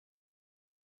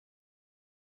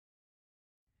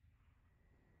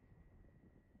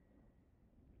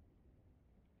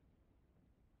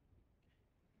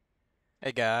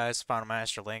Hey guys, Final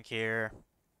Master Link here.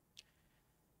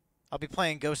 I'll be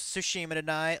playing Ghost of Tsushima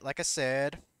tonight, like I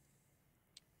said.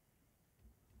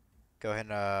 Go ahead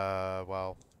and,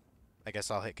 well, I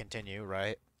guess I'll hit continue,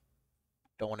 right?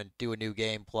 Don't want to do a new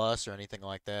game plus or anything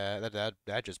like that.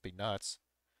 That'd just be nuts.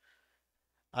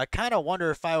 I kind of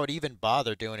wonder if I would even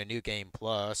bother doing a new game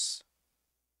plus.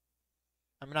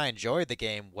 I mean, I enjoyed the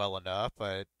game well enough,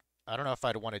 but I don't know if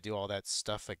I'd want to do all that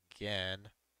stuff again.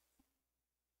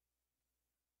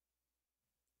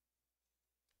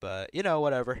 But,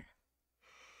 whatever.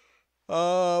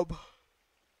 Um,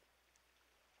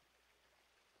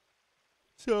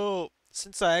 so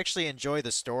since I actually enjoy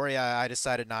the story, I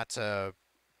decided not to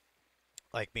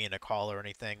like being a call or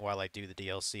anything while I do the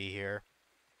DLC here.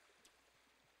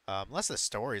 Unless the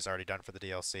story's already done for the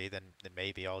DLC, then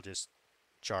maybe I'll just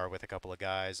jar with a couple of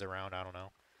guys around. I don't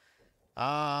know.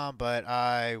 But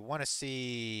I want to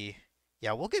see.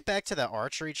 Yeah, we'll get back to the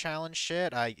archery challenge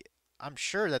shit. I'm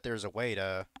sure that there's a way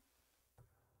to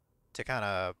kind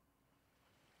of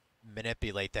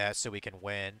manipulate that so we can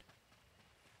win,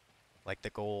 like the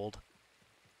gold.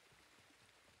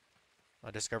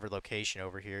 Undiscovered location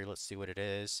over here. Let's see what it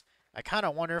is. I kind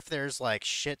of wonder if there's like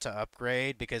shit to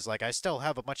upgrade because like I still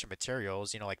have a bunch of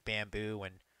materials, like bamboo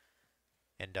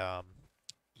and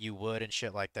yew wood and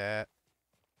shit like that.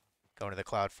 Going to the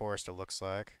Cloud Forest, it looks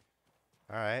like.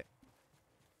 All right,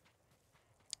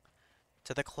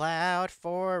 to the Cloud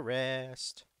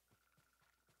Forest.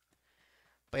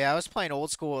 But yeah, I was playing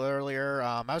old school earlier.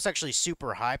 I was actually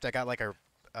super hyped. I got like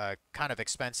a kind of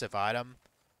expensive item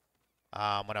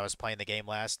when I was playing the game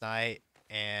last night,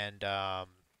 and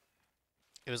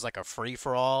it was like a free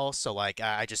for all. So like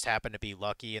I just happened to be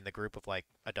lucky in the group of like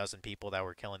a dozen people that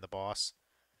were killing the boss.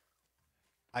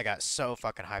 I got so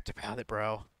fucking hyped about it,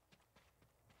 bro.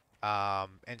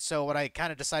 And so what I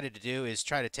kind of decided to do is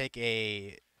try to take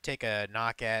a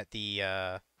knock at the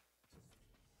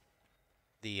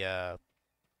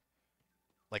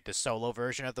like the solo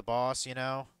version of the boss,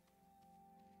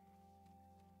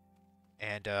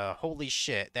 And holy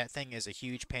shit, that thing is a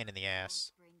huge pain in the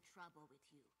ass.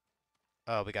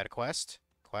 Oh, we got a quest?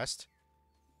 Quest?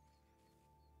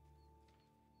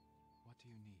 What do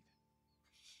you need?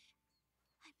 Shh.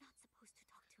 I'm not supposed to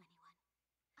talk to anyone.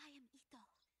 I am Ito.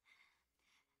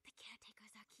 The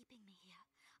caretakers are keeping me here.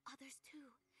 Others too,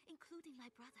 including my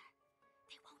brother.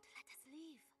 They won't let us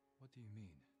leave. What do you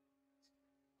mean?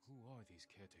 Who are these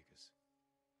caretakers?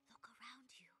 Look around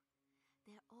you.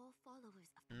 They're all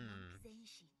followers of the monk Hmm.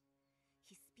 Zenshin.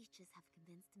 His speeches have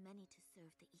convinced many to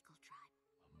serve the Eagle tribe.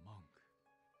 A monk,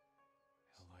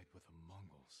 allied with the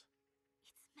Mongols.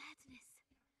 It's madness.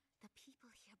 The people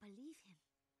here believe him.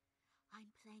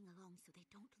 I'm playing along so they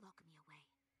don't lock me away.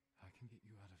 I can get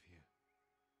you out of here.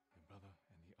 Your brother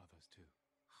and the others too.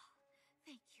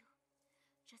 Thank you.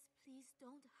 Just please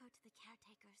don't hurt the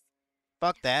caretakers.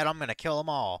 Fuck They're that, I'm gonna kill them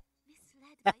all.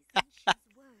 misled by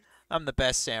Zenshin's words. I'm the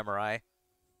best samurai.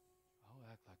 I'll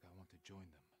act like I want to join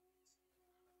them.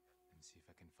 And see if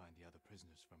I can find the other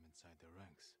prisoners from inside their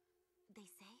ranks. They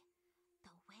say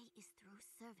the way is through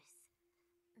service.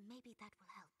 Maybe that will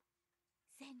help.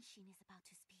 Zenshin is about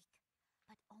to speak,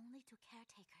 but only to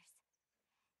caretakers.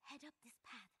 Head up this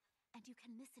path, and you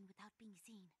can listen without being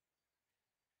seen.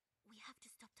 We have to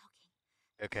stop talking.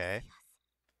 They'll Okay. see us.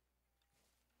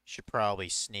 Should probably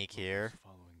sneak Locals here.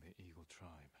 following the Eagle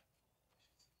tribe.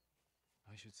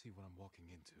 I should see what I'm walking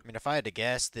into. I mean, if I had to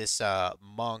guess, this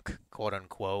monk, quote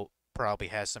unquote, probably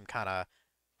has some kind of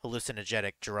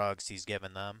hallucinogenic drugs he's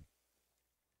given them.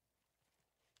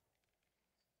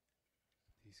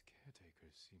 These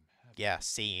caretakers seem happy Yeah, and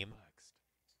seem. relaxed.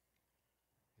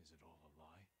 Is it all a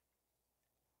lie?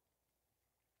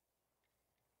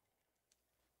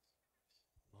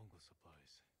 Mongol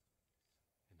supplies.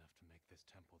 Enough to make this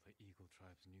temple the Eagle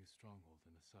tribe's new stronghold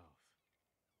in the south.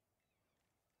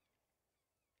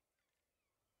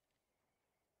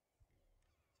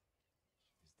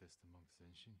 Is this the monk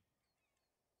Zenshin?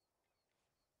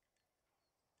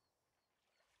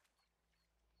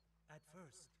 At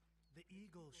first, the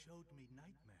eagle showed me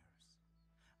nightmares.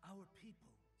 Our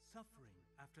people suffering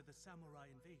after the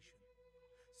samurai invasion,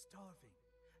 starving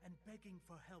and begging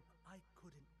for help I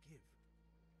couldn't give.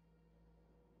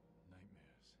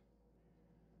 Nightmares.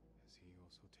 Has he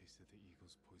also tasted the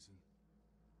eagle's poison?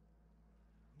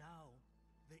 Now,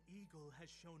 the eagle has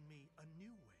shown me a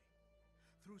new way.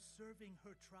 Through serving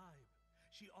her tribe,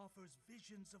 she offers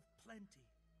visions of plenty,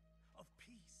 of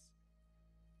peace.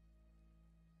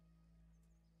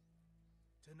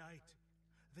 Tonight,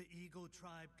 the Eagle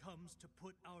tribe comes to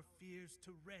put our fears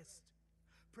to rest.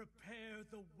 Prepare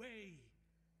the way.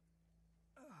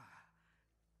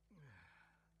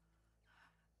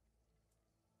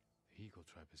 Eagle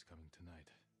tribe is coming tonight.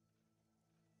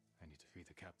 I need to free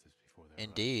the captives before they arrive.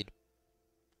 Indeed.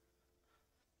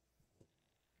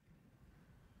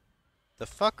 The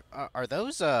fuck are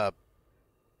those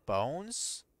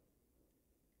bones?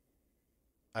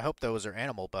 I hope those are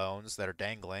animal bones that are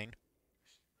dangling.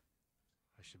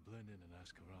 I should blend in and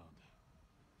ask around.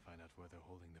 Find out where they're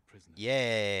holding the prisoners.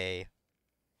 Yay.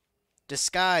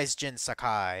 Disguise Jin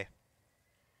Sakai.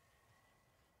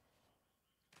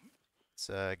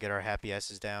 Let's get our happy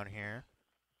asses down here.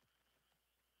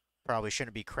 Probably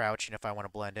shouldn't be crouching if I want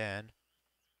to blend in.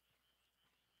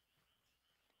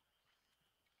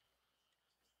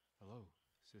 Hello,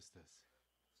 sisters.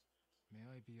 May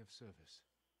I be of service?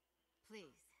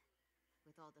 Please.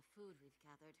 With all the food we've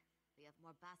gathered, we have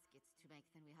more baskets to make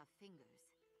than we have fingers.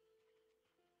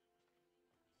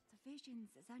 The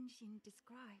visions Zanshin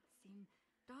described seem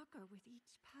darker with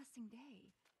each passing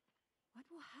day. What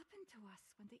will happen to us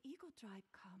when the Eagle Tribe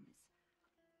comes?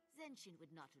 Zenshin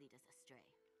would not lead us astray.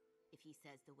 If he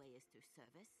says the way is through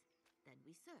service, then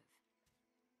we serve.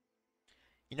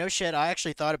 You know, shit, I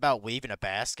actually thought about weaving a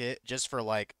basket just for,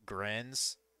 like,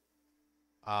 grins.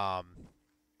 I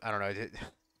don't know.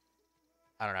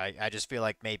 I don't know. I just feel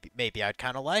like maybe I'd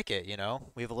kind of like it, you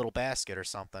know? Weave a little basket or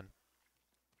something.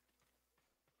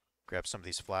 Grab some of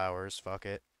these flowers. Fuck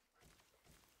it.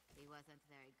 He wasn't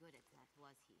very good at that,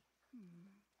 was he?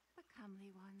 The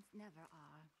comely ones never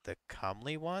are. The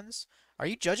comely ones? Are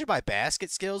you judging my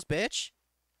basket skills, bitch?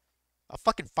 I'll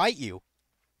fucking fight you.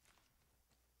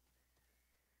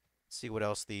 See what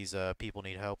else these people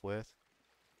need help with.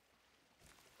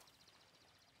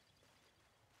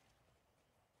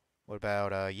 What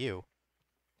about you?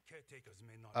 Caretakers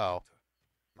may not Oh. enter.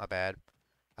 My bad.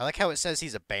 I like how it says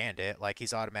he's a bandit, like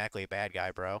he's automatically a bad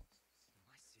guy, bro.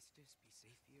 My sisters be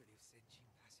safe here if Zenshin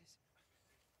passes?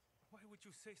 Why would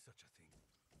you say such a thing?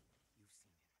 You've seen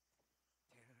him.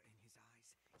 Terror in his eyes.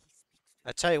 He speaks to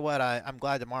I tell you what, I'm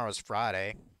glad tomorrow's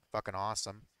Friday. Fucking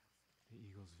awesome. The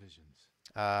Eagle's visions.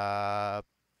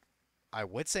 I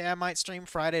would say I might stream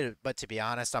Friday, but to be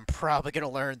honest, I'm probably gonna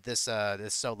learn this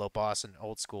this solo boss in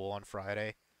old school on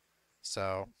Friday.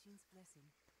 So Zanshin's blessing.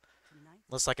 Tonight,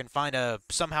 unless I can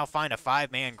somehow find a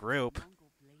 5-man group,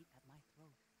 Mongol blade at my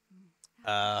throat.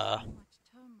 So much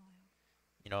turmoil.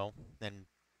 you know, then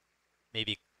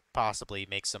maybe possibly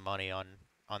make some money on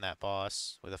that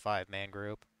boss with a 5-man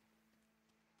group.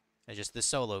 And just this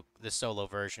solo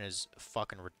version is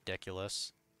fucking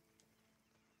ridiculous.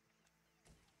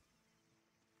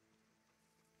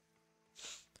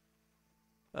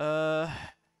 I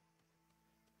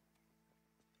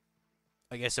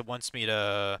guess it wants me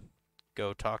to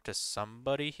go talk to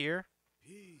somebody here.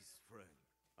 Peace, friend.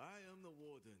 I am the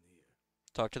warden here.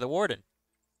 Talk to the warden.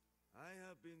 I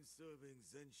have been serving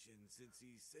Zenshin since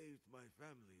he saved my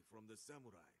family from the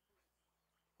samurai.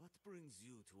 What brings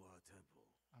you to our temple?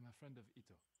 I'm a friend of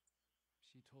Ito.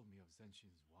 She told me of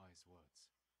Zenshin's wise words.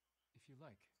 If you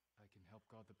like, I can help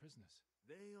guard the prisoners.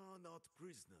 They are not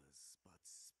prisoners, but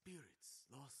spirits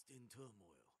lost in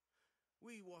turmoil.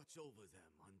 We watch over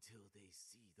them until they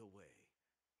see the way.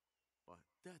 But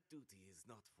that duty is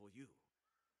not for you,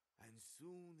 and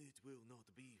soon it will not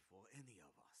be for any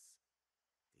of us.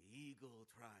 The Eagle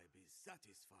tribe is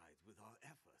satisfied with our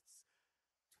efforts.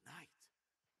 Tonight,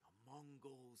 the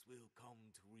Mongols will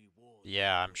come to reward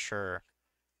Yeah, our I'm sure. work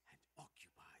and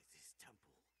occupy this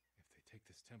temple. If they take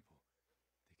this temple,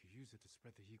 they could use it to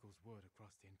spread the Eagle's word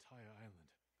across the entire island.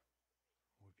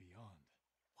 Or beyond.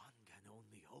 One can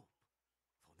only hope.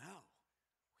 For now,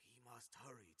 we must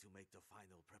hurry to make the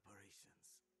final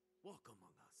preparations. Walk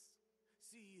among us.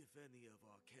 See if any of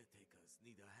our caretakers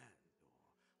need a hand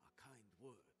or a kind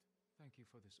word. Thank you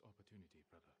for this opportunity,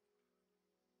 brother.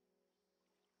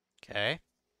 Okay.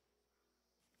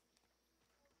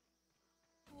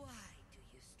 Why do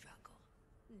you struggle?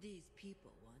 These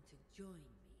people want to join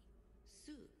me.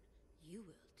 Soon, you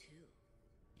will too.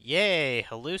 Yay,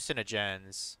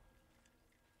 hallucinogens.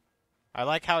 I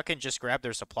like how it can just grab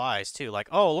their supplies too. Like,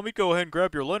 oh, let me go ahead and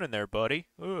grab your linen there, buddy.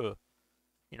 Ugh.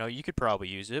 You know, you could probably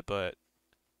use it, but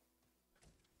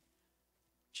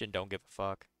Jin don't give a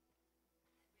fuck.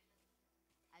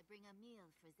 I bring a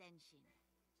meal for Zenshin.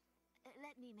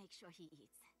 Let me make sure he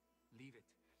eats. leave it.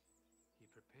 He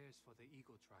prepares for the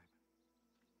Eagle tribe.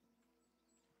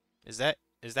 Is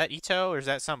that Ito or is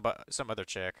that some other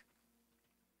chick?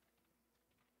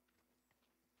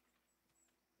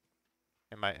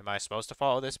 Am I supposed to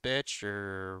follow this bitch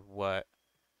or what?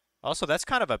 Also, that's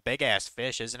kind of a big ass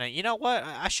fish, isn't it? You know what?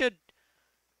 I should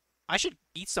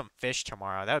eat some fish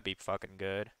tomorrow. That would be fucking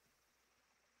good.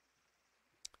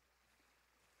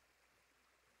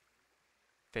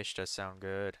 Fish does sound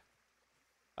good.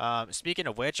 Speaking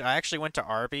of which, I actually went to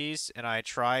Arby's and I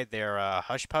tried their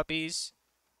Hush Puppies.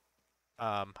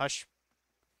 Hush,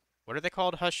 what are they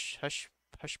called? Hush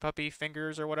Puppy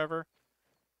fingers or whatever.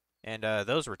 And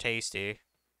those were tasty.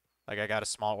 Like I got a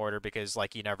small order because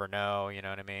like you never know, you know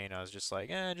what I mean? I was just like,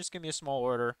 just give me a small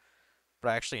order. But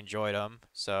I actually enjoyed them,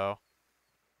 so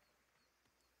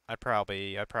I'd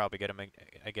probably get them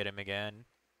I get them again.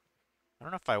 I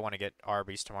don't know if I want to get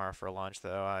Arby's tomorrow for lunch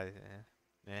though.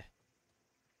 Eh.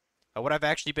 What I've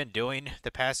actually been doing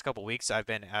the past couple weeks, I've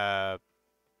been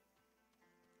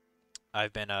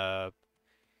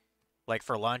like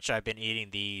for lunch I've been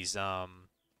eating these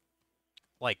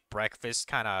like breakfast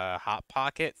kind of hot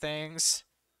pocket things,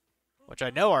 which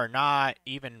I know are not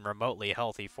even remotely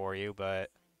healthy for you, but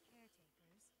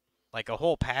like a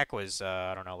whole pack was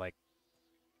I don't know, like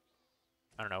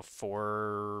I don't know,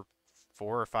 $4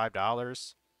 or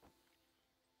 $5.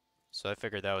 So I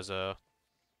figured that was a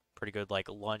pretty good like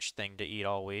lunch thing to eat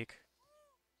all week.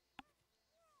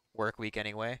 Work week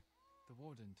anyway. The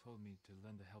warden told me to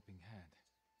lend a helping hand.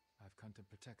 I've come to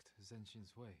protect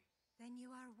Zenshin's way. Then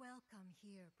you are welcome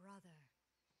here, brother.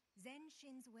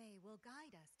 Zenshin's way will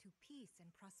guide us to peace and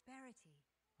prosperity.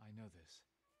 I know this,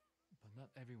 but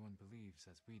not everyone believes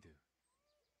as we do.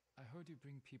 I heard you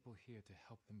bring people here to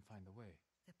help them find the way.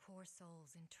 The poor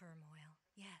souls in turmoil,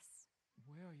 yes.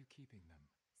 Where are you keeping them?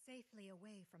 Safely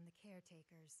away from the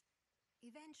caretakers.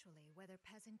 Eventually, whether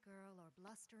peasant girl or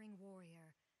blustering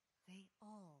warrior, they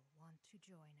all want to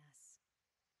join us.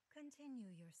 Continue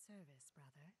your service,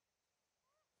 brother.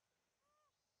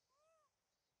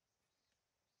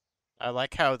 I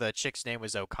like how the chick's name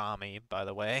was Okami, by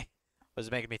the way. Was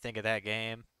making me think of that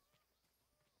game.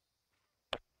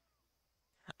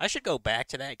 I should go back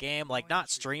to that game, like not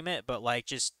stream it, but like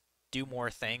just do more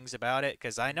things about it,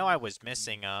 because I know I was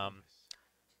missing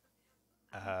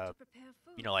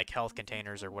like health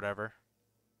containers or whatever.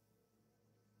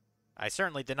 I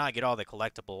certainly did not get all the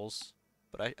collectibles,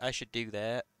 but I should do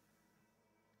that.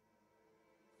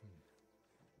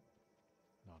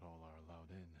 Not all are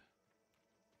allowed in.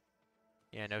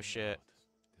 Yeah, no shit.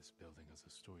 This building has a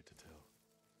story to tell.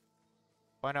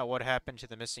 Find out what happened to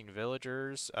the missing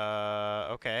villagers.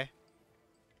 Okay.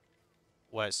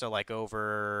 What, so like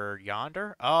over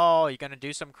yonder? Oh, you're gonna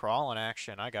do some crawling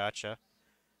action. I gotcha.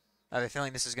 I have a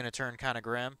feeling this is gonna turn kind of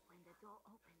grim. When the door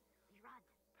opens, run.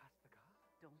 Pastaga,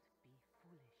 don't be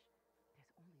foolish.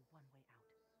 There's only one way out.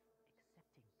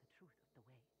 Accepting the truth of the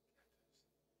way.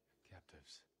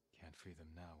 Captives. Can't free them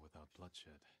now without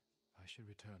bloodshed. I should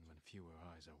return when fewer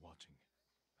eyes are watching.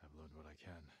 I've learned what I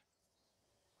can.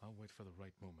 I'll wait for the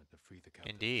right moment to free the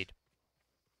captives. Indeed.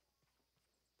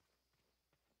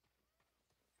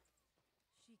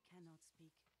 She cannot speak.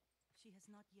 She has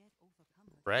not yet overcome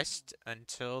her Rest trauma.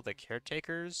 until the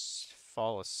caretakers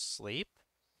fall asleep?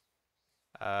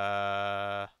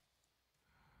 How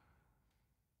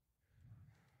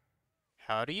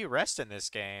do you rest in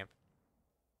this game?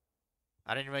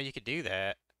 I didn't know you could do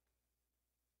that.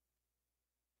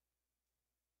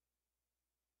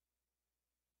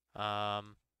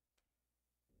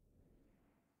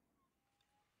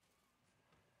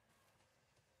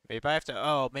 Maybe I have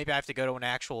to, maybe I have to go to an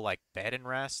actual, like, bed and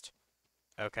rest?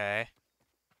 Okay.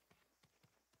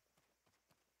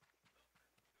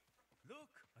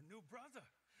 Look, a new brother.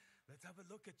 Let's have a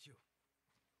look at you.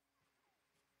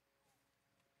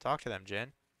 Talk to them,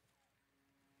 Jin.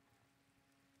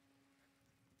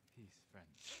 Peace, friend.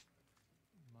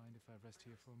 Mind if I rest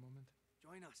here for a moment?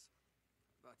 Join us.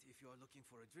 But if you are looking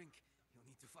for a drink, you'll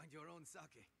need to find your own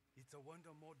sake. It's a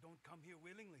wonder more don't come here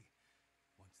willingly.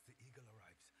 Once the eagle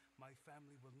arrives, my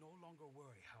family will no longer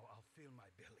worry how I'll fill my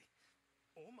belly.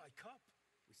 Or my cup.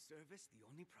 With service, the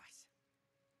only price.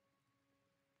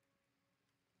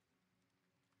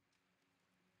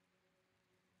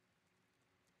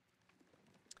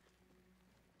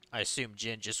 I assume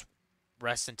Jin just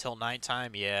rests until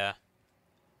nighttime? Yeah.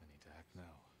 I need to act now,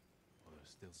 while they're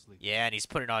still sleeping. Yeah, and he's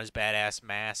putting on his badass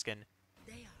mask and...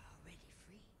 They are already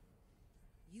free.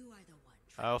 You are the one.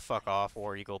 Oh, fuck off,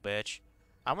 War Eagle bitch.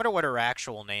 I wonder what her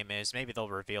actual name is. Maybe they'll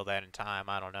reveal that in time.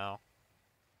 I don't know.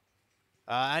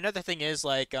 Another thing is,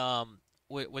 like,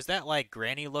 was that, like,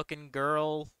 granny-looking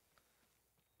girl?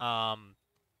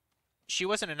 She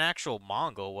wasn't an actual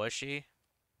Mongol, was she?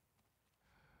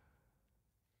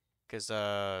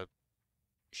 Because,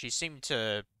 she seemed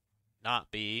to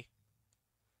not be.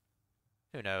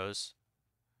 Who knows?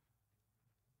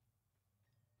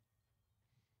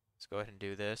 Let's go ahead and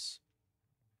do this.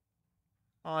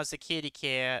 Oh, it's a kitty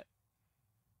cat.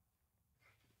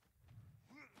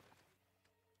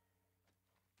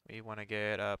 We want to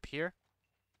get up here.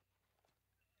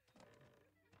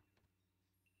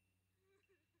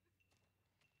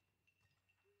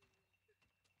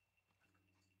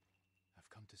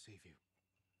 come to save you.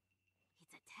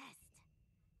 It's a test.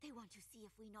 They want to see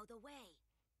if we know the way.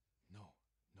 No,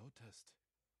 no test.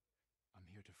 I'm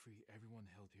here to free everyone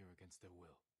held here against their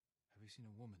will. Have you seen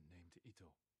a woman named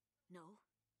Ito? No,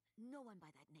 no one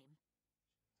by that name.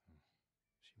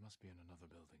 She must be in another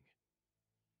building.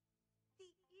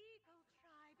 The Eagle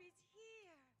Tribe is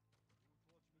here!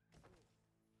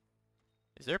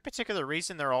 Is there a particular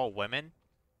reason they're all women?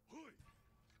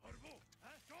 Now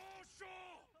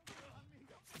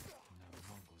the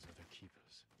Mongols are their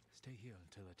keepers. Stay here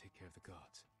until I take care of the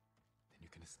guards. Then you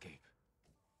can escape.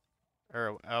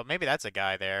 Or oh, maybe that's a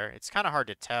guy there. It's kind of hard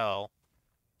to tell.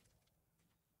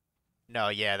 No,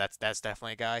 yeah, that's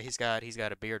definitely a guy. He's got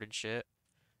a beard and shit.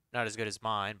 Not as good as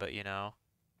mine, but you know.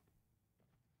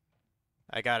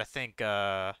 I gotta think,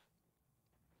 how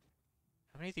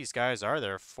many of these guys are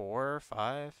there? 4 or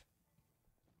 5?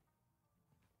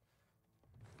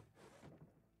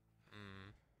 Hmm.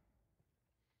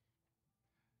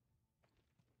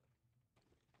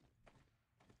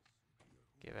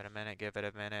 Give it a minute, give it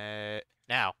a minute.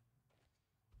 Now!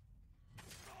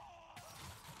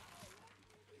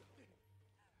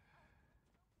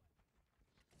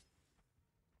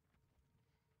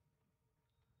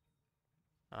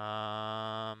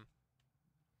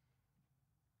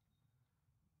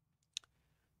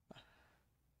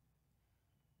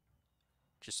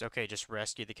 Just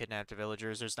rescue the kidnapped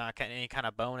villagers. There's not any kind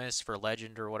of bonus for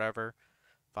legend or whatever.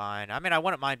 Fine. I mean, I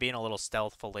wouldn't mind being a little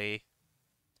stealthfully.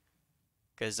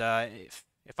 Because,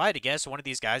 if I had to guess, one of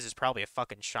these guys is probably a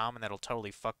fucking shaman that'll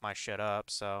totally fuck my shit up,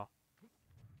 so...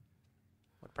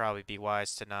 Would probably be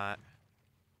wise to not...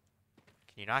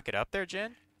 Can you not get up there,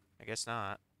 Jin? I guess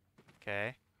not.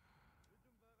 Okay.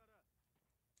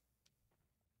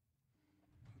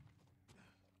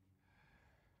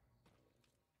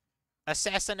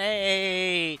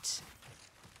 Assassinate!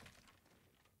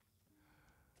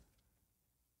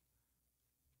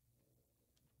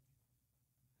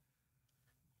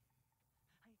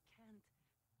 I can't.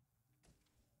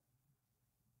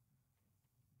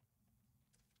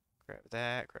 Grab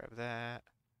that, grab that.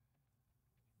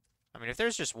 I mean, if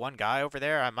there's just one guy over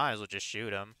there, I might as well just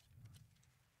shoot him.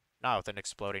 Not with an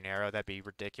exploding arrow, that'd be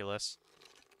ridiculous.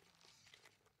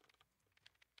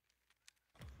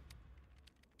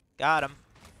 Got him.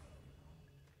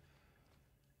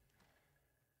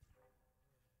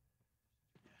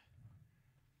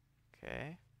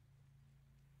 Okay.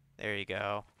 There you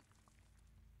go.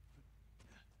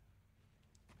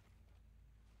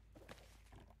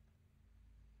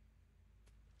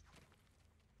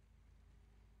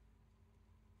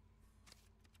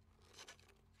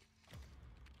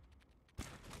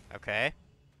 Okay.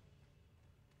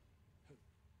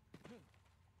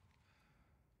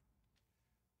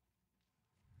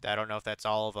 I don't know if that's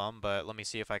all of them, but let me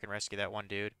see if I can rescue that one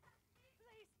dude.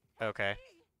 Okay.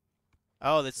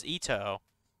 Oh, that's Ito.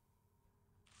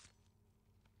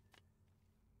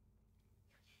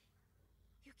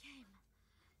 You came.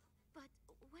 But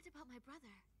what about my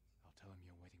brother? I'll tell him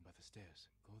you're waiting by the stairs.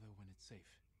 Go there when it's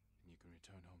safe, and you can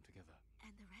return home together.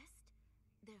 And the rest?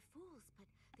 They're fools, but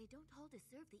they don't all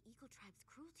deserve the Eagle Tribe's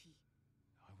cruelty.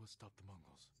 I will stop the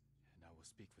Mongols, and I will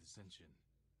speak with Zenshin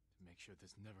to make sure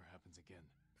this never happens again.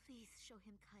 Please show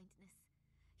him kindness.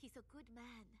 He's a good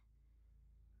man.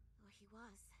 Or he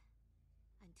was.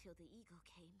 Until the eagle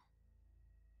came.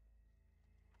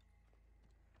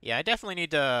 Yeah, I definitely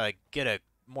need to get a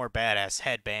more badass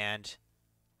headband.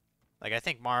 Like, I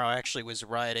think Maro actually was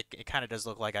right. It kind of does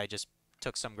look like I just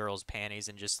took some girl's panties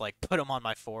and just, like, put them on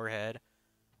my forehead.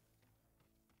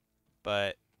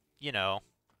 But, you know,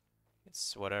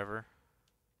 it's whatever.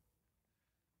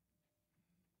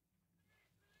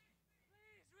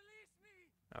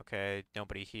 Okay,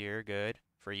 nobody here. Good.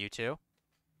 For you two. You're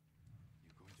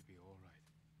going to be all right.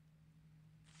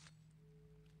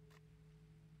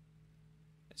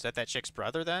 Is that chick's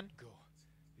brother, then? Go,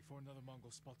 before another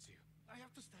Mongol spots you. I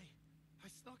have to stay. I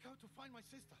snuck out to find my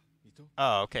sister. Ito?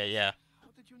 Oh, okay, yeah. How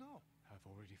did you know? I've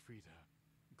already freed her.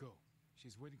 Go.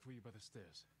 She's waiting for you by the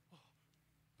stairs. Oh,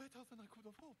 better than I could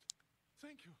have hoped.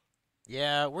 Thank you.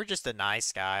 Yeah, we're just a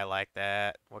nice guy like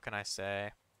that. What can I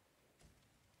say?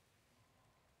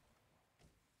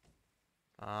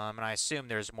 And I assume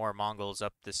there's more Mongols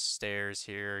up the stairs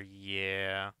here.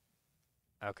 Yeah.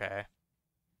 Okay.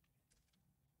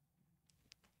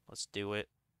 Let's do it.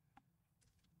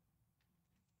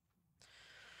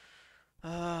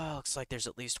 Looks like there's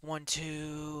at least 1,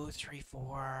 2, 3,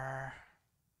 4.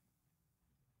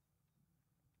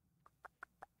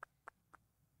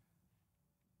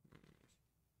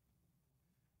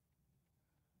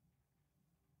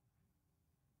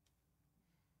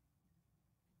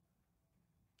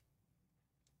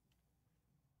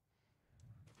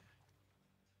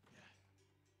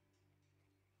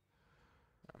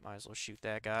 Might as well shoot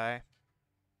that guy.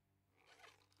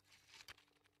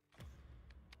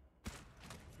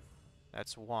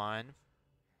 That's one.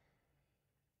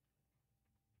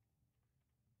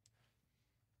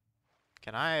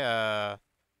 Can I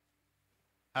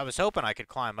was hoping I could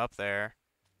climb up there.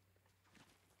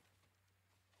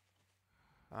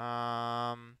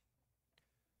 Can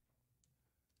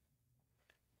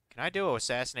I do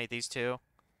assassinate these two?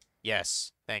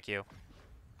 Yes, thank you.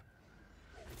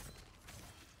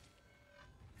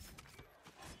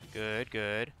 Good,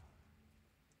 good.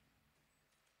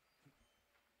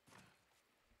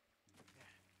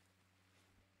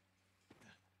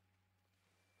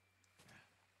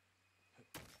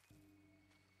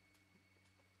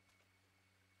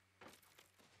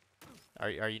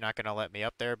 Are you not gonna let me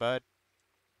up there, bud?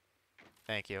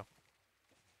 Thank you.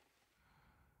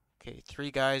 Okay, 3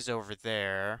 guys over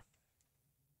there.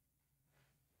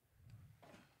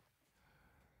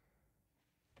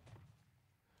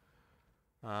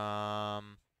 How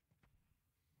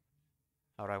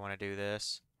do I want to do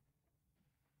this?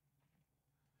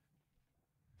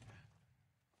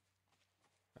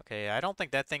 Okay, I don't think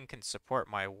that thing can support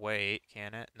my weight,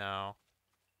 can it? No.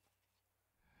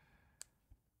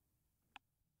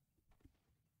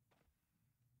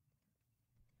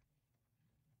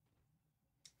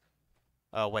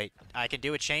 Oh, wait. I can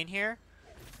do a chain here?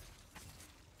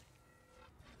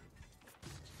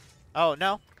 Oh,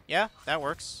 no. Yeah, that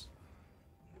works.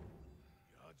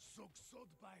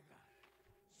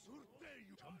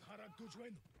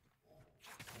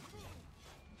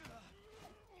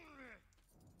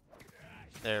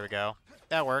 There we go.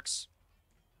 That works.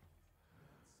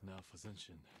 Now for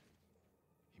Zenshin.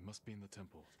 He must be in the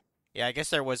temple. Yeah, I guess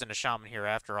there wasn't a shaman here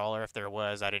after all, or if there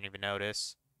was, I didn't even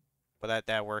notice. But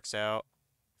that works out.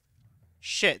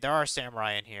 Shit, there are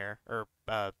samurai in here. Or,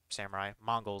 samurai.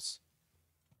 Mongols.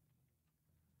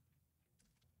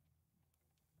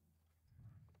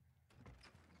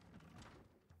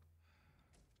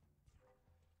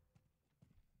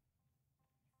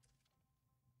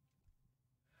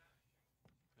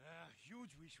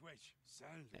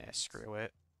 Yeah, screw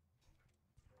it.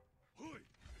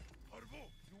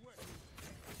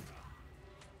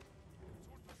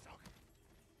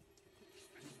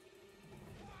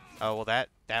 Oh, well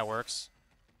that works.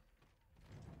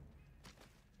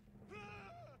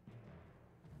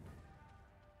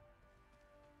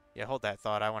 Yeah, hold that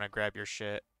thought. I want to grab your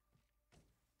shit.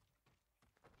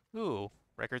 Ooh,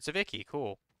 records of Iki.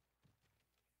 Cool.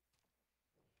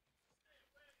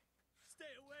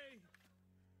 Stay away!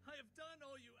 I have done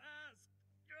all you asked!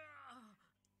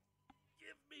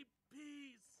 Give me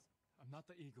peace! I'm not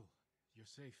the eagle. You're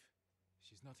safe.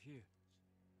 She's not here.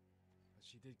 But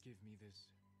she did give me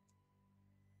this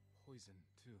poison,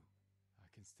 too. I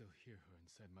can still hear her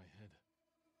inside my head,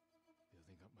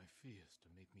 building up my fears to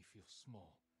make me feel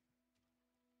small.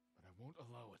 But I won't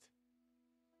allow it.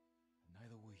 And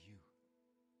neither will you.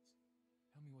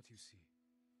 Tell me what you see.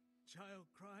 Child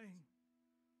crying.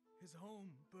 His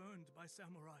home burned by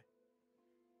samurai.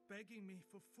 Begging me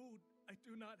for food I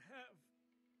do not have.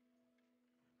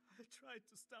 I tried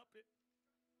to stop it.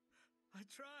 I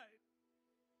tried.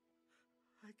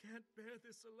 I can't bear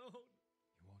this alone.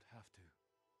 You won't have to.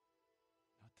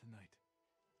 Not tonight.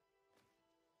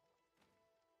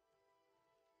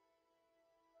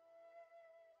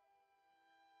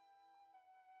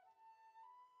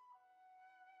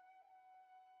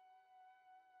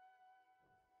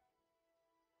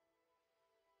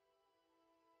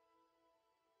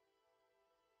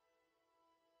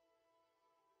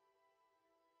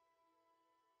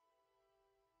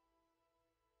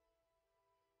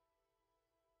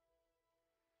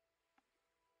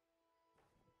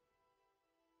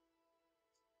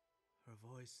 Her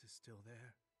voice is still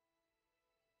there,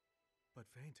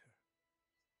 but fainter.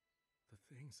 The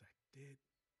things I did,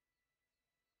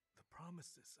 the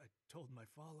promises I told my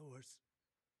followers.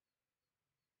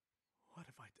 What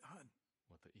have I done?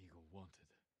 What the eagle wanted.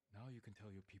 Now you can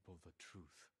tell your people the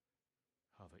truth.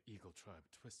 How the eagle tribe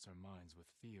twists our minds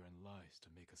with fear and lies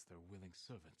to make us their willing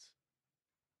servants.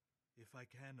 If I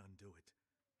can undo it,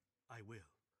 I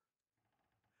will.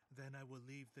 Then I will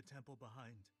leave the temple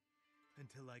behind,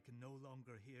 until I can no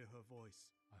longer hear her voice.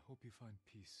 I hope you find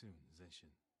peace soon,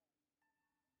 Zenshin.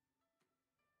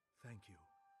 Thank you.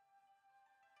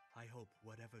 I hope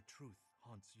whatever truth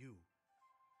haunts you,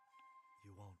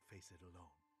 you won't face it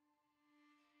alone.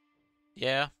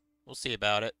 Yeah, we'll see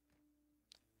about it.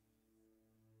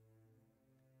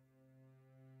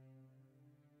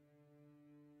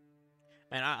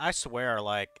 Man, I swear,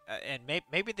 like, and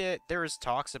maybe there is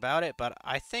talks about it, but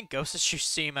I think Ghost of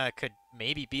Tsushima could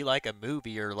maybe be like a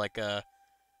movie or like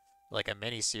like a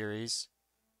mini series.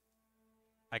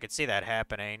 I could see that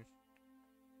happening.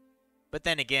 But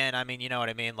then again, I mean, you know what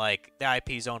I mean? Like the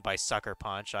IP is owned by Sucker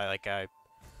Punch. I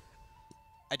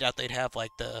doubt they'd have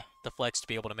like the flex to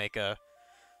be able to make a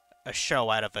show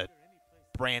out of a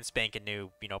brand spanking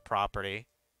new, property.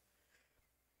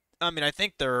 I mean, I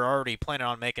think they're already planning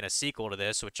on making a sequel to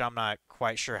this, which I'm not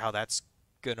quite sure how that's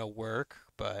gonna work,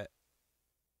 but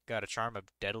got a charm of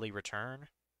deadly return.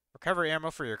 Recover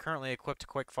ammo for your currently equipped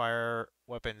quickfire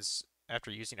weapons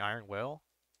after using Iron Will.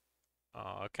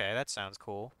 Oh, okay, that sounds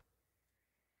cool.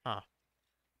 Huh.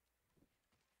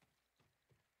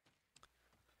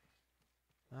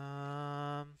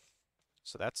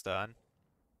 So that's done.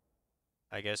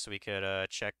 I guess we could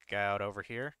check out over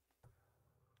here.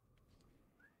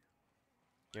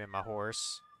 Give me my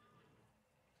horse.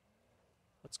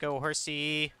 Let's go,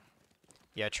 horsey.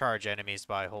 Yeah, charge enemies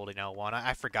by holding L1.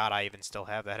 I forgot I even still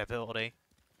have that ability.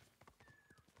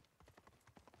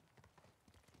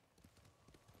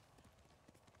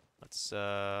 Let's,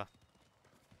 God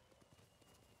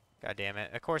damn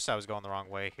it. Of course I was going the wrong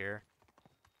way here.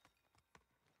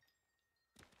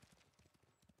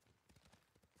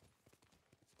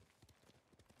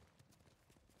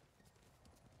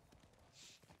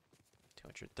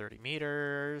 $230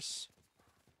 meters.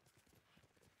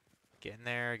 Getting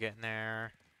there, getting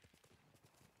there.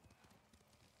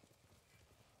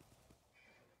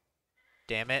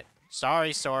 Damn it.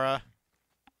 Sorry, Sora.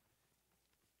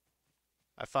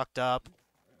 I fucked up.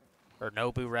 Or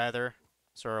Nobu, rather.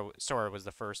 Sora was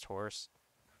the first horse.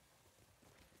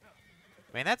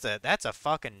 Man, that's a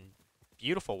fucking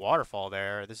beautiful waterfall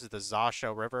there. This is the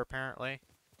Zasho River, apparently.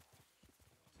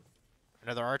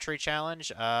 Another archery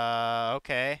challenge?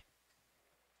 Okay.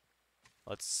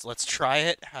 Let's try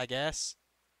it, I guess.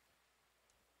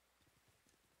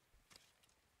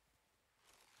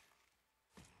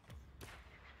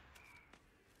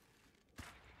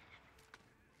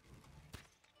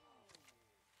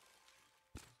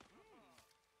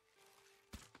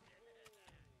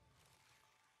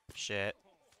 Shit.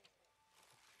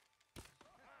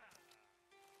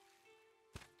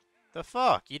 The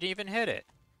fuck? You didn't even hit it.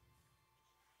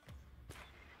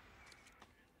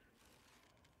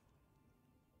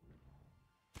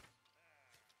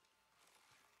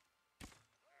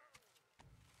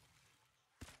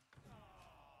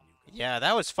 Yeah,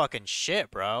 that was fucking shit,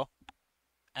 bro.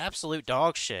 Absolute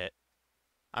dog shit.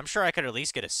 I'm sure I could at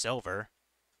least get a silver.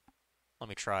 Let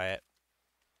me try it.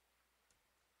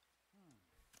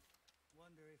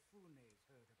 Wonder if Fune's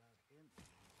heard about him.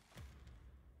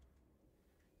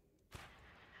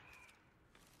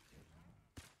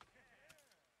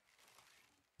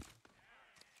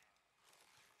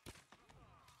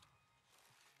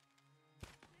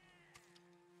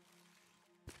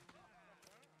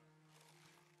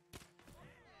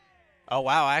 Oh,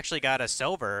 wow, I actually got a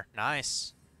silver.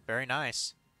 Nice. Very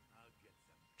nice.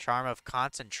 Charm of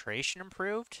concentration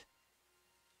improved?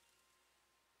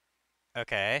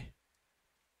 Okay.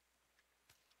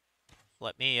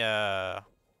 Let me, let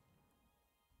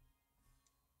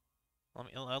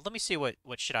me see what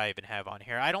should I even have on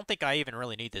here. I don't think I even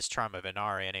really need this Charm of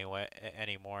Inari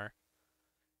anymore.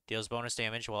 Deals bonus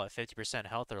damage while at 50%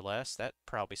 health or less. That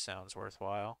probably sounds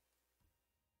worthwhile.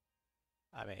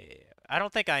 I mean, I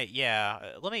don't think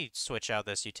yeah, let me switch out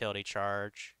this utility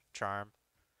charm.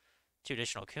 2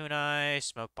 additional kunai,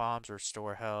 smoke bombs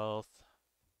restore health.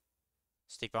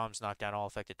 Stick bombs knock down all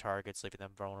affected targets, leaving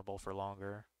them vulnerable for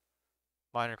longer.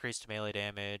 Minor increased melee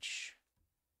damage.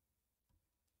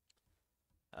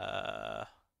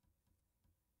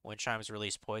 Wind chimes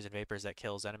release poison vapors that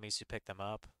kills enemies who pick them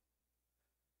up.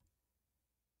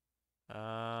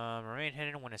 Remain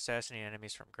hidden when assassinating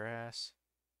enemies from grass.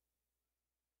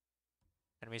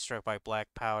 Enemies struck by black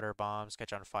powder bombs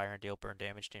catch on fire and deal burn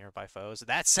damage to nearby foes.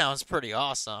 That sounds pretty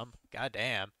awesome. God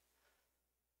damn.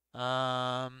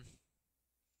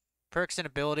 Perks and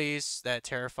abilities that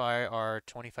terrify are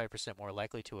 25% more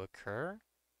likely to occur.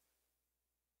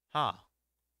 Huh.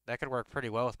 That could work pretty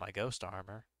well with my ghost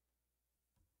armor.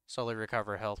 Slowly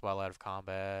recover health while out of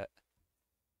combat.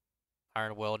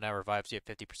 Iron Will now revives you at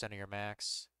 50% of your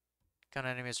max. Gun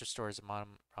enemies restores a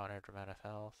moderate amount of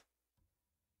health.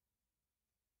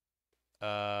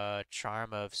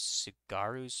 Charm of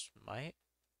Sugaru's Might?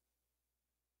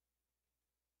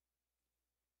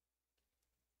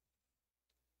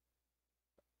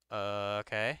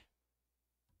 Okay.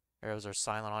 Arrows are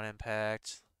silent on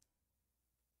impact.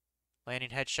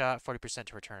 Landing headshot, 40%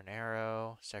 to return an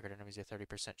arrow. Staggered enemies a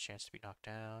 30% chance to be knocked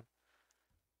down.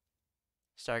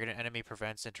 Staggered enemy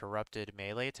prevents interrupted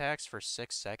melee attacks for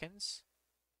 6 seconds.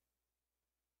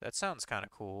 That sounds kind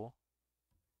of cool.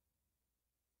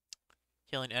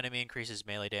 Killing enemy increases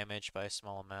melee damage by a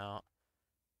small amount.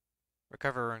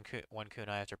 Recover one kunai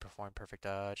after performing perfect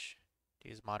dodge.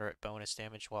 Deals moderate bonus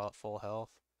damage while at full health.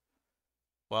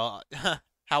 Well,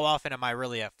 how often am I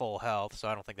really at full health? So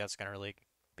I don't think that's gonna really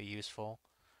be useful.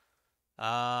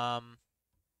 Health.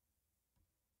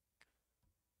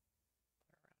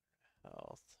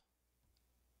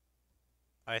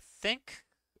 I think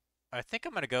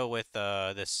I'm gonna go with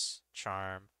this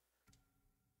charm.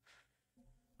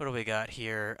 What do we got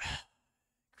here?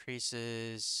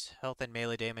 Increases health and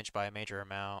melee damage by a major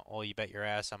amount. Well, you bet your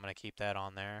ass I'm gonna keep that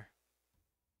on there.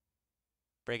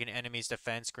 Break an enemy's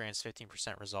defense grants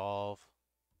 15% resolve.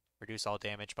 Reduce all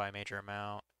damage by a major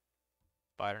amount.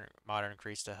 Modern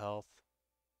increase to health.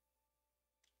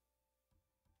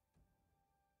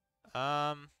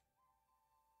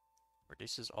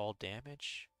 Reduces all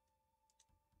damage.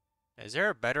 Is there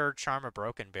a better Charm of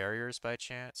Broken Barriers by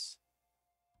chance?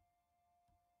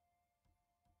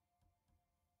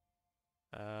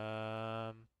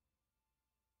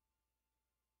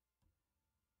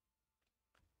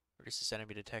 Reduces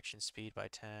enemy detection speed by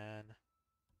 10.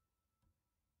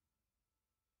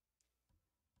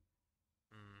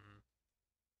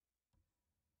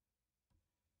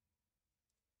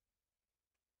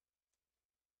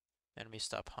 Enemies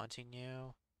stop hunting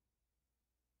you.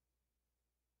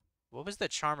 What was the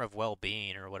Charm of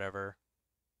Well-Being or whatever?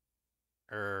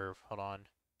 Hold on.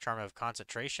 Charm of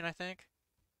Concentration, I think?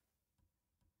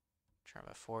 Charm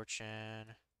of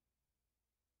Fortune.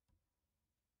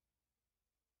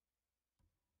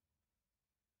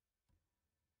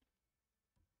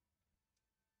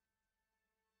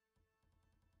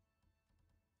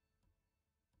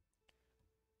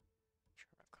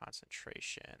 Charm of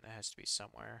Concentration. That has to be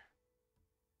somewhere.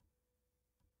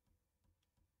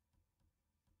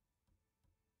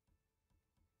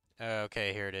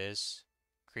 Okay, here it is.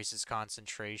 Increases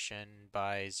concentration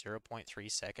by 0.3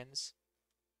 seconds.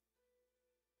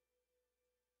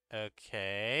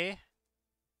 Okay.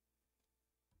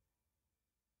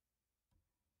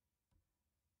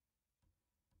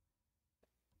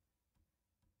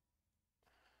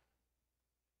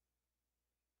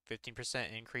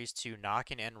 %15 increase to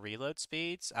knocking and reload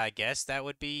speeds. I guess that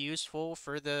would be useful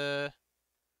for the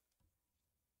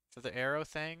arrow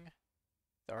thing,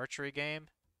 the archery game.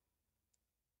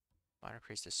 Minor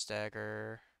increase to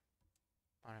stagger.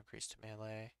 Minor increase to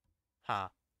melee. Huh.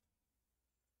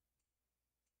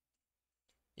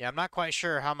 Yeah, I'm not quite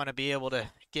sure how I'm going to be able to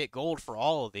get gold for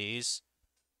all of these.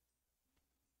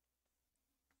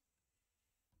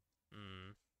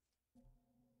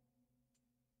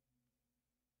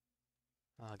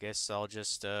 I guess I'll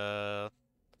just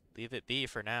leave it be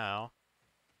for now.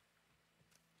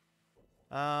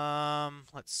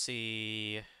 Let's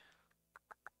see.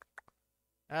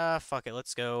 Fuck it.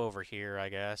 Let's go over here, I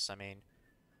guess. I mean,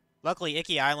 luckily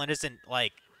Iki Island isn't,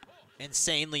 like,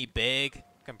 insanely big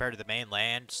compared to the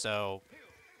mainland, so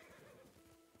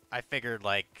I figured,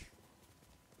 like,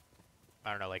 I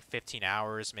don't know, like 15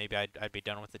 hours, maybe I'd be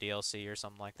done with the DLC or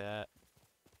something like that.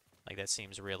 Like, that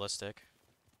seems realistic.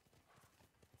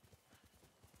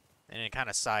 And any kind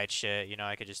of side shit, you know,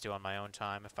 I could just do on my own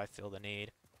time if I feel the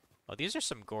need. Oh, these are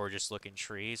some gorgeous looking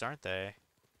trees, aren't they?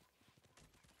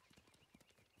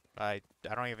 I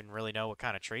don't even really know what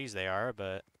kind of trees they are,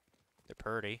 but they're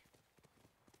pretty.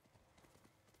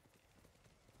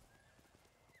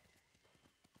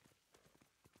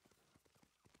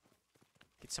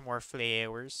 Get some more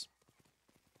flowers.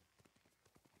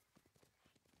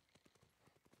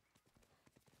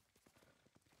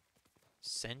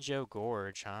 Senjo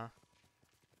Gorge, huh?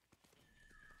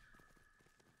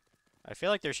 I feel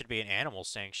like there should be an animal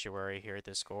sanctuary here at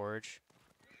this gorge.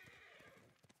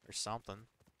 Or something.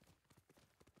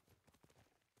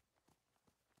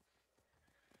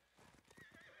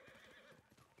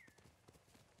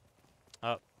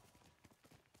 Oh.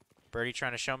 Birdie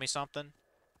trying to show me something?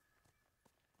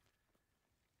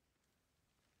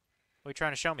 What are you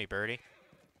trying to show me, Birdie?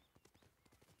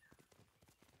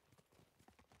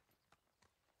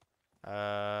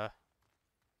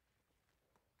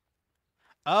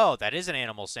 Oh, that is an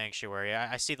animal sanctuary.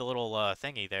 I see the little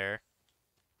thingy there.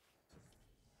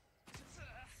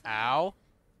 Ow.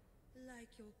 Like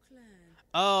your clan.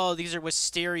 Oh, these are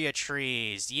wisteria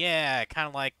trees. Yeah, kind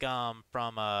of like from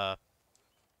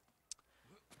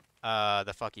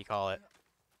the fuck you call it?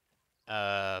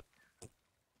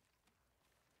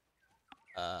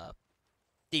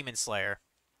 Demon Slayer.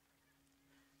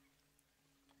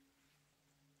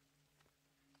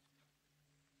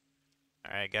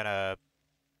 Alright, gotta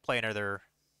play another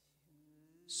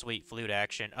sweet flute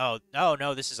action. Oh,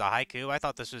 no, this is a haiku. I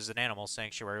thought this was an animal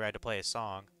sanctuary where I had to play a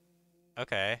song.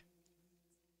 Okay.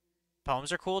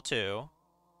 Poems are cool too.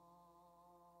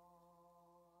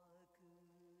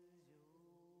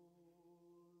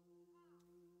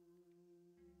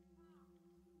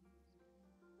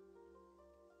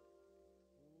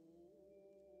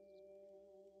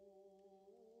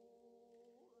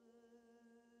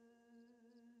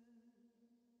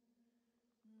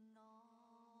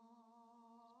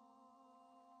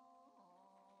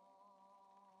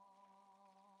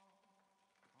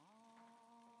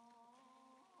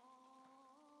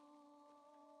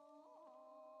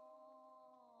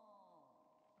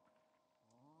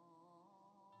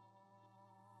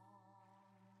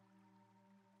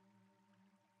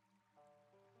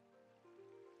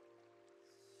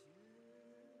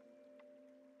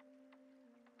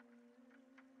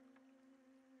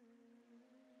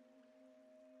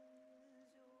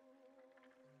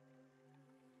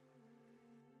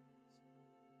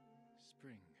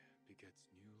 Spring begets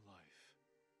new life.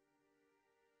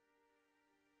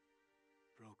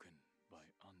 Broken by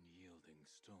unyielding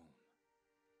stone.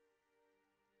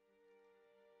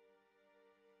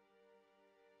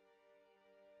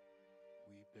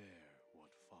 We bear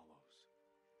what follows.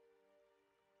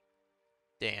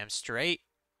 Damn straight.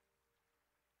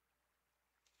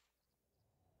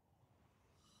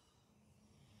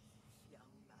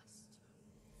 Young master.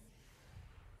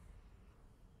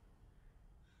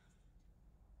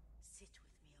 Sit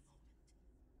with me a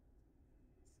moment.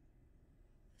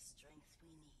 The strength we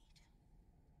need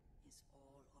is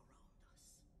all around us.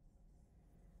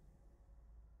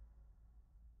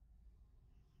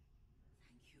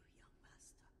 Thank you, young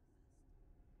master.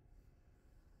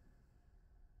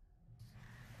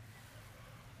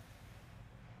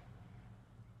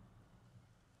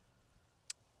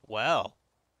 Well.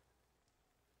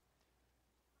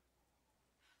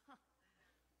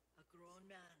 A grown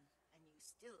man, and you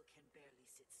still can barely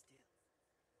sit still.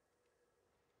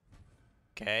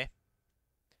 Okay.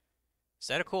 Is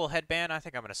that a cool headband? I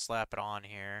think I'm gonna slap it on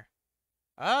here.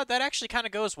 That actually kind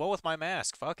of goes well with my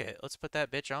mask. Fuck it. Let's put that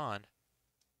bitch on.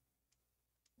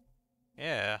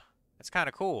 Yeah. It's kind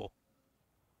of cool.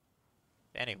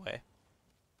 Anyway.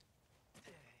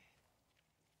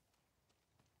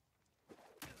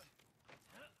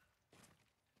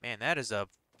 Man, that is a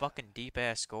fucking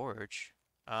deep-ass gorge.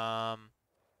 I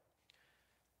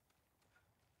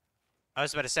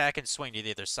was about to say I can swing to the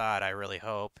other side, I really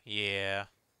hope. Yeah.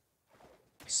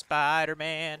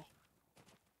 Spider-Man.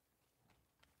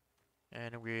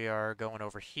 And we are going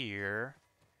over here.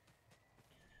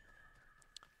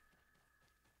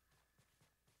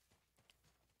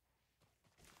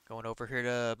 Going over here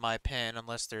to my pen,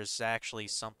 unless there's actually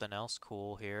something else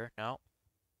cool here. No.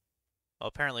 Well,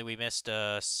 apparently we missed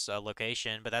a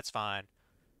location, but that's fine.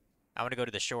 I want to go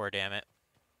to the shore, damn it.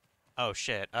 Oh,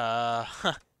 shit.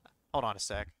 Hold on a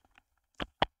sec.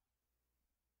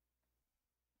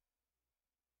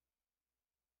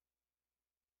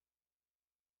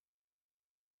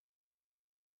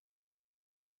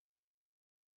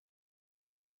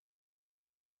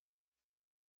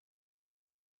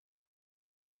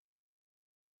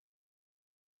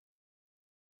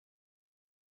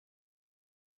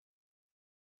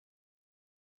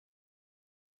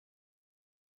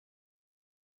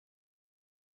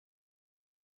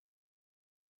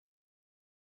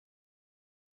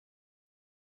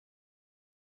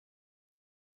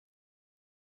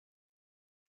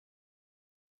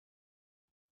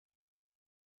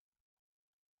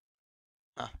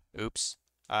 Oops.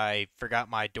 I forgot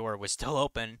my door was still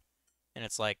open, and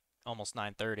it's like almost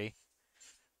 9:30.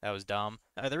 That was dumb.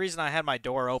 The reason I had my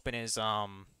door open is,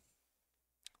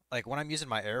 like when I'm using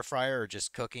my air fryer or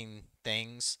just cooking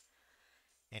things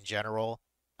in general,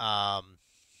 um,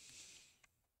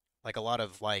 like a lot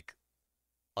of like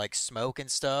smoke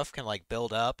and stuff can like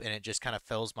build up and it just kind of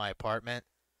fills my apartment.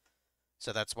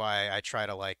 So that's why I try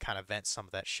to like kind of vent some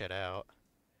of that shit out.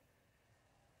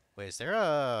 Wait, is there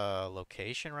a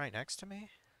location right next to me?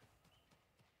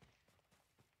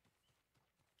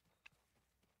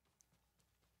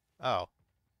 Oh.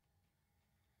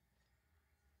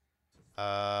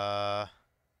 Uh.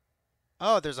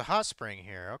 Oh, there's a hot spring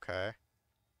here. Okay.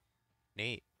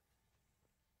 Neat.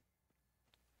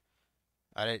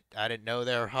 I didn't know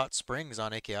there were hot springs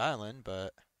on Iki Island,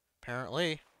 but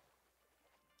apparently.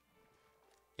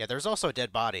 Yeah, there's also a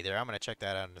dead body there. I'm gonna check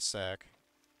that out in a sec.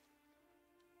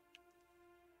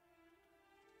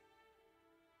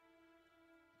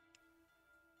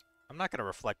 I'm not gonna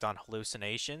reflect on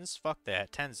hallucinations. Fuck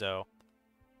that. Tenzo.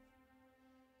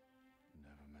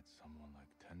 Never met someone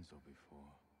like Tenzo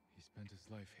before. He spent his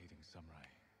life hating samurai.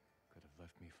 Could have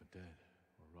left me for dead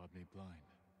or robbed me blind.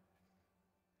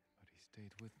 But he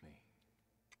stayed with me.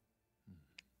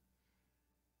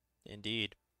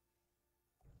 Indeed.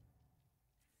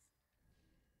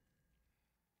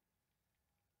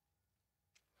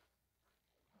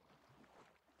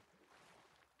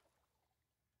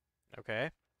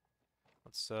 Okay.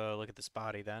 Let's look at this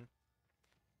body then.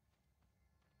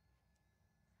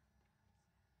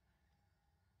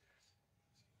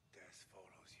 Death follows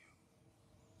you.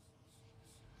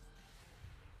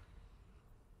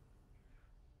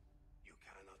 You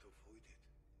cannot avoid it.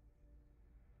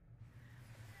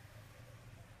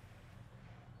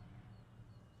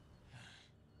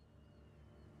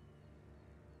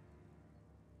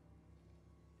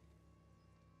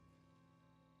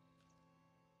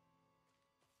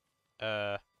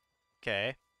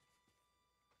 Okay.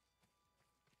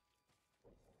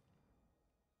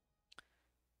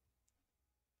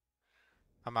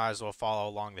 I might as well follow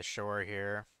along the shore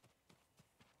here.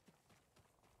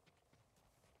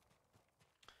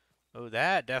 Oh,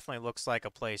 that definitely looks like a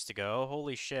place to go.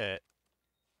 Holy shit.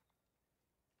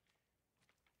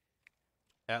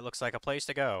 That looks like a place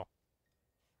to go.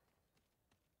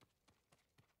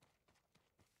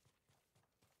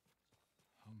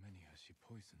 How many has she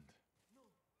poisoned? No,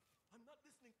 I'm not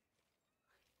listening.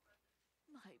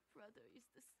 My brother is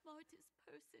the smartest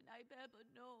person I've ever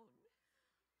known.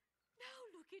 Now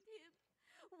look at him.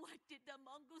 What did the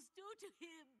Mongols do to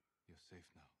him? You're safe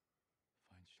now.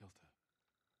 Find shelter.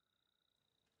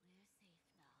 We're safe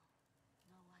now.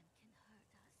 No one can hurt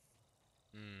us.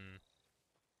 Hmm.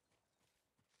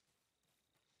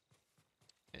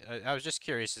 I was just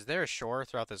curious, is there a shore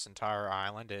throughout this entire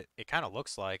island? It kind of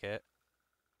looks like it.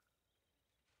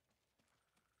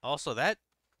 Also, that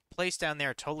place down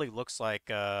there totally looks like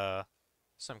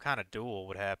some kind of duel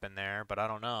would happen there, but I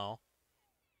don't know.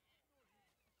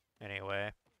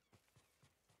 Anyway,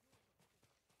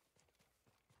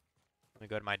 let me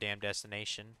go to my damn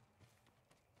destination.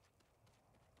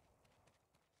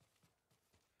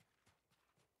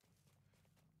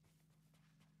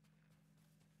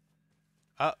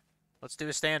 Let's do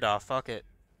a standoff. Fuck it.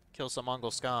 Kill some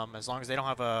Mongol scum, as long as they don't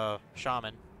have a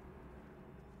shaman.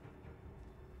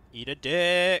 Eat a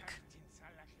dick!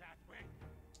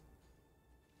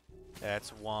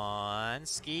 That's one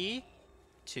ski,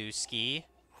 two ski,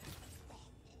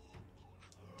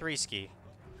 three ski.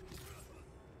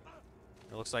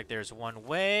 It looks like there's one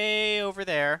way over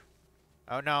there.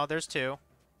 Oh no, there's two.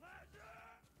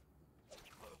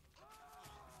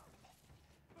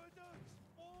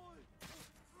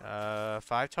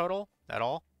 Five total? That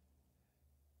all?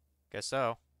 Guess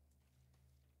so.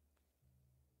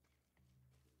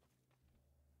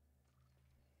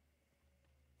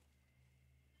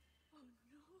 Oh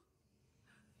no.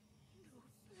 No,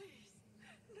 please.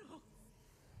 No.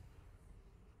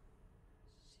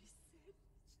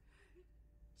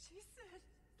 She said.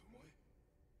 Tomoe?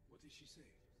 What did she say?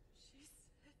 She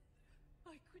said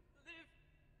I could live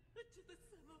until the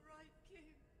samurai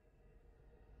came.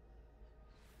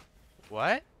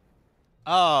 What?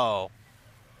 Oh.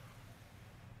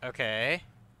 Okay.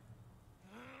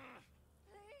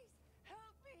 Please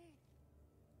help me.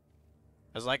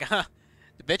 I was like, huh.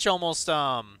 The bitch almost,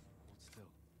 Hold still.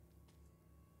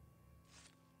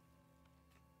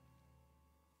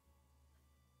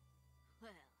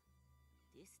 Well,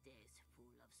 this day is full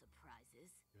of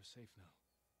surprises. You're safe now.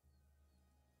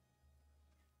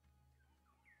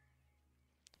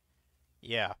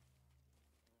 Yeah.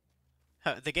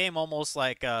 The game almost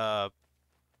like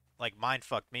mind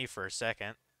fucked me for a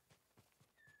second.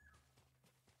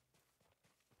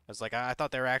 I was like, I thought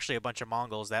they were actually a bunch of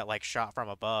Mongols that like shot from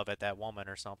above at that woman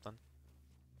or something.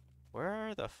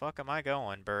 Where the fuck am I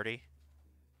going, birdie?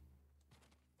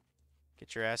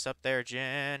 Get your ass up there,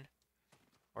 Jin.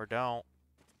 Or don't.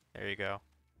 There you go.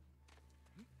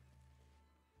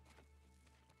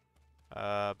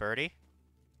 Birdie?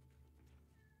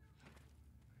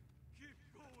 Keep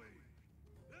going.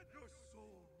 Let your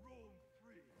soul roam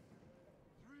free.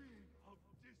 Dream of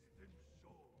distant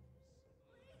shores.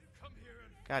 Come here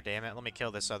and God damn it, let me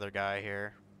kill this other guy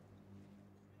here.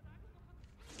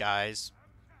 Guys.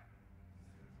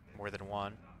 More than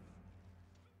one.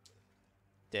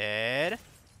 Dead.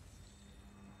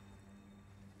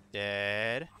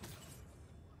 Dead.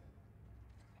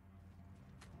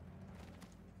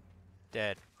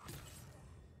 Dead.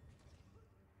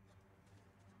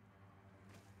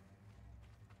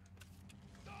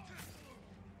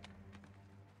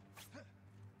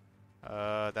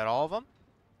 That all of them?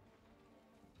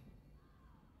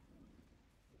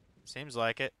 Seems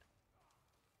like it.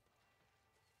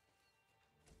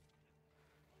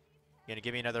 You gonna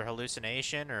give me another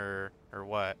hallucination or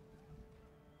what?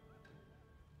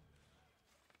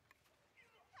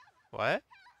 What?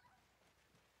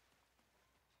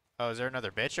 Oh, is there another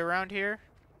bitch around here?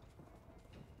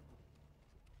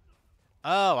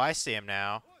 Oh, I see him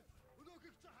now.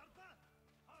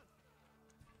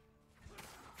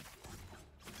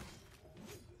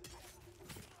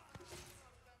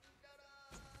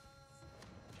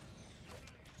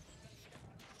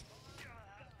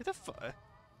 Who the fuck?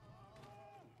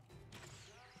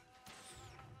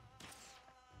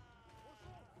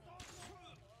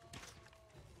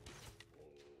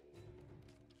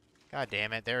 God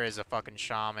damn it, there is a fucking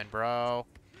shaman, bro.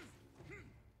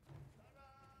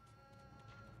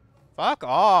 Fuck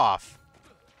off.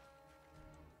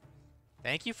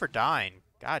 Thank you for dying.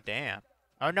 God damn.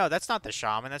 Oh no, that's not the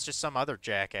shaman, that's just some other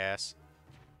jackass.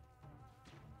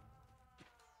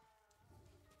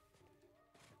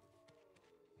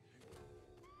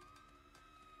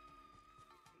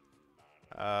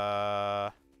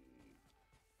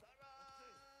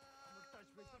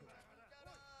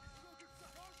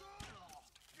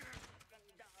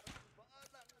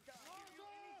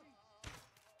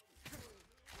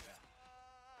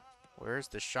 Where's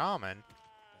the shaman?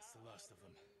 That's the last of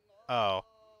them. Oh.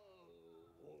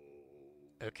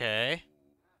 Okay.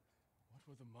 What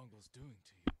were the Mongols doing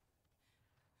to you?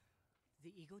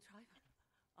 The Eagle tribe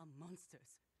are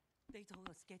monsters. They told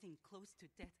us getting close to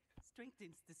death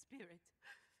strengthens the spirit.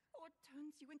 What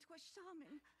turns you into a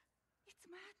shaman? It's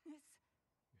madness.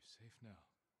 You're safe now.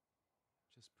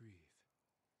 Just breathe.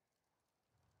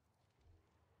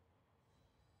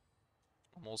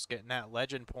 Almost getting that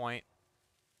legend point.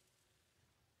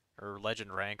 Or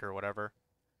legend rank or whatever.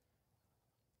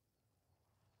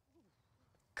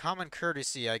 Common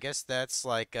courtesy, I guess that's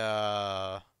like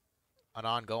an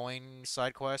ongoing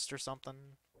side quest or something.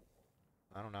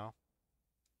 I don't know.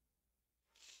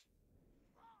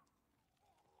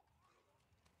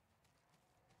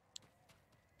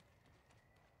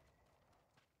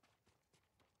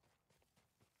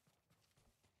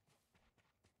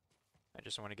 I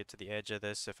just want to get to the edge of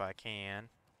this if I can.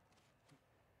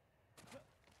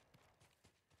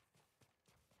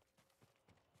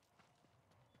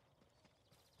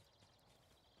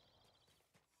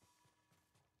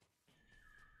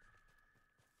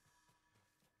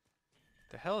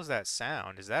 The hell is that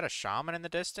sound? Is that a shaman in the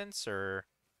distance, or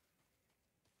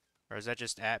is that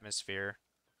just atmosphere?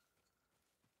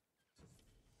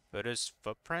 Buddha's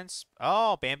footprints?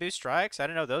 Oh, bamboo strikes? I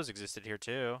didn't know those existed here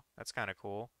too. That's kind of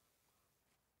cool.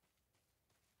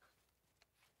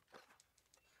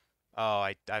 Oh,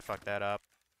 I fucked that up.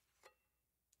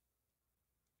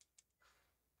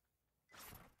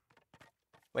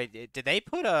 Wait, did they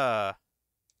put a...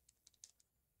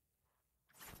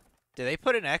 Did they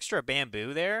put an extra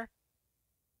bamboo there?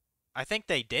 I think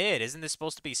they did. Isn't this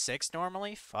supposed to be 6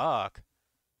 normally? Fuck.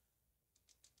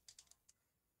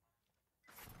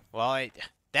 Well,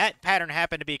 that pattern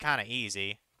happened to be kind of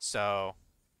easy, so...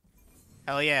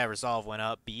 Hell yeah, resolve went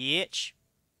up, bitch.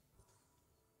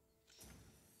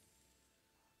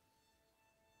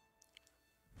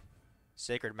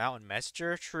 Sacred Mountain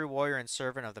Messenger, true warrior and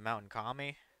servant of the Mountain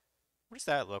Kami. What does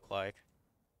that look like?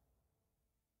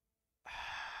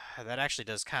 That actually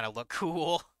does kind of look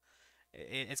cool.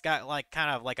 It's got like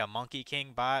kind of like a Monkey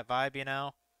King vibe, you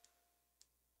know.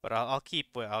 But I'll keep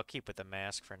with the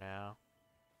mask for now.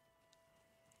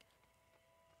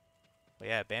 But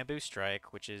yeah, bamboo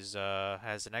strike, which is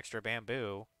has an extra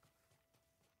bamboo.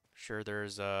 Sure,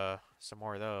 there's some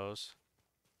more of those.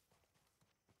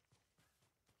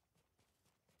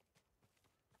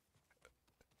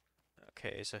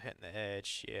 Okay, so hitting the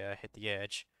edge. Yeah, hit the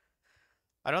edge.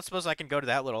 I don't suppose I can go to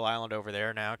that little island over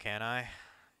there now, can I?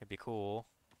 It'd be cool.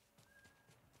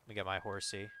 Let me get my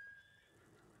horsey.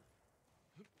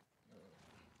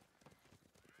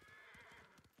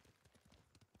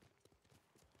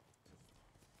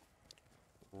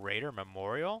 Raider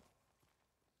Memorial?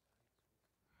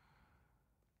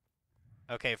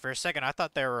 Okay, for a second I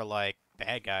thought there were like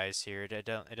bad guys here. It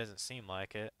doesn't seem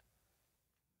like it.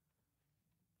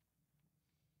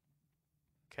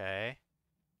 Okay.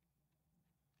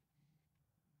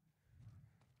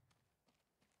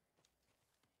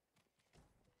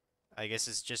 I guess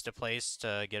it's just a place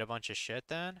to get a bunch of shit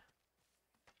then?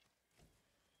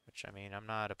 Which, I mean, I'm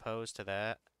not opposed to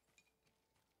that.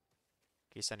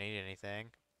 In case I need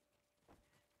anything.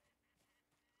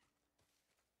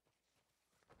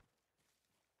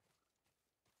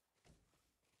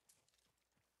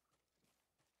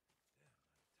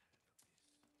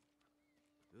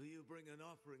 Do you bring an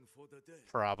offering for the dead?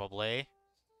 Probably.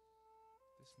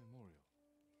 This memorial,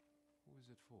 who is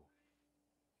it for?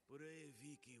 Brave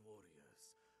Iki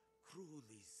warriors,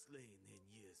 cruelly slain in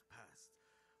years past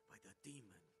by the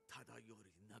demon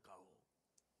Tadayori Nagao.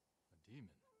 A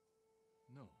demon?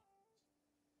 No,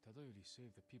 I thought you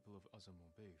saved the people of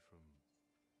Azamo Bay from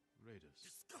raiders.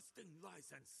 Disgusting lies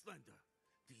and slander.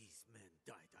 These men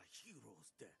died a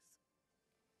hero's death.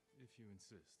 If you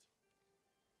insist.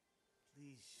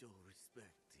 Please show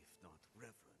respect, if not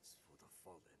reverence, for the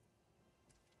fallen.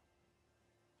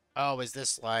 Oh, is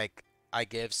this like I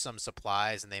give some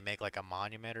supplies and they make like a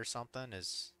monument or something?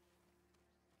 Is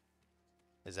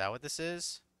that what this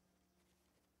is?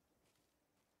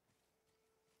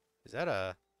 Is that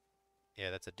a... Yeah,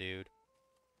 that's a dude.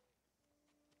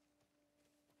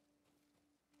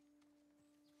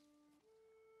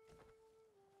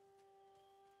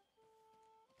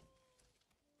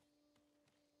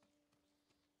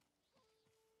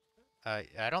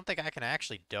 I don't think I can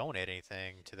actually donate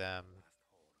anything to them.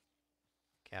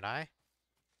 Can I?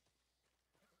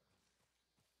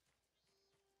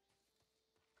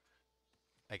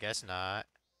 I guess not.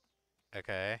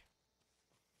 Okay.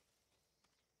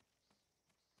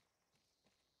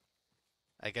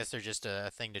 I guess they're just a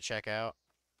thing to check out.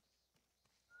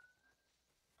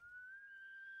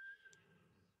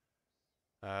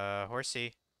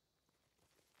 Horsey.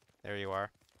 There you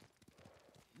are.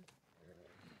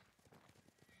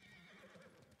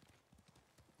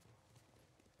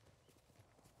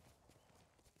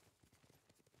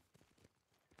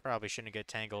 Probably shouldn't get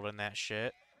tangled in that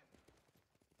shit.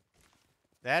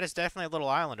 That is definitely a little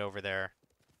island over there.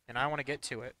 And I want to get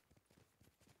to it.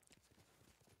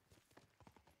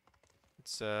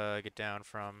 Let's get down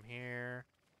from here.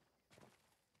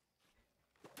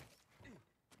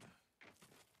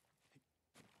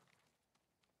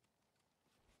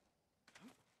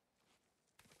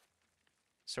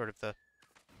 Sort of the...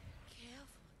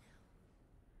 Careful now.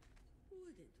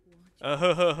 Wouldn't want you. Uh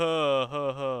huh huh huh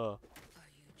huh huh. Are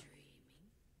you dreaming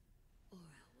or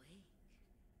awake?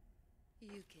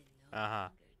 You can no Uh-huh.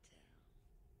 longer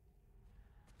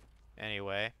tell.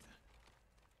 Anyway.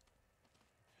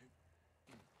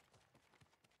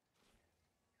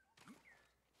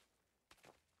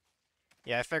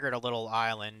 Yeah, I figured a little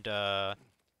island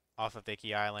off of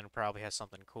Iki Island probably has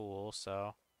something cool,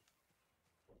 so...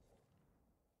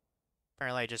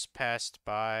 Apparently I just passed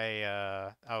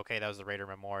by, okay, that was the Raider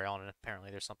Memorial, and apparently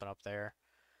there's something up there.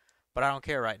 But I don't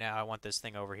care right now, I want this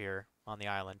thing over here on the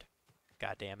island.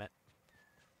 God damn it.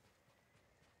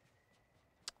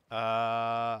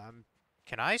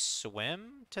 Can I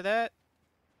swim to that?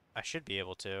 I should be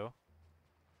able to.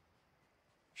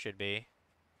 Should be.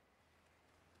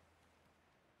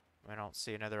 I don't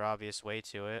see another obvious way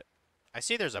to it. I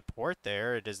see there's a port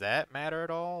there. Does that matter at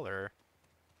all, or...?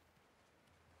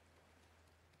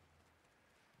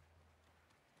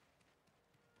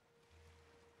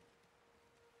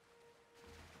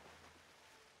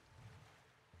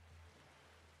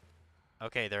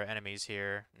 Okay, there are enemies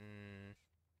here.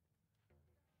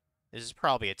 This is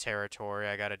probably a territory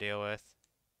I gotta deal with.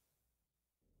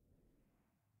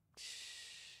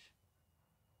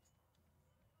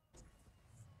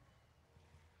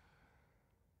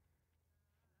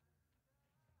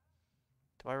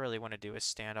 Do I really want to do a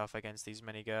standoff against these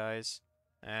many guys?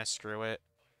 Screw it.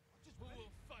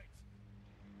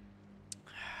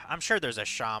 I'm sure there's a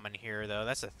shaman here, though.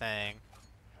 That's the thing.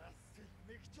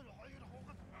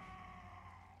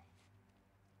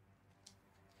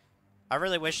 I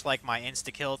really wish, like, my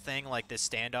insta-kill thing, like this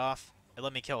standoff, it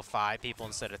let me kill 5 people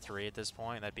instead of 3 at this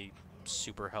point. That'd be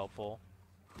super helpful.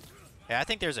 Yeah, I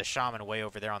think there's a shaman way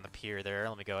over there on the pier there.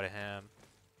 Let me go to him.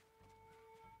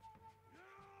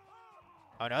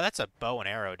 Oh, no, that's a bow and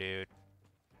arrow, dude.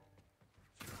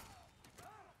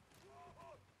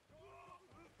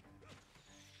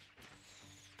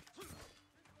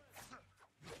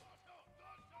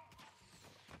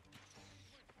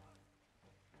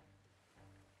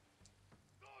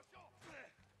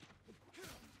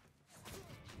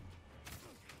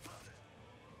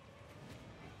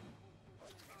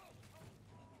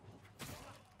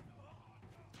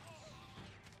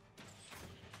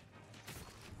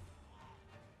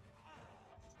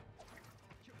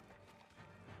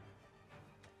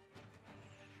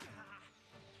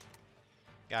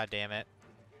 God damn it.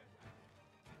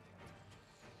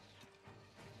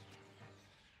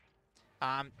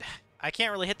 I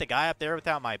can't really hit the guy up there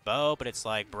without my bow, but it's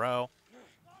like, bro.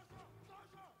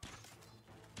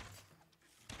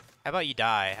 How about you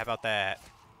die? How about that?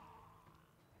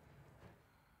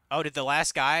 Oh, did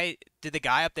the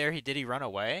guy up there, did he run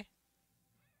away?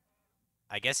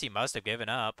 I guess he must have given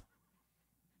up.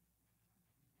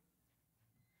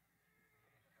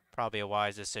 Probably a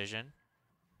wise decision.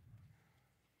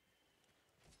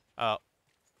 Oh.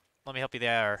 Let me help you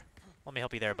there. Let me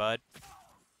help you there, bud.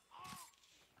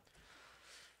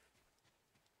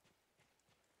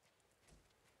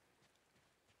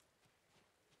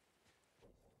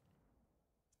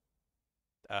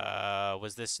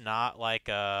 Was this not like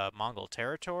Mongol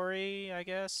territory, I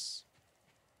guess?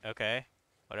 Okay,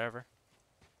 whatever.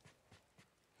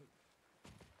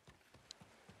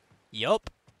 Yup.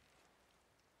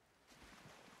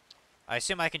 I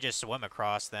assume I can just swim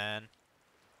across then.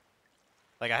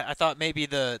 Like, I thought maybe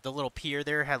the little pier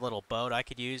there had a little boat I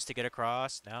could use to get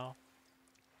across. No.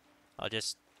 I'll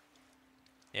just...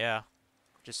 Yeah.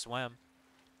 Just swim.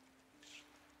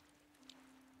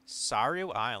 Saru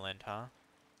Island, huh?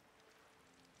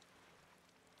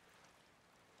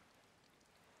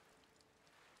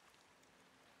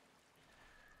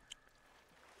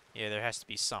 Yeah, there has to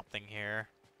be something here.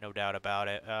 No doubt about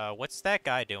it. What's that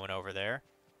guy doing over there?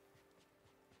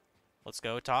 Let's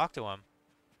go talk to him.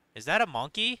 Is that a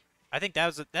monkey? I think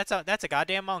that's a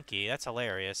goddamn monkey. That's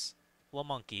hilarious. Little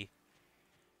monkey.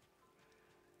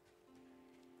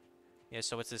 Yeah,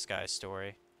 so what's this guy's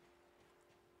story?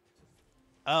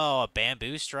 Oh, a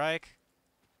bamboo strike?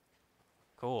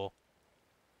 Cool.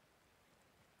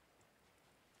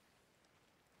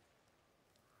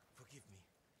 Forgive me.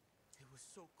 It was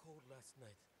so cold last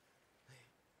night.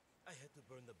 I had to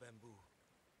burn the bamboo.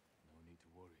 No need to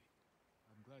worry.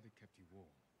 I'm glad it kept you warm.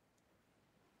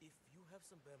 If you have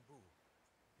some bamboo,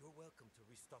 you're welcome to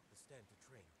restock the stand to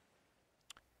train.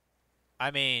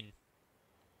 I mean,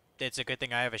 it's a good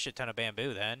thing I have a shit ton of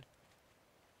bamboo then.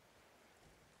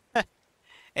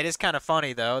 It is kind of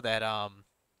funny though that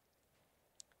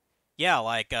yeah,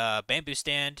 like bamboo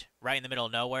stand right in the middle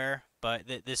of nowhere, but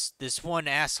this one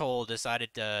asshole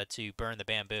decided to burn the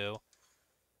bamboo.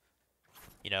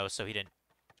 You know, so he didn't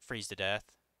freeze to death.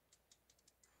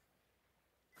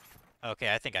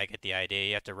 Okay, I think I get the idea.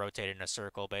 You have to rotate it in a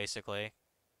circle, basically.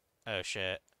 Oh,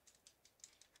 shit.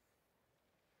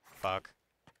 Fuck.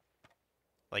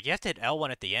 Like, you have to hit L1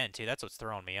 at the end, too. That's what's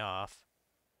throwing me off.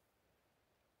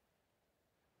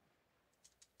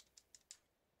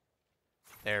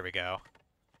 There we go.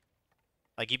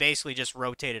 Like, you basically just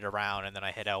rotate it around, and then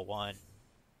I hit L1.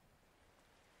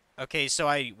 Okay,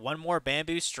 so one more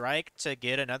bamboo strike to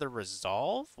get another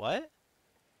resolve? What?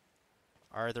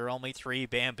 Are there only 3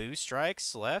 bamboo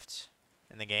strikes left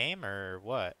in the game, or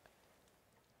what?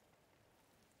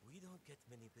 We don't get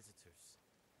many visitors,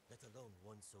 let alone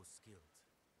one so skilled.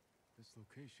 This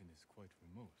location is quite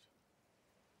remote.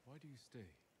 Why do you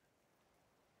stay?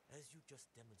 As you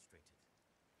just demonstrated,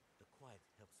 the quiet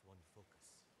helps one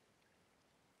focus.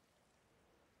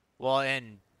 Well,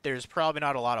 and there's probably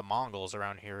not a lot of Mongols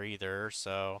around here either,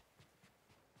 so...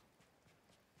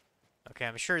 Okay,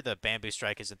 I'm sure the bamboo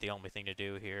strike isn't the only thing to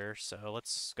do here, so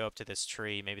let's go up to this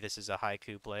tree. Maybe this is a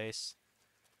haiku place.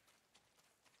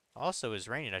 Also, it's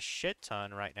raining a shit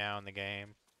ton right now in the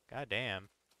game. God damn.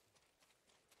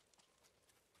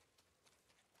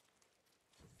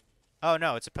 Oh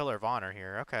no, it's a pillar of honor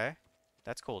here. Okay.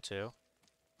 That's cool too.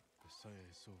 The saya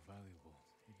is so valuable,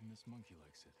 even this monkey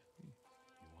likes it.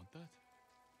 You want that?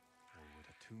 Or would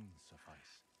a tune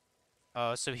suffice?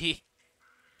 Oh, so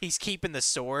he's keeping the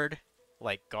sword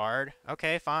like guard.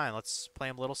 Okay, fine. Let's play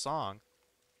him a little song.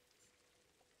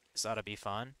 This ought to be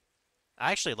fun.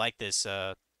 I actually like this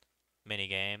mini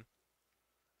game.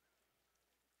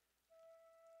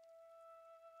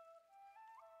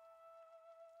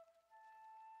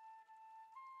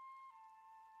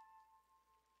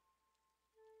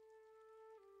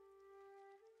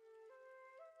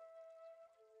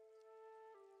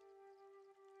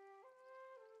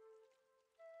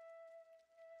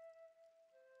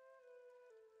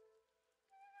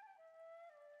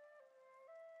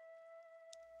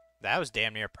 That was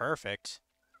damn near perfect.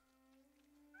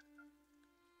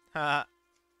 Haha.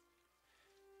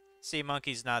 Sea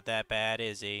Monkey's not that bad,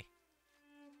 is he?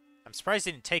 I'm surprised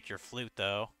he didn't take your flute,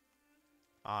 though.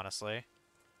 Honestly.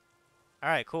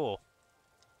 Alright, cool.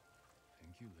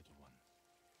 Thank you, little one.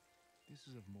 This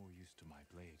is of more use to my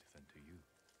blade than to you.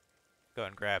 Go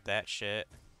and grab that shit.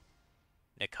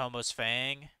 Nakoma's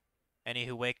Fang. Any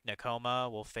who wake Nakoma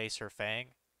will face her fang.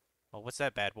 Well, what's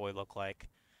that bad boy look like?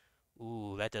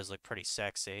 Ooh, that does look pretty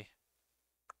sexy.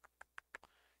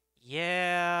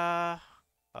 Yeah.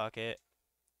 Fuck it.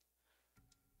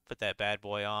 Put that bad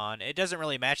boy on. It doesn't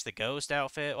really match the ghost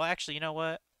outfit. Well, actually, you know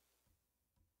what?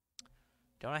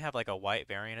 Don't I have like a white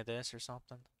variant of this or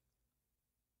something?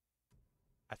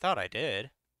 I thought I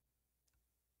did.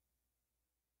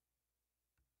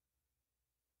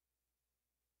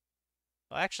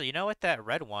 Well, actually, you know what? That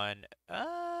red one,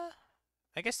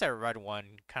 I guess that red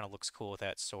one kind of looks cool with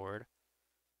that sword.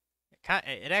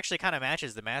 It actually kind of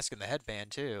matches the mask and the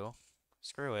headband too.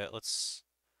 Screw it. Let's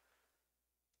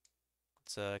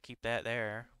keep that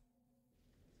there.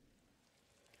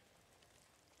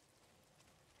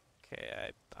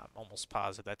 Okay, I'm almost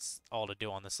positive that's all to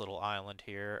do on this little island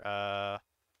here. I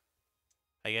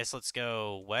guess let's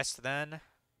go west then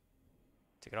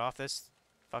to get off this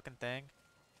fucking thing.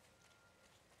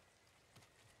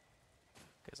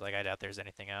 Because, like, I doubt there's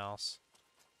anything else.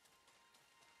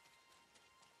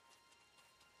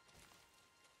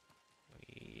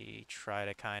 We try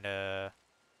to kind of...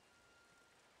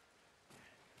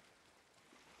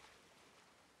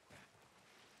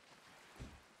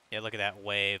 Yeah, look at that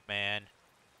wave, man.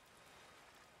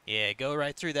 Yeah, go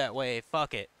right through that wave.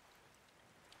 Fuck it.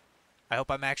 I hope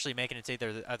I'm actually making it to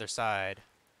the other side.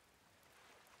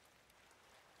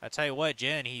 I tell you what,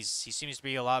 Jin, he seems to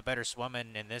be a lot better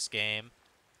swimming in this game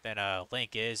than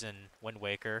Link is in Wind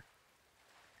Waker.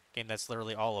 Game that's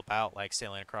literally all about like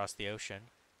sailing across the ocean.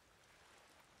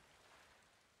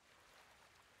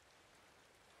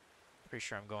 Pretty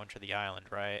sure I'm going to the island,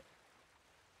 right?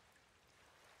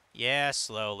 Yeah,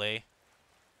 slowly.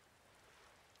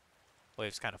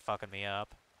 Wave's kind of fucking me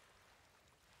up.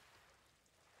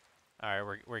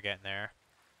 Alright, we're getting there.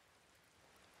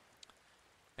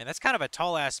 And that's kind of a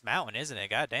tall-ass mountain, isn't it?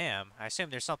 Goddamn. I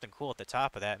assume there's something cool at the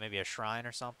top of that. Maybe a shrine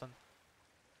or something.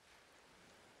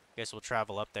 Guess we'll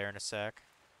travel up there in a sec.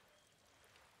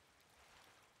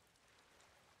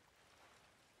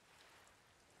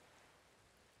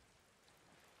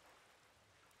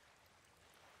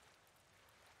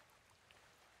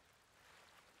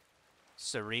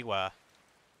 Sariwa.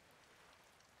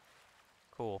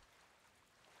 Cool.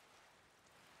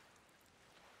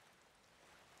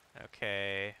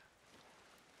 Okay.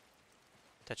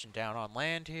 Touching down on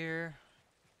land here.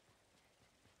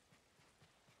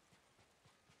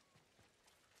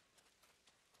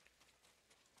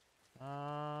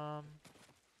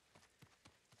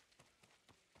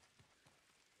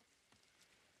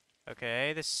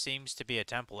 Okay, this seems to be a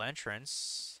temple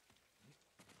entrance.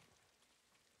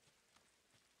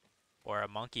 Or a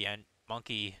monkey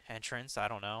entrance, I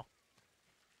don't know.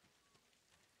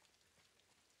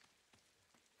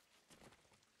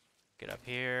 Get up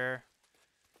here.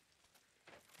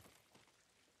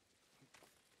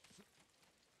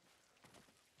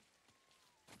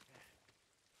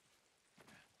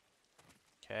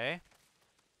 Okay.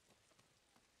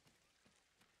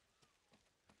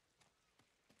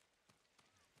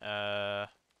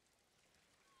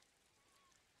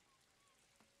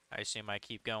 I assume I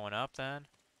keep going up then.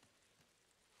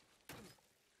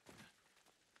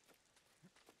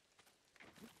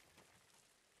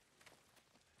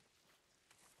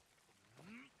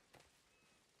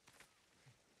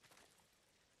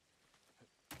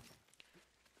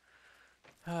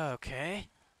 Okay.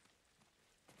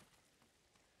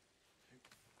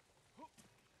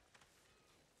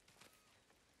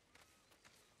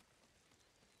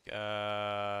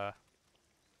 Uh...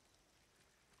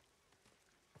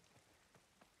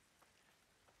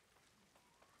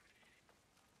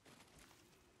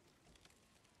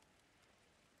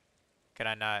 Can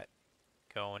I not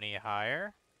go any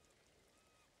higher?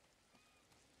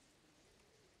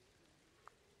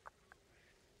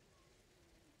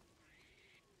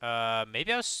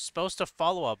 Maybe I was supposed to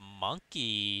follow a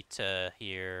monkey to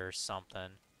here or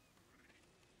something.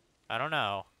 I don't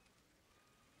know.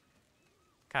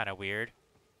 Kind of weird.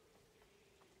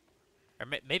 Or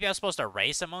maybe I was supposed to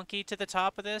race a monkey to the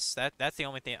top of this? That's the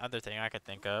only other thing I could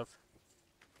think of.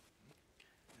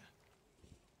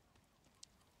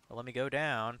 Well, let me go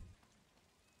down.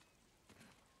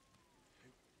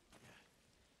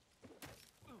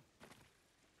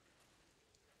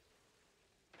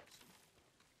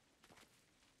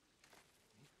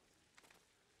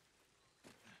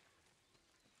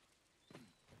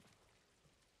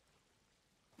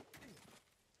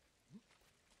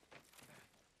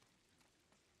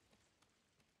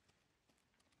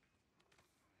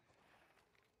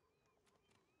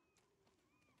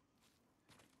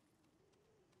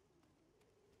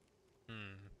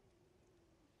 Hmm.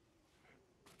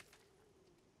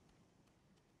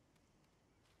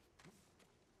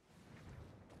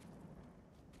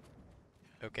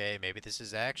 Okay, maybe this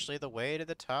is actually the way to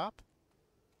the top?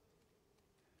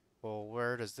 Well,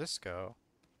 where does this go?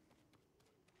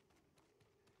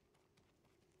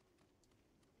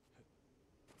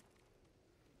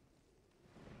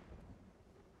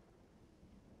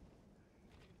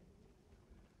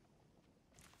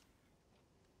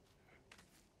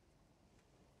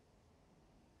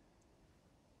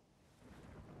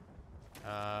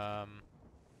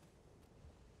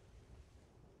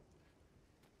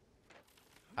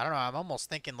 I don't know, I'm almost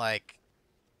thinking like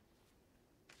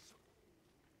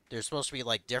there's supposed to be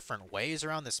like different ways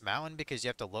around this mountain because you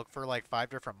have to look for like 5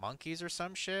 different monkeys or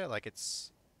some shit. Like it's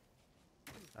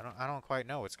I don't quite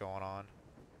know what's going on.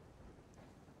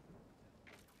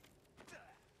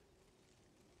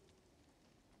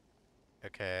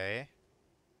 Okay.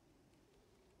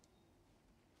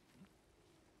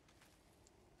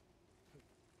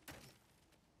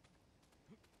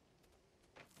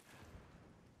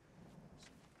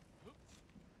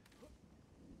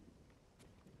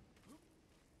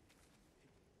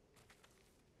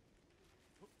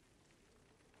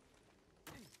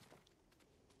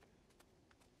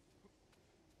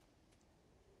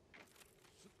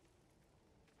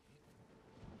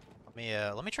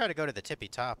 Let me try to go to the tippy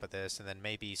top of this, and then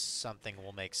maybe something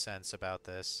will make sense about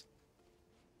this.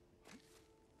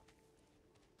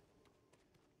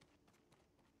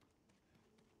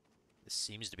 This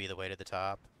seems to be the way to the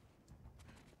top.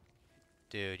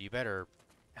 Dude, you better...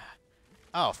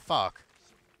 Oh, fuck.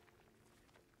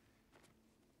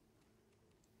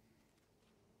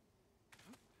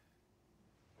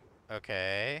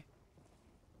 Okay.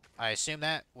 I assume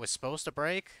that was supposed to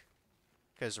break?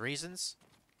 Because reasons?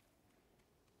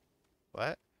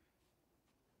 What?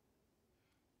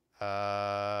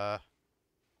 Uh...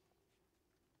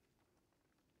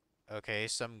 Okay,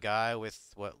 some guy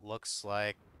with what looks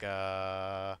like,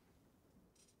 a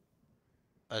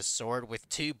sword with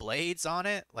two blades on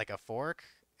it, like a fork,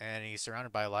 and he's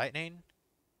surrounded by lightning.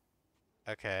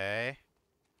 Okay.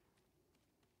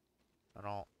 I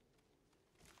don't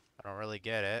I don't really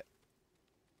get it.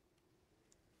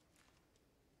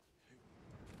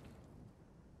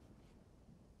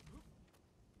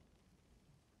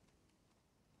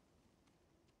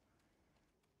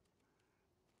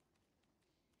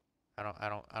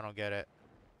 I don't get it.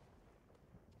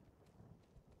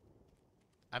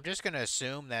 I'm just gonna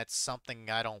assume that's something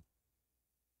I don't...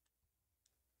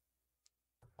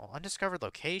 Well, undiscovered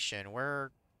location,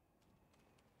 where...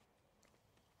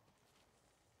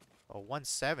 Well,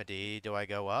 170, do I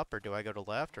go up, or do I go to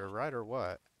left, or right, or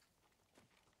what?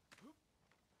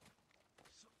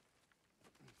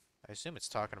 I assume it's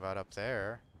talking about up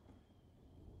there.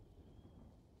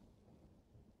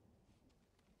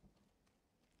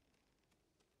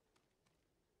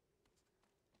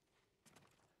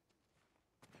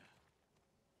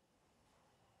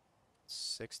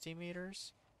 $60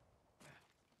 meters?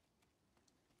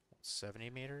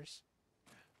 70 meters?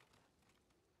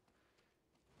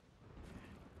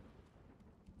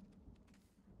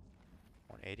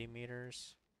 180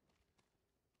 meters?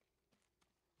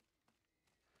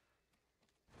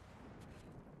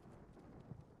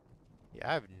 Yeah,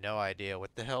 I have no idea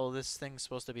what the hell this thing's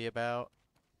supposed to be about.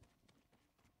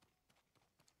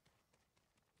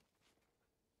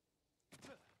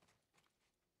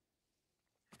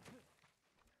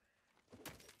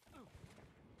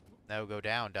 No, go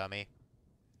down, dummy.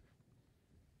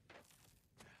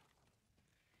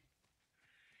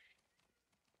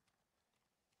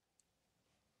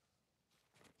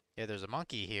 Yeah, there's a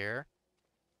monkey here.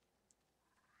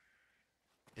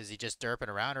 Is he just derping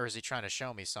around, or is he trying to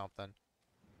show me something?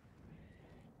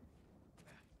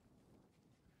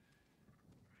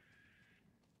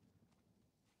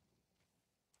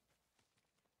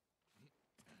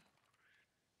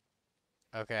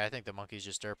 Okay, I think the monkey's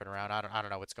just derping around. I don't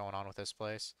know what's going on with this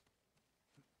place.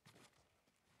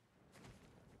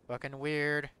 Fucking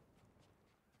weird.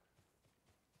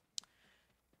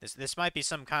 This might be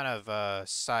some kind of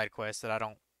side quest that I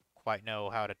don't quite know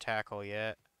how to tackle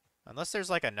yet. Unless there's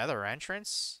like another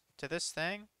entrance to this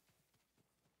thing.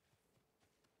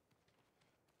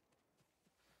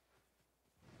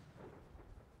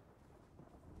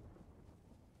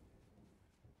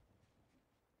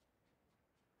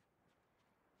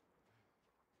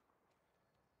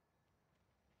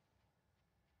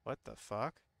 What the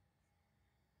fuck?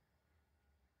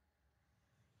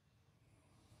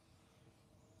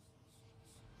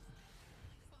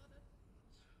 Father,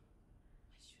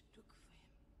 I should look for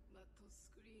him, but those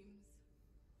screams.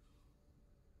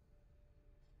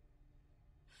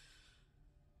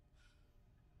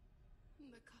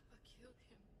 The Kappa killed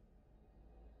him.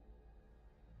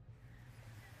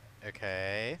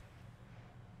 Okay.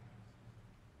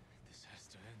 This has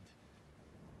to end.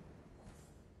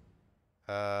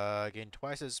 Getting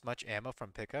twice as much ammo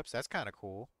from pickups. That's kind of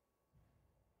cool.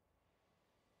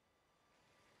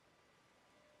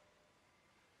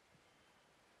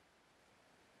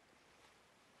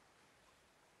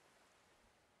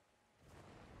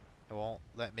 It won't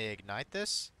let me ignite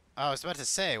this? Oh, I was about to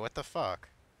say, what the fuck?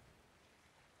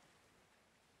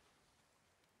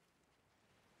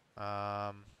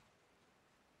 Um,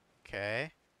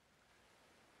 okay.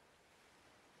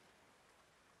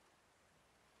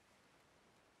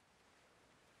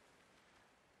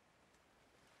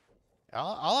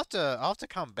 I'll have to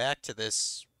come back to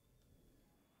this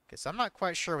because I'm not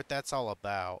quite sure what that's all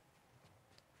about.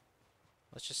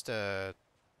 Let's just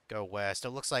go west. It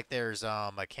looks like there's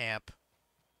a camp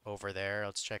over there.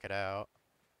 Let's check it out.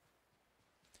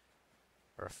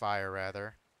 Or a fire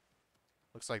rather.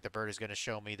 Looks like the bird is gonna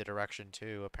show me the direction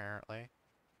too, apparently.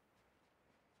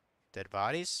 Dead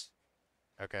bodies?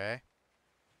 Okay.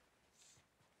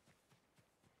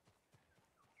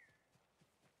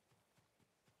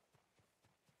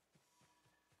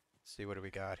 See what do we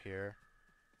got here?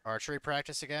 Archery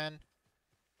practice again?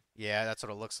 Yeah, that's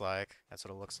what it looks like. That's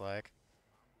what it looks like.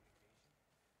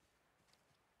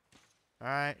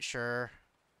 Alright, sure.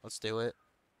 Let's do it.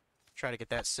 Try to get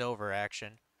that silver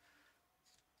action.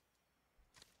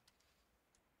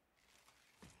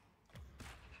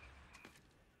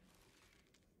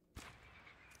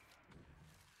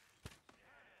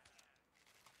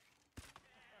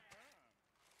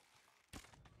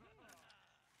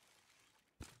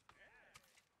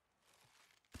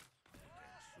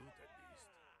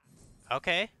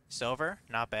 Okay, silver.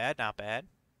 Not bad, not bad.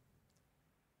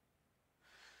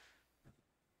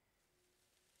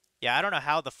 Yeah, I don't know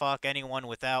how the fuck anyone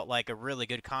without like a really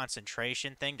good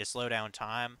concentration thing to slow down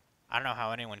time. I don't know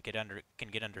how anyone can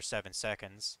get under 7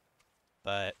 seconds,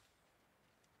 but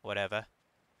whatever.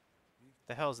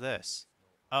 The hell's this?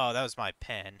 Oh, that was my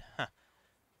pen.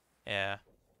 Yeah.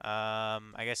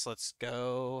 I guess let's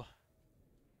go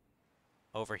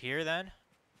over here then.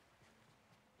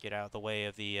 Get out of the way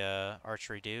of the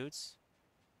archery dudes.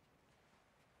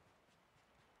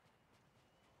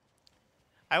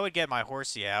 I would get my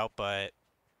horsey out, but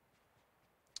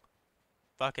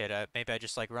fuck it. Maybe I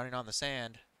just like running on the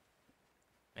sand.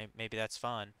 Maybe that's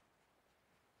fun.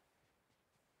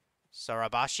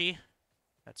 Sarabashi?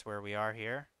 That's where we are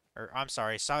here. Or, I'm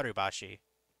sorry, Sarubashi.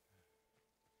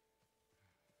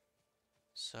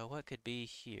 So what could be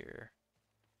here?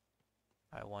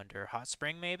 I wonder. Hot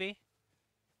spring, maybe?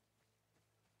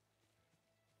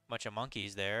 Bunch of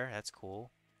monkeys there. That's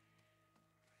cool.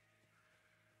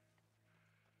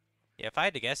 Yeah, if I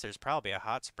had to guess, there's probably a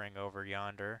hot spring over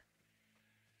yonder.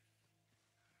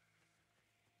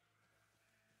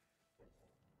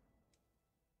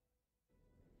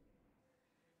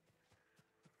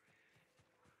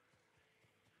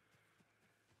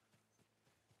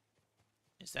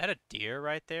 Is that a deer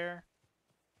right there?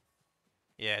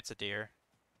 Yeah, it's a deer.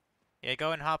 Yeah,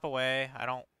 go and hop away. I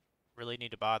don't really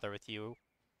need to bother with you.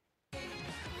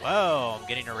 Whoa, I'm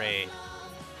getting a raid.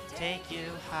 Take you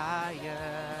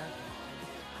higher.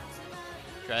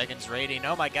 Dragon's raiding.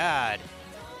 Oh my god.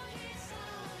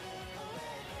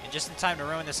 And just in time to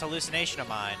ruin this hallucination of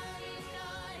mine.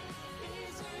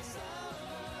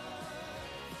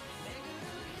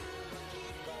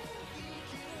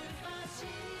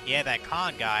 Yeah, that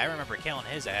Khan guy. I remember killing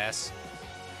his ass.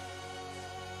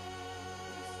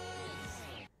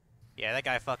 Yeah, that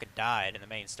guy fucking died in the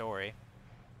main story.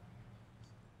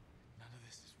 None of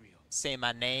this is real. Say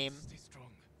my name. Stay strong.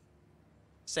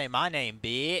 Say my name,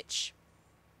 bitch.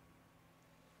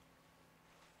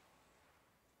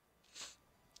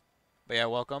 But yeah,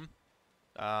 welcome.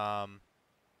 Not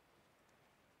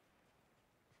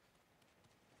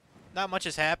much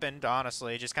has happened,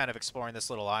 honestly. Just kind of exploring this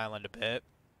little island a bit.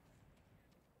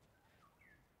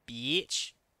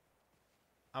 Bitch.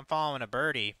 I'm following a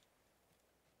birdie.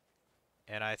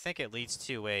 And I think it leads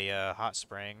to a hot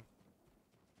spring.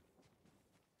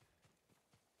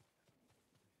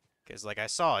 Because, like, I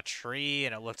saw a tree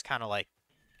and it looked kind of like...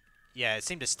 Yeah, it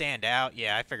seemed to stand out.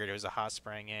 Yeah, I figured it was a hot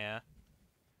spring, yeah.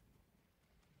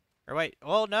 Or wait,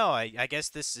 well, no, I guess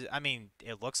this is... I mean,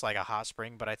 it looks like a hot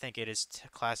spring, but I think it is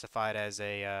classified as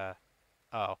a,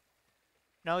 Oh.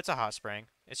 No, it's a hot spring.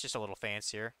 It's just a little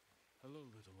fancier. Hello,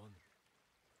 little one.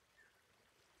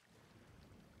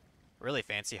 Really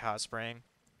fancy hot spring.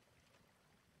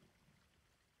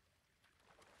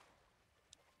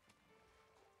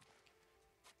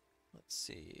 Let's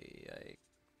see. I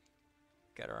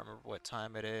gotta remember what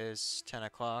time it is. 10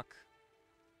 o'clock.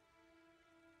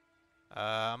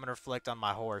 I'm gonna reflect on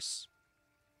my horse.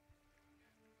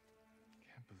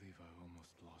 Can't believe I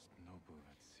almost lost Nobu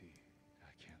at sea.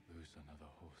 I can't lose another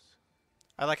horse.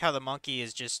 I like how the monkey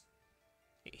is just...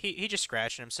 He just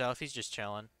scratching himself. He's just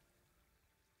chilling.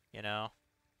 You know?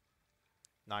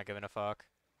 Not giving a fuck.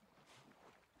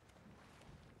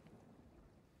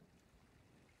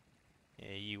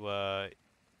 Yeah,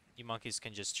 you monkeys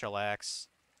can just chillax.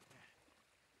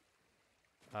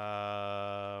 Where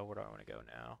do I want to go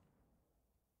now?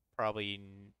 Probably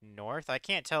north? I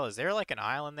can't tell. Is there like an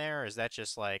island there, or is that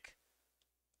just like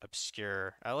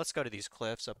obscure? Let's go to these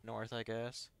cliffs up north, I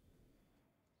guess.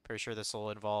 Pretty sure this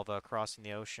will involve crossing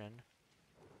the ocean.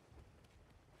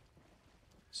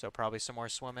 So probably some more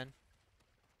swimming.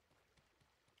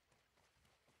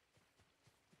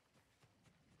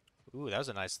 Ooh, that was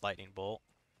a nice lightning bolt.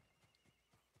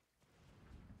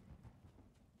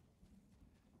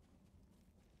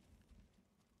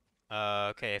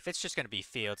 Okay, if it's just gonna be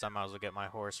fields, I might as well get my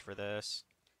horse for this.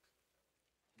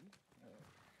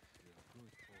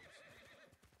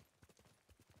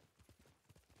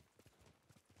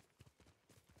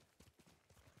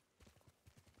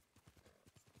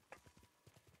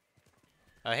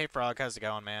 Hey Frog, how's it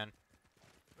going, man?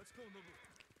 Let's go, Nobu.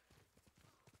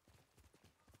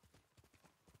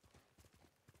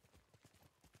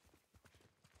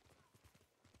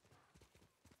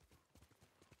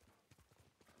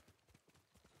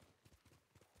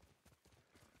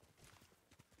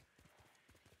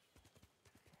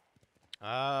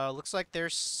 Looks like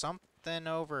there's something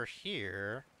over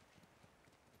here.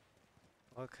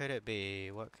 What could it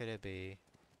be? What could it be?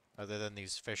 Other than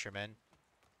these fishermen.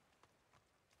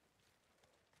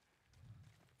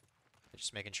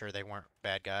 Just making sure they weren't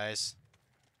bad guys.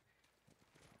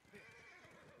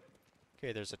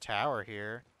 Okay, there's a tower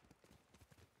here.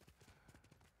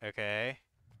 Okay.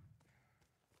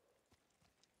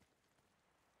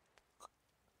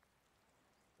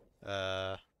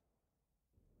 Oh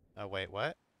wait,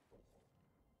 what?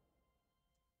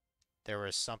 There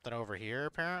was something over here,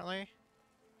 apparently?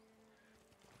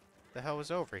 The hell was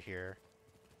over here?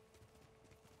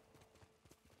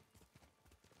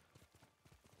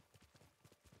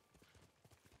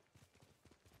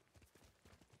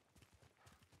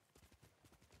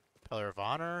 Pillar of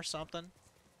Honor or something?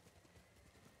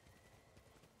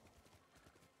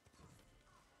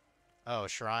 Oh,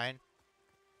 shrine?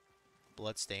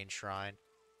 Bloodstained shrine.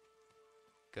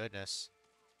 Goodness.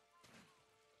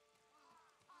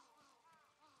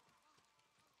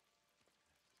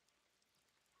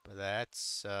 But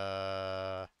that's,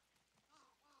 oh,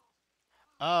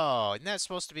 isn't that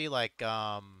supposed to be like,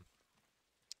 uh...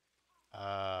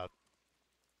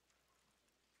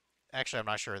 Actually, I'm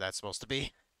not sure what that's supposed to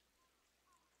be.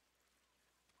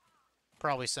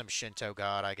 Probably some Shinto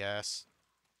god, I guess.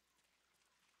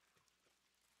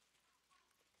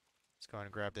 Let's go ahead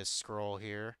and grab this scroll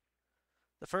here.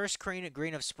 The first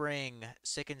green of spring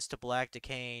sickens to black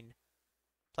decaying.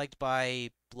 Plagued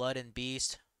by blood and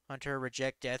beast, hunter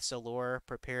reject death's allure,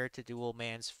 prepare to duel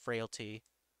man's frailty.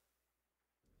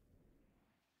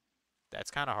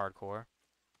 That's kind of hardcore.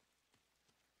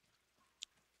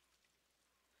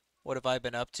 What have I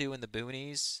been up to in the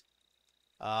boonies?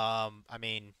 I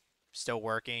mean, still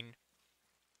working.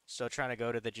 Still trying to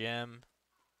go to the gym.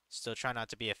 Still trying not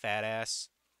to be a fat ass.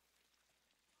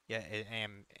 Yeah, I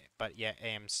am, but yeah, I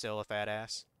am still a fat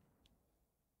ass.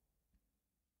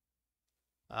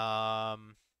 I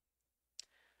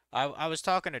was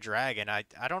talking to Dragon. I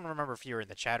don't remember if you were in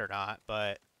the chat or not,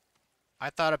 but I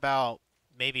thought about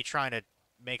maybe trying to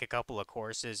make a couple of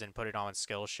courses and put it on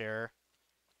Skillshare.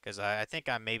 Because I think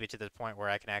I'm maybe to the point where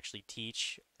I can actually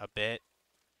teach a bit.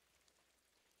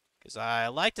 Because I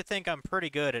like to think I'm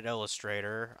pretty good at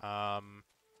Illustrator.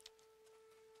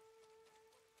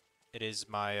 It is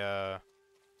my,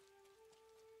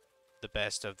 the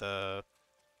best of the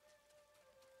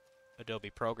Adobe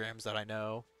programs that I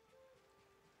know.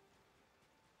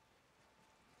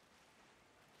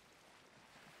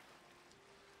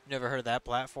 Never heard of that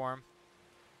platform?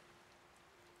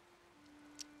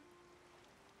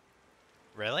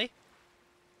 Really?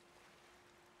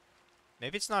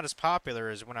 Maybe it's not as popular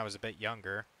as when I was a bit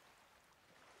younger.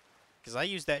 Because I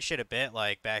used that shit a bit,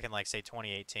 like, back in, like, say,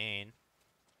 2018.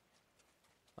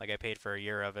 Like, I paid for a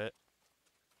year of it.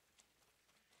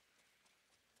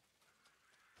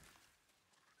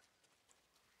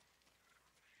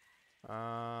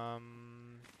 How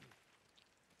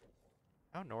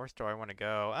north do I want to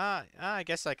go? I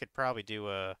guess I could probably do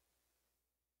a...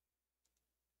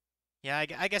 Yeah,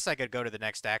 I guess I could go to the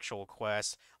next actual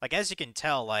quest. Like, as you can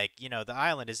tell, like, you know, the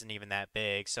island isn't even that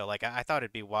big, so, like, I thought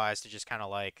it'd be wise to just kind of,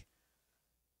 like,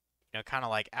 you know, kind of,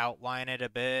 like, outline it a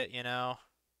bit, you know?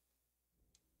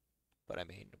 But, I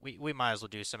mean, we might as well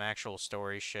do some actual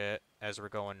story shit as we're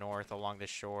going north along the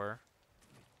shore.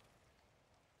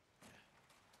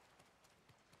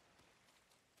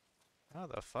 How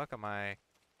the fuck am I...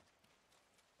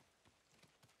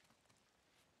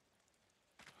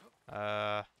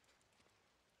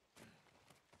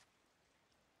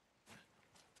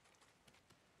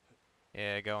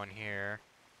 Yeah, go in here.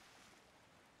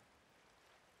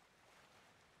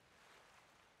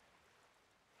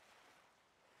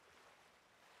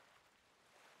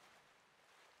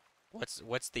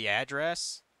 What's the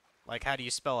address? Like, how do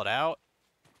you spell it out?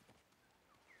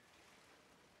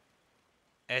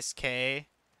 SK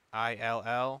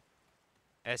ILLSHARE.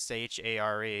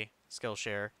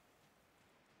 Skillshare.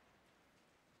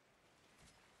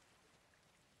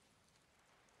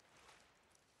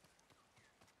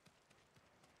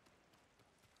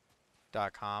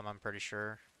 .com, I'm pretty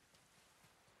sure.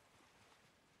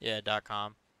 Yeah,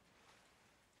 .com.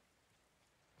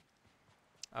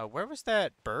 Where was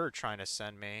that bird trying to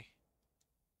send me?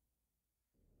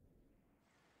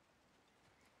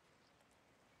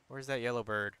 Where's that yellow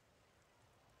bird?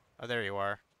 Oh, there you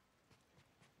are.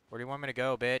 Where do you want me to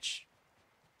go, bitch?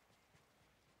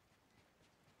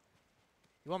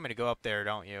 You want me to go up there,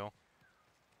 don't you?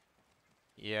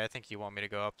 Yeah, I think you want me to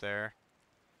go up there.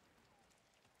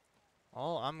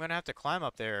 Oh, I'm gonna have to climb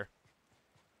up there.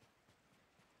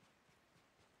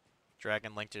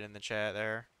 Dragon linked it in the chat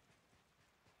there.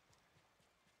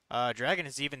 Dragon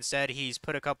has even said he's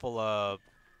put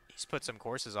he's put some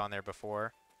courses on there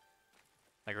before.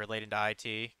 Like related to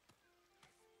IT.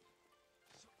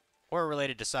 Or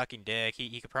related to sucking dick.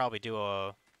 He could probably do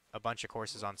a bunch of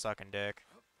courses on sucking dick.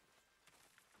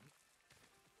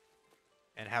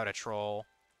 And how to troll.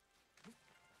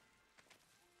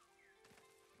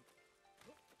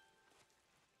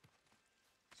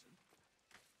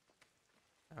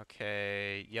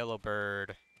 Okay, yellow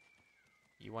bird.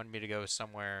 You want me to go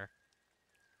somewhere.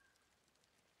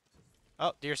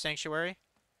 Oh, Deer Sanctuary?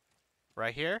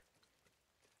 Right here?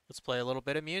 Let's play a little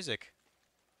bit of music.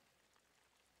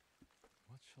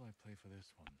 What shall I play for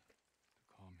this one to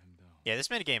calm him down? Yeah, this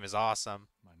minigame is awesome.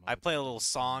 I play a little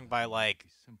song by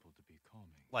Simple to be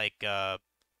calming.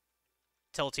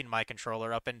 tilting my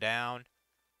controller up and down.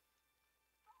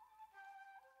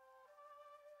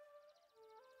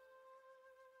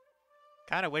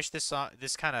 Kind of wish this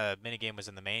kind of minigame was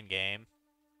in the main game.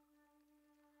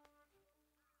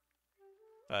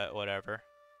 But whatever.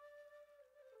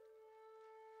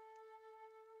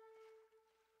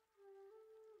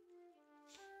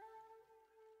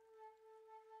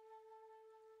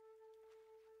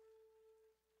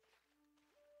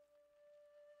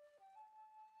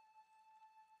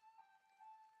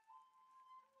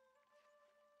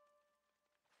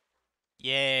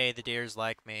 Yay, the deers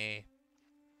like me.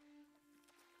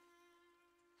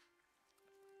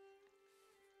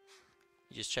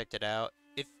 You just checked it out.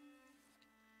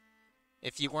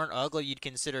 If you weren't ugly, you'd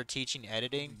consider teaching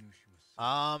editing.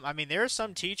 I mean, there are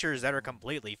some teachers that are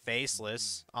completely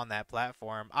faceless on that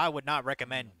platform. I would not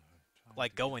recommend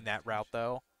like going that route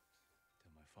though.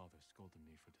 Then my father scolded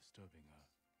me for disturbing her.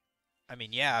 I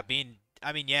mean, yeah,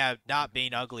 not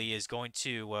being ugly is going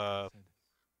to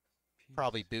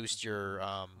probably boost your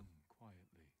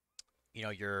you know,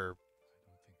 your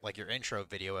intro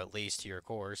video at least to your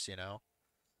course, you know.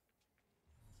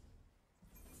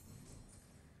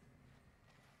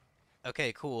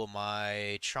 Okay, cool.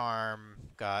 My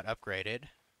charm got upgraded,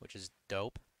 which is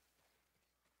dope.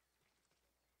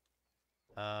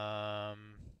 Yeah,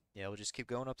 we'll just keep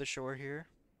going up the shore here.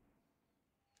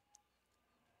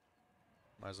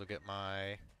 Might as well get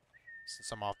my,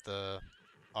 since I'm off the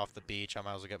beach, I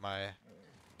might as well get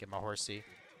my horsey.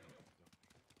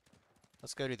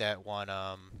 Let's go do that one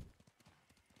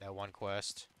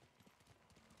quest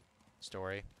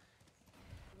story.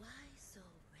 Why so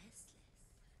restless?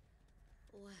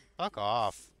 What Fuck do you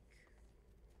off, seek?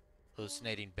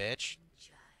 hallucinating bitch.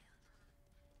 Child,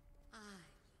 I will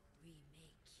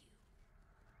remake you.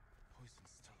 Poison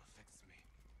still affects me.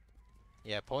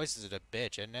 Yeah, poison's a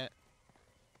bitch, isn't it?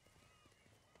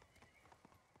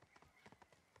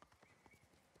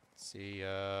 Let's see,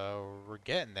 we're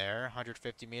getting there,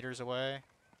 150 meters away.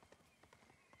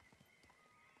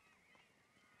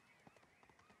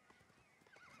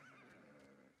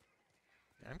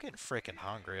 I'm getting freaking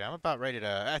hungry. I'm about ready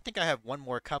to... I think I have one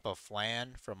more cup of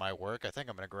flan from my work. I think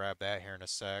I'm going to grab that here in a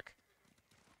sec.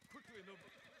 Quickly, number.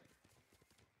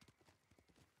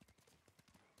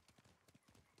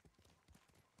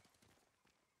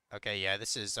 Okay, yeah,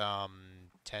 this is,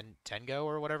 Tengo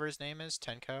or whatever his name is.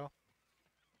 Tenko?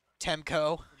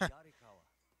 Temko?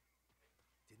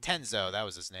 Tenzo, that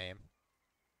was his name.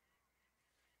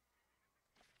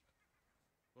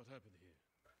 What happened here?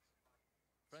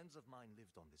 Friends of mine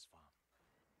lived on this farm.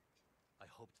 I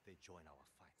hoped they'd join our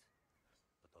fight,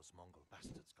 but those Mongol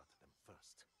bastards got to them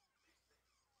first.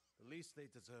 The least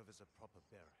they deserve is a proper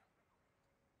burial.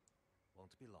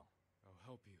 Won't be long. I'll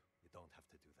help you. You don't have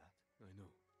to do that. I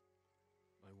know.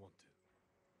 I want to.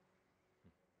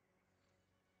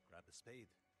 Grab a spade.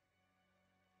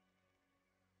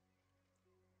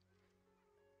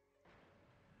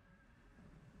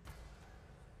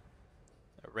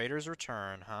 A Raider's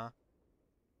Return, huh?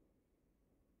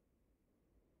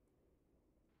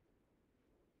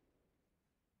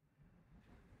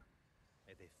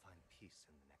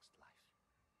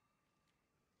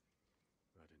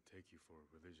 I'd take you for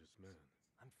a religious man.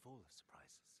 I'm full of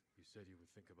surprises. You said you would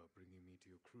think about bringing me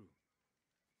to your crew.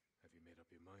 Have you made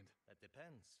up your mind? That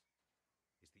depends.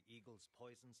 Is the eagle's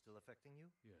poison still affecting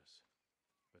you? Yes,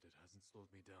 but it hasn't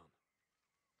slowed me down.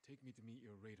 Take me to meet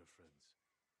your raider friends,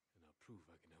 and I'll prove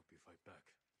I can help you fight back.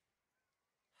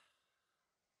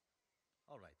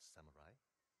 All right, samurai.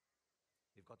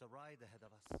 We've got a ride ahead of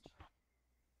us.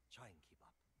 Try and keep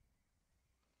up.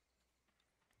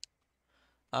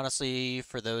 Honestly,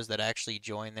 for those that actually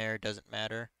join there, it doesn't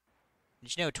matter.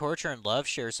 Did you know torture and love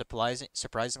share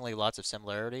surprisingly lots of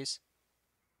similarities?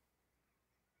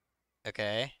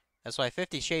 Okay. That's why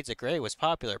 50 Shades of Grey was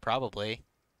popular, probably.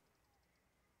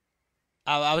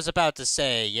 I was about to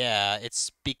say, yeah,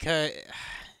 it's because...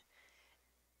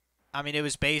 I mean, it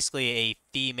was basically a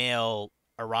female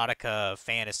erotica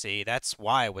fantasy. That's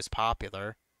why it was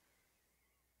popular.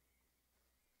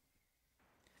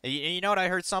 You know what? I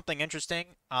heard something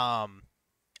interesting. I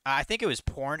think it was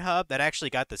Pornhub that actually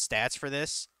got the stats for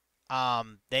this.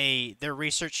 Their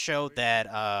research showed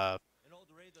that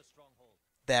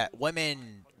that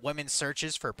women's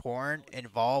searches for porn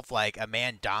involve like a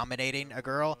man dominating a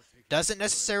girl. Doesn't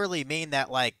necessarily mean that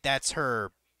like that's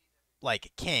her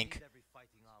like kink,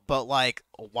 but like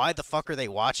why the fuck are they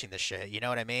watching this shit? You know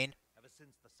what I mean?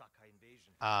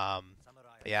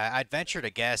 Yeah, I'd venture to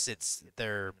guess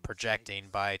they're projecting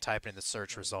by typing in the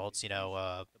search results.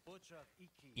 Gagging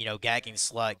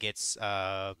slut gets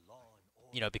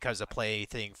because a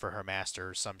plaything for her master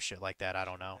or some shit like that. I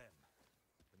don't know.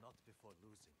 Not before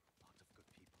losing a lot of good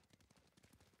people.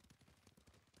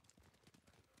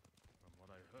 From what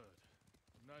I heard,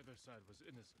 neither side was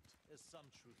innocent. There's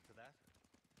some truth to that.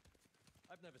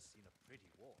 I've never seen a pretty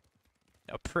war.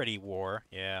 A pretty war,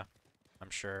 yeah,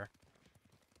 I'm sure.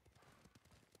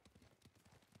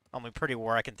 Only pretty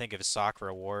war I can think of is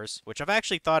Sakura Wars, which I've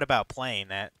actually thought about playing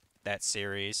that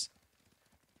series.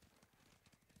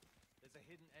 There's a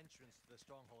hidden entrance to the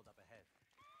stronghold up ahead.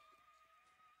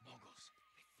 Mongols,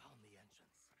 they found the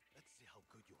entrance. Let's see how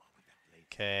good you are with that blade.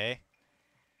 Okay.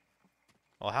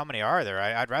 Well, how many are there?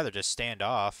 I'd rather just stand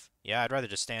off. Yeah, I'd rather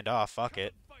just stand off. Fuck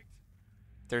it.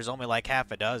 There's only like half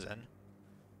a dozen.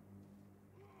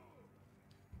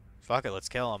 Fuck it, let's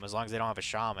kill them as long as they don't have a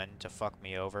shaman to fuck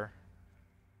me over.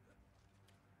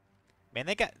 Man,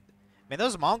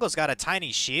 those Mongols got a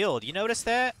tiny shield. You notice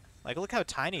that? Like, look how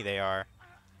tiny they are.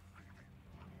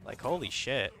 Like, holy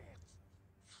shit.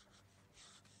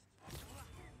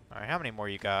 Alright, how many more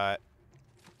you got?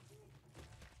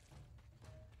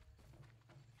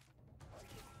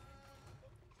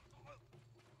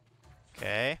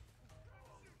 Okay.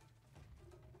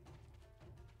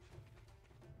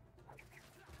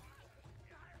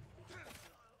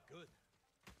 Good.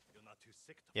 You're not too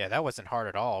sick to Yeah, that wasn't hard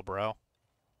at all, bro.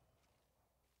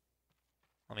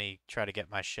 Let me try to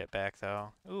get my shit back,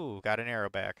 though. Ooh, got an arrow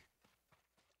back.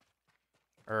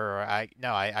 I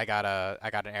got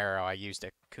an arrow. I used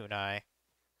a kunai.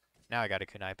 Now I got a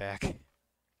kunai back.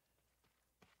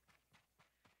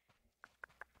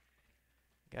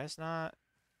 Guys not...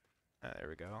 there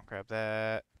we go. Grab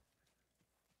that.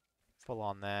 Full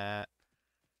on that.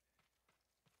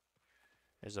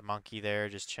 There's a monkey there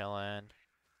just chilling.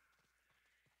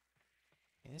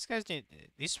 And these guys need...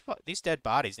 These dead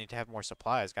bodies need to have more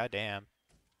supplies. Goddamn.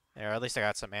 There, at least I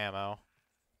got some ammo.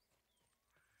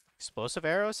 Explosive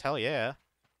arrows? Hell yeah.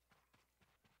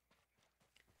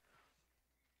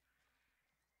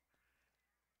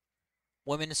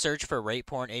 Women search for rape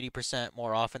porn 80%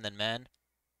 more often than men.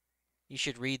 You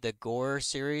should read the Gore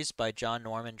series by John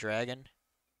Norman Dragon.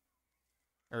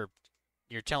 Or,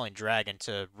 you're telling Dragon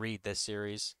to read this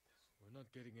series. We're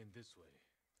not getting in this way.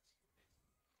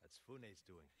 That's Fune's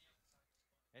doing.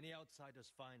 Any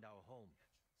outsiders find our home,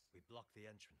 we block the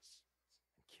entrance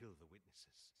and kill the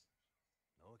witnesses.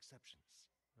 No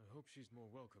exceptions. I hope she's more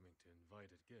welcoming to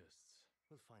invited guests.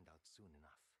 We'll find out soon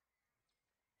enough.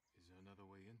 Is there another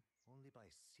way in? Only by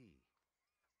sea.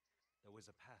 There was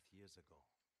a path years ago,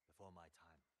 before my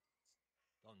time.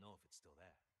 Don't know if it's still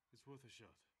there. It's worth a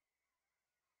shot.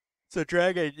 So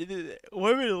Dragon,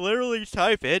 women literally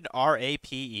type in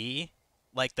R-A-P-E,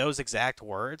 like those exact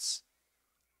words.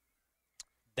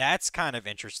 That's kind of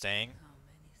interesting. How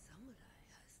many samurai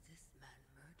has this man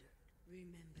murdered?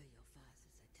 Remember your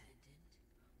father's attendant?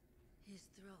 His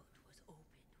throat was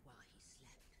opened while he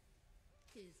slept.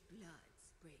 His blood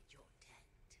sprayed your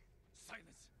tent.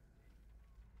 Silence!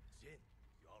 Jin,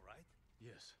 you alright?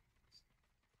 Yes.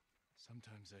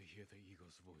 Sometimes I hear the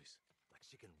eagle's voice. Like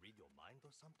she can read your mind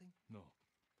or something? No.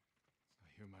 I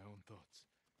hear my own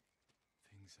thoughts.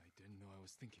 Things I didn't know I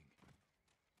was thinking.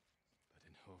 But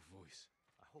in her voice.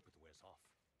 I hope it wears off.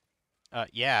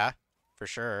 Yeah, for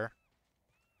sure.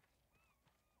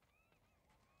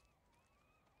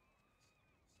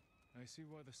 I see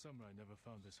why the samurai never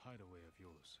found this hideaway of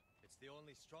yours. It's the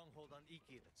only stronghold on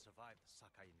Iki that survived the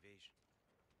Sakai invasion.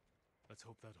 Let's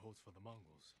hope that holds for the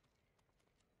Mongols.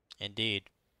 Indeed.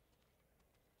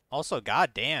 Also,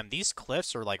 goddamn, these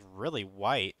cliffs are like really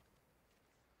white.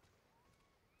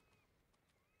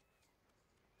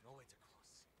 No way to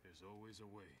cross. There's always a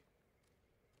way.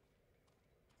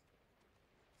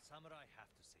 Samurai have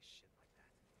to say shit like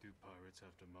that. Do pirates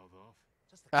have to mouth off?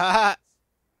 Just the Ah!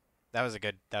 That was a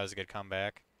good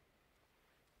comeback.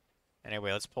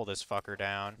 Anyway, let's pull this fucker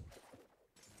down.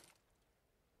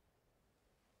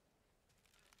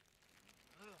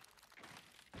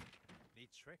 Neat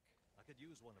trick. I could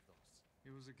use one of those.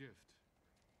 It was a gift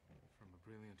from a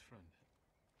brilliant friend.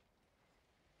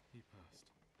 He passed.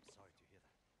 Sorry to hear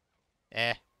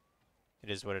that. It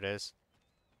is what it is.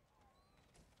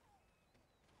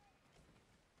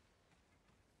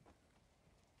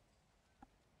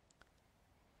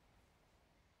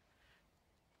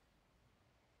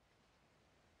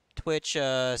 Twitch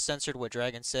censored what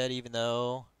Dragon said, even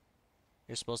though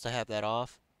you're supposed to have that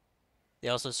off. They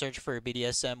also search for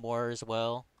BDSM more as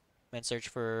well. Men search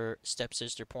for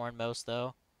stepsister porn most,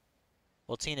 though.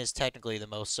 Well, teen is technically the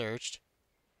most searched.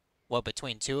 What,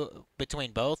 between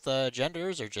both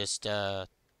genders, or just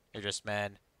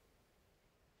men?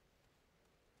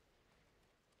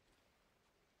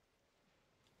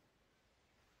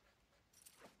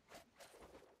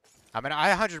 I mean,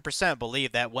 I 100%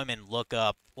 believe that women look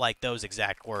up, like, those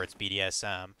exact words,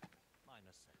 BDSM.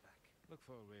 Minor setback. Look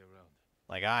for a way around.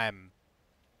 Like, I'm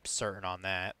certain on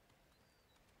that.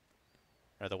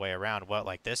 Or the way around. What,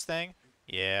 like this thing?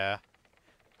 Yeah.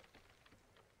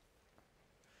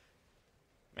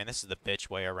 Man, this is the bitch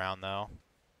way around, though.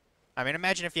 I mean,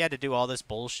 imagine if you had to do all this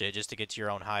bullshit just to get to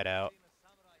your own hideout.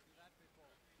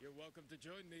 You're welcome to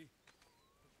join me.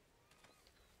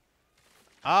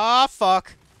 Ah,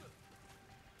 fuck.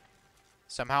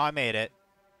 Somehow I made it.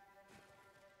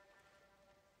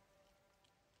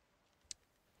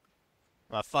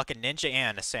 I'm a fucking ninja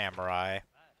and a samurai.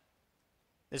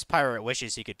 This pirate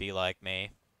wishes he could be like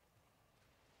me.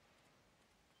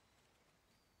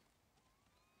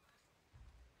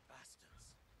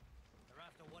 Bastards. They're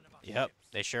after one of our Yep, ships.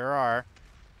 they sure are.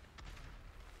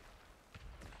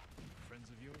 Friends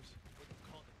of yours?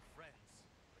 Wouldn't call them friends,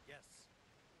 but yes.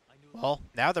 I knew Well,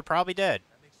 now they're probably dead.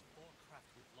 that makes 4 craft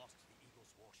we've lost to the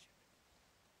Eagle's warship.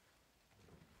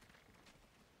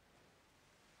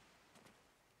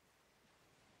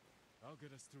 I'll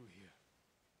get us through here.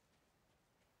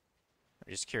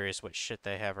 I'm just curious what shit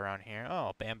they have around here.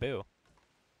 Oh, bamboo.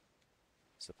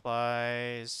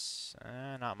 Supplies.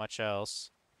 Not much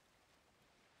else.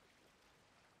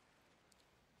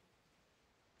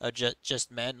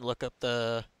 Just men. Look up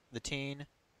the teen.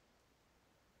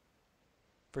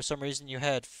 For some reason, you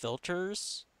had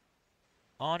filters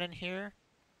on in here?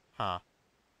 Huh.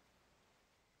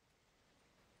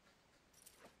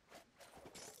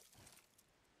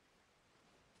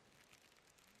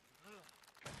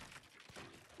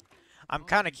 I'm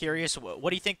kind of curious. What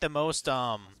do you think the most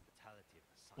what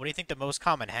do you think the most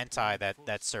common hentai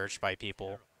that's searched by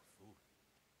people?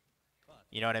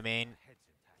 You know what I mean?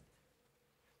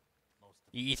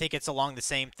 You think it's along the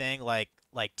same thing, like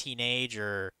teenage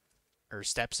or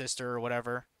stepsister or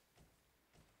whatever?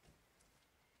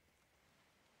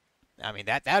 I mean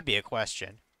that'd be a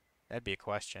question. That'd be a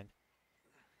question.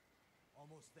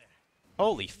 Almost there.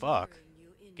 Holy fuck. Luring you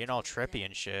into Getting all the trippy den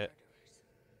and of shit. murderers.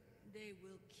 They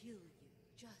will kill you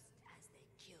just as they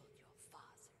killed your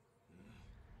father.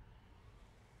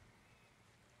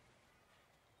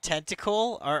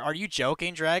 Tentacle? Are you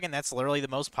joking, Dragon? That's literally the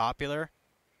most popular?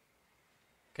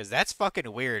 Cause that's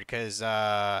fucking weird, cause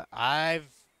I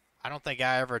don't think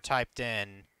I ever typed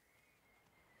in,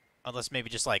 unless maybe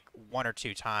just like 1 or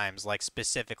 2 times, like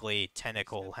specifically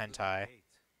tentacle Step to the hentai. gate.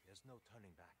 There's no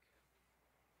turning back.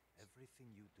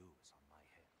 Everything you do is on my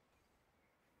head.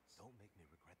 Don't make me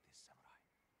regret this, samurai.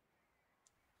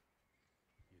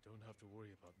 You don't have to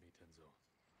worry about me, Tenzo.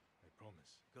 I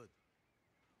promise. Good.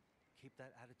 Keep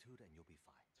that attitude and you'll be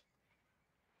fine.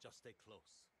 Just stay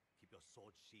close. Keep your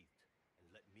sword sheathed and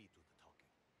let me do the talking.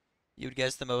 You would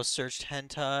guess the most searched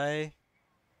hentai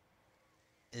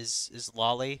is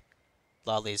Lolly.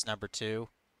 Lolly is number 2.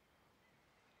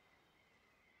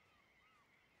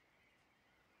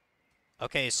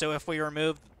 Okay, so if we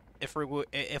remove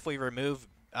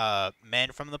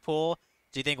men from the pool,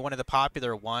 do you think one of the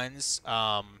popular ones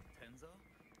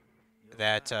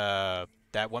that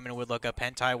women would look up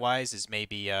hentai wise is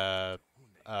maybe This, I'll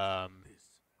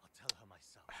tell her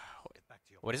myself. Get back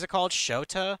to your what is it called?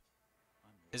 Shota?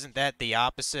 Isn't that the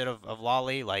opposite of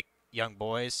lolly, like young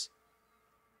boys?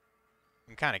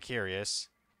 I'm kind of curious.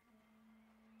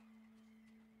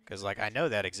 Because, like, I know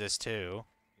that exists too.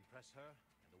 Impress her,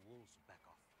 and the wolves will back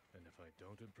off. And if I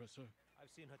don't impress her?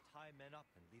 I've seen her tie men up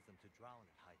and leave them to drown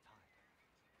at high tide.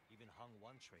 Even hung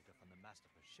one traitor from the mast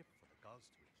of her ship for the gulls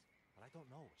to eat. But I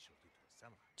don't know what she'll do to a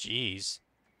samurai. Jeez.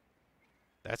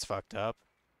 That's fucked up.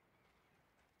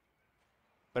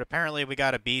 But apparently we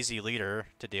got a BZ leader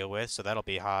to deal with, so that'll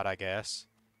be hot, I guess.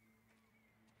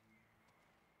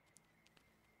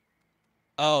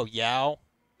 Oh, Yao?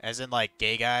 As in, like,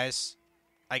 gay guys?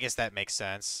 I guess that makes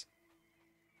sense.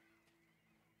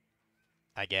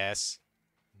 I guess.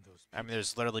 I mean,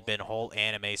 there's literally been whole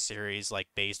anime series, like,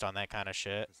 based on that kind of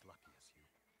shit. As lucky as you.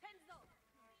 Tenzo,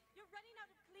 you're running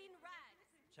out of clean rags.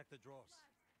 Check the drawers.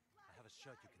 I have a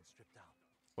shirt you can strip down.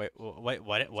 Wait,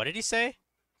 what did he say?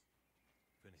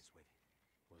 Fune's waiting.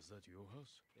 Was that your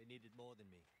house? They needed more than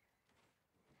me.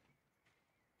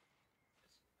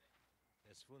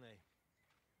 There's Fune,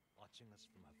 watching us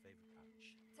from her favorite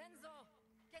couch. Tenzo,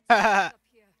 get your ass up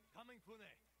here. Coming,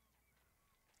 Fune.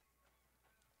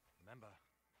 Remember,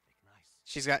 make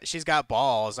nice. She's got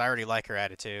balls. I already like her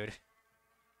attitude.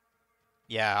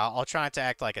 Yeah, I'll try not to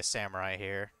act like a samurai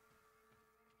here.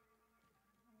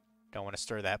 Don't want to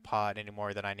stir that pot any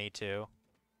more than I need to.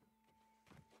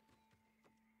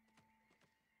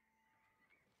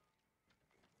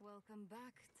 Welcome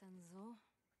back, Tenzo.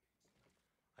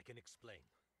 I can explain.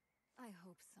 I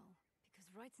hope so, because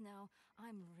right now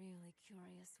I'm really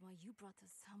curious why you brought a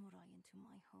samurai into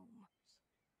my home.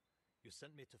 You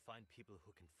sent me to find people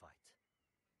who can fight.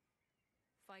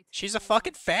 Fight She's a for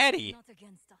fucking us, fatty. not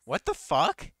against us. What the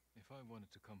fuck? If I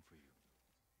wanted to come for you,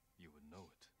 you would know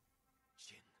it.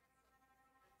 Jin.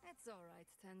 It's all right,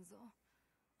 Tenzo.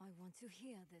 I want to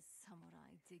hear this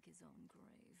samurai dig his own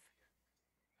grave.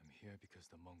 I'm here because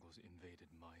the Mongols invaded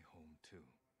my home too.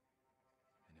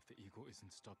 And if the eagle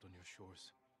isn't stopped on your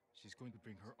shores, she's going to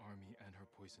bring her army and her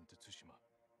poison to Tsushima.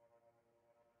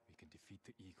 We can defeat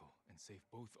the eagle and save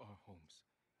both our homes,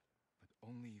 but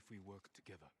only if we work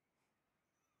together.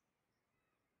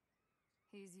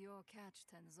 He's your catch,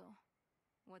 Tenzo.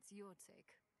 What's your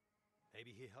take?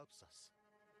 Maybe he helps us.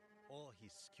 Or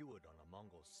he's skewered on a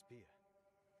Mongol spear.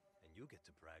 And you get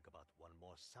to brag about one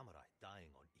more samurai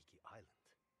dying on Iki Island.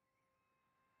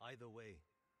 Either way,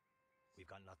 we've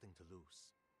got nothing to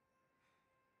lose.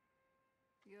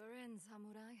 You're in,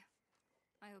 samurai.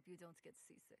 I hope you don't get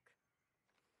seasick.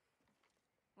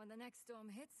 When the next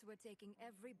storm hits, we're taking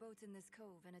every boat in this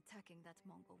cove and attacking that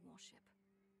Mongol warship.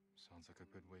 Sounds like a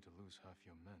good way to lose half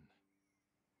your men.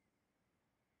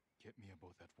 Get me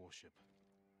aboard that warship,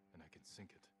 and I can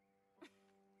sink it.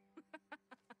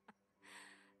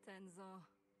 Tenzo,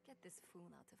 get this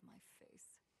fool out of my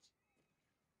face.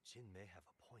 Jin may have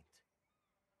a point.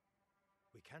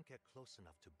 We can't get close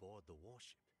enough to board the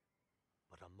warship,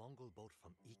 but a Mongol boat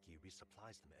from Iki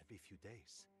resupplies them every few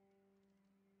days.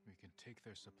 We can take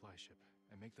their supply ship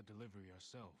and make the delivery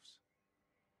ourselves.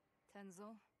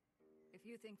 Tenzo, if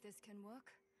you think this can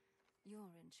work,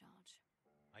 you're in charge.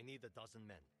 I need 12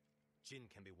 men. Jin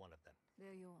can be one of them.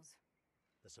 They're yours.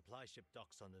 The supply ship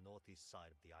docks on the northeast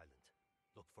side of the island.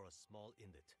 Look for a small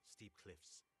inlet, steep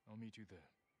cliffs. I'll meet you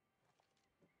there.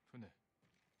 Fune,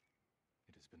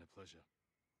 it has been a pleasure.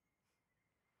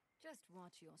 Just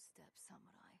watch your step,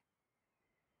 samurai.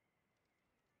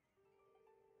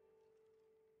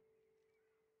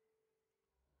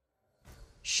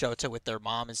 Shota with their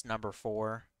mom is number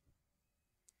 4.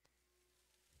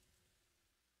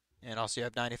 And also you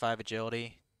have 95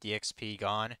 agility. DXP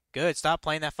gone. Good, stop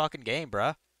playing that fucking game,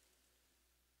 bruh.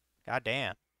 God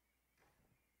damn.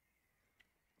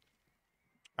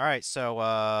 Alright, so,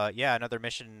 yeah, another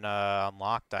mission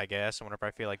unlocked, I guess. I wonder if I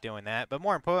feel like doing that. But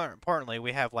more importantly,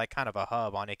 we have, like, kind of a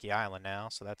hub on Iki Island now,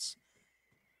 so that's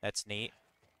neat.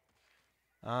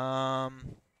 Let's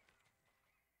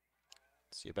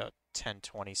see, about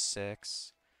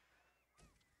 10:26.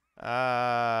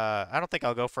 I don't think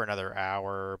I'll go for another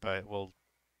hour, but we'll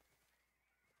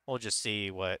just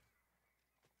see what,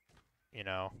 you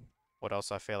know, what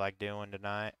else I feel like doing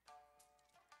tonight.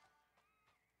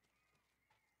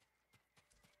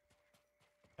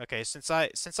 Okay, since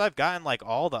I've gotten like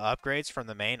all the upgrades from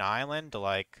the main island to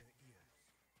like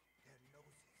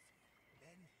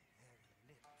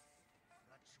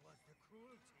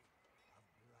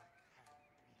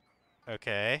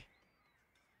okay.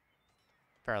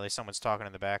 Apparently someone's talking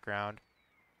in the background.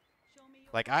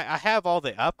 Like, I have all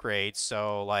the upgrades,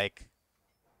 so, like,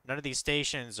 none of these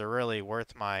stations are really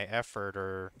worth my effort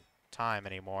or time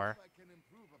anymore.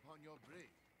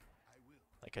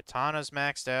 Like, Katana's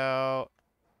maxed out.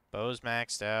 Bow's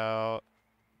maxed out.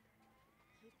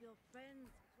 Keep your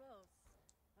friends close,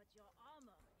 but your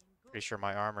armor in good. Pretty sure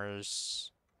my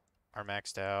armors are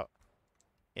maxed out.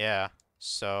 Yeah,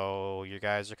 so you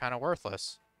guys are kind of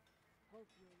worthless. Hope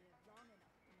you live long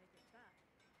enough to make it back.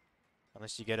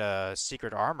 Unless you get a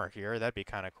secret armor here, that'd be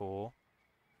kind of cool.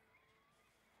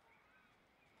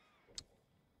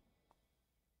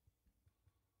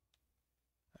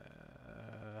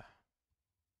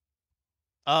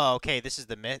 Oh, okay, this is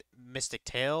the Mystic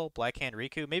Tail, Black Hand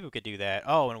Riku. Maybe we could do that.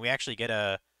 Oh, and we actually get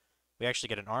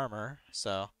an armor,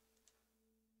 so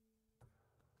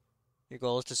your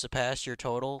goal is to surpass your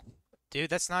total.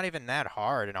 Dude, that's not even that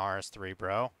hard in RS3,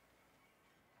 bro.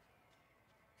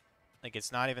 Like,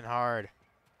 it's not even hard.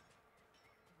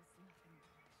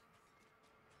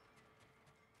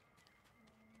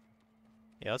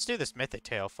 Yeah, let's do this Mythic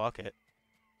Tail, fuck it.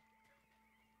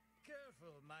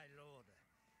 Careful, my lord.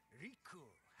 Riku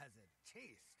has a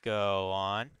taste. Go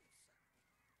on.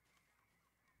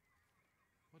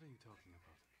 What are you talking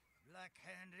about? Black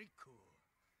Hand Riku,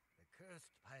 the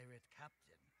cursed pirate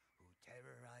captain who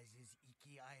terrorizes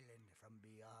Iki Island from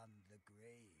beyond the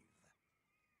grave.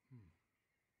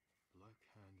 Black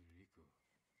Hand Riku.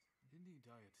 Didn't he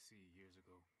die at sea years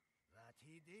ago? That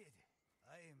he did.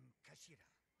 I am Kashira.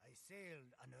 I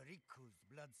sailed under Riku's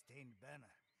blood-stained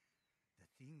banner. The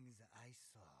things I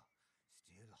saw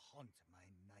still haunt my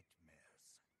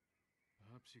nightmares.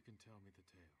 Perhaps you can tell me the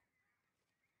tale.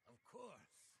 Of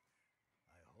course.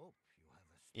 I hope you have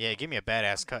a Yeah, give me a strong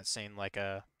badass stomach. cutscene like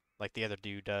the other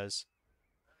dude does.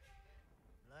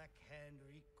 Black Hand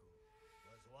Riku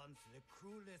was once the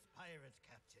cruelest pirate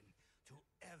captain to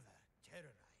ever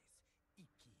terrorize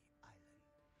Iki Island.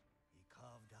 He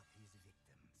carved up his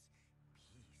victims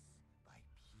piece by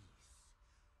piece,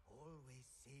 always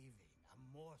saving a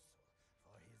morsel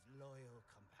for his loyal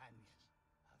companion,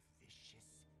 a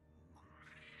vicious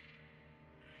monkey.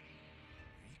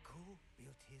 Riku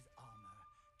built his armor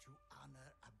to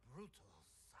honor a brutal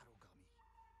Sarugami.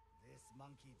 This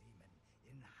monkey demon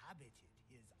inhabited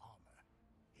his armor.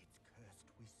 Its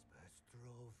cursed whispers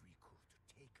drove Riku to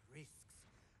take risks,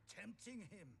 tempting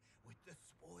him with the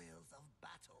spoils of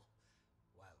battle,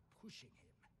 while pushing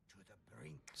him to the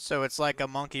brink. So it's like a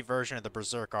monkey version of the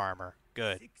Berserk armor.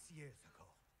 Good. 6 years ago,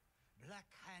 Black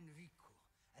Hand Riku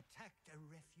attacked a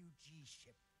refugee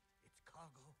ship. Its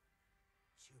cargo,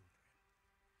 children.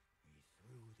 He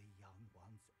threw the young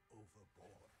ones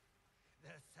overboard.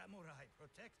 Their samurai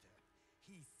protector,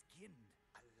 he skinned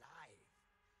alive.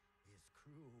 His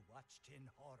crew watched in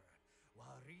horror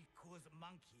while Riku's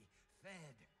monkey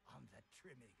fed on the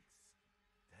trimmings.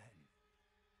 Then,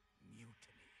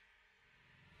 mutiny.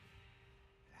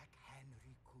 Black Hand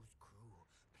Riku's crew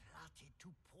plotted to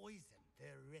poison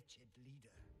their wretched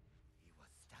leader. He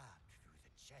was stabbed through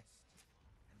the chest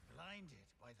and blinded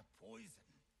by the poison,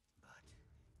 but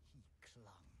he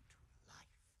clung to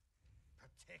life,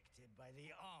 protected by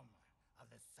the armor of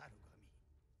the Sarugami.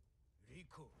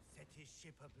 Riku set his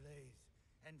ship ablaze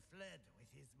and fled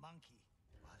with his monkey,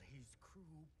 while his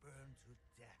crew burned to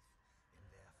death in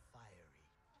their fiery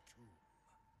tomb.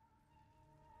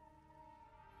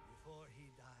 Before he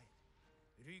died,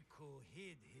 Riku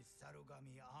hid his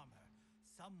Sarugami armor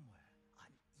somewhere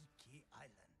on Iki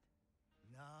Island.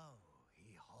 Now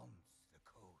he haunts the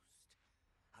coast,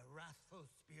 a wrathful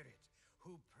spirit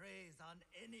who preys on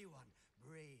anyone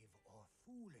brave or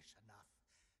foolish enough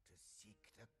to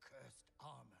seek the cursed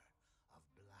armor of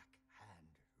Black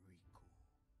Hand Riku.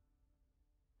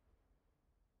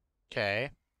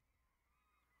 Okay.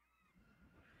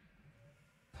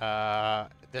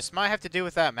 This might have to do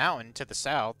with that mountain to the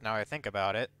south, now I think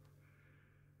about it.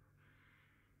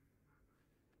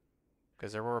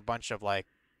 Because there were a bunch of, like,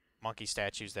 monkey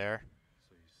statues there.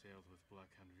 So you sailed with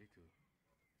Black Hand Riku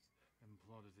and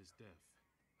plotted his death.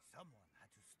 Someone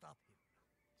had to stop him.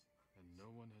 And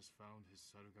no one has found his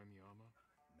Sarugami armor?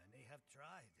 Many have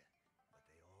tried, but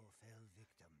they all fell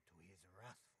victim to his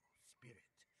wrathful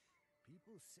spirit.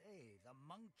 People say the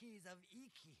monkeys of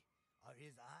Iki are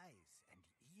his eyes and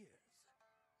ears.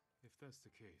 If that's the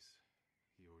case,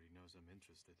 he already knows I'm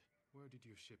interested. Where did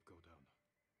your ship go down?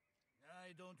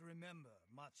 I don't remember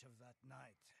much of that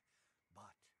night,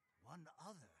 but one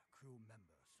other crew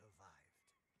member survived.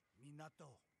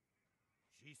 Minato.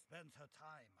 She spent her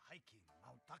time hiking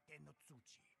Mount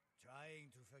Takenotsuchi,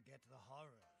 trying to forget the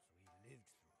horrors we lived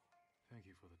through. Thank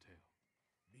you for the tale.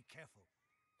 Be careful.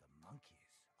 The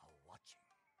monkeys are watching.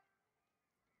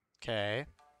 Okay.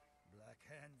 Black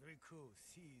Hand Riku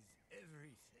sees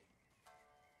everything.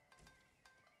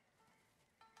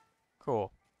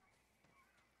 Cool.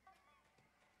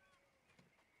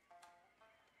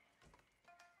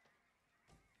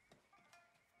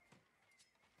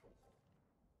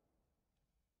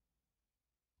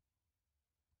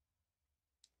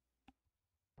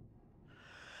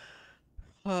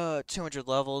 200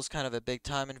 levels, kind of a big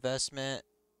time investment.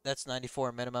 That's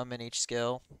 94 minimum in each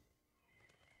skill.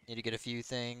 Need to get a few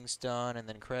things done and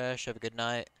then crash. Have a good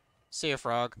night. See you,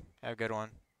 Frog. Have a good one.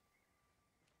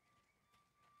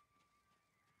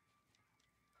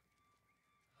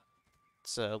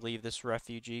 Let's leave this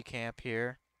refugee camp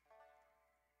here.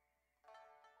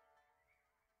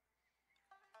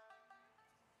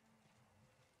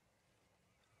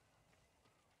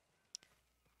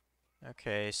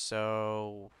 Okay,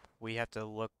 so we have to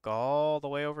look all the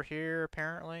way over here,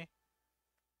 apparently.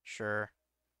 Sure.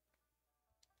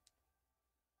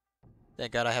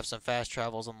 Thank God I have some fast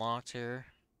travels unlocked here.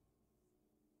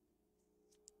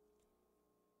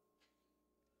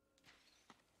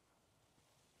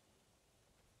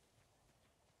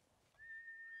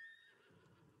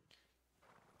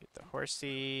 Get the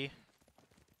horsey.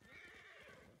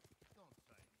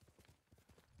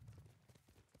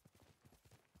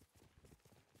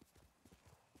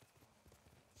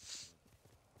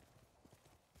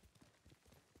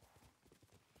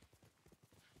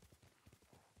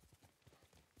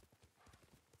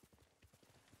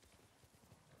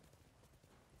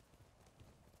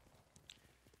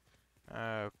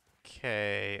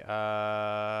 Okay,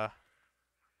 well,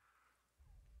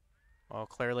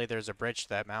 clearly there's a bridge to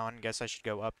that mountain. Guess I should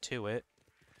go up to it.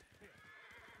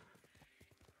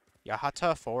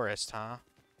 Yahata Forest, huh?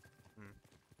 Hmm.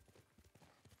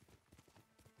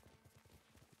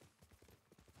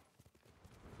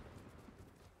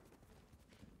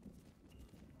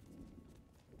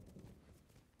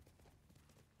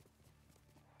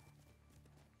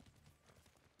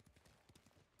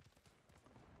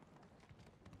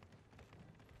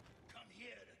 Come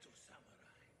here, little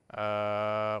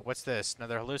samurai. What's this?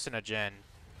 Another hallucinogen.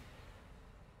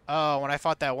 Oh, when I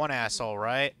fought that one asshole,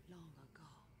 right? Long ago.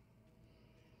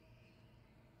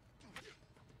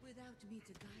 Without me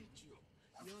to guide you,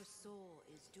 your soul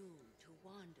is doomed to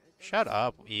wander the Shut mist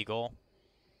up, world. Eagle.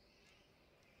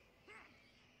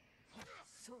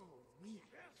 So weak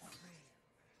and frail.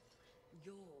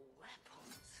 Your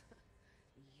weapons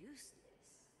useless.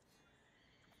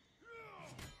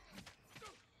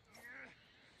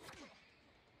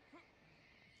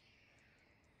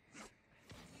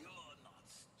 You're not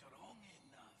strong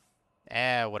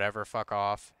enough. Whatever, fuck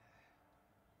off.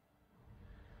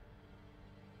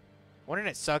 Wouldn't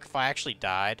it suck if I actually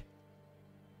died?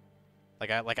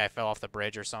 Like I fell off the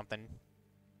bridge or something.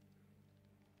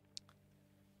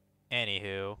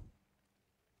 Anywho. Am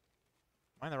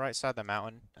I on the right side of the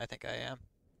mountain? I think I am.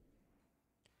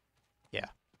 Yeah.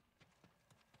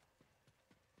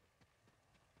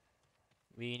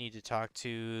 We need to talk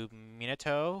to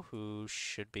Minato, who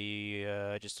should be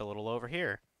just a little over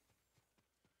here.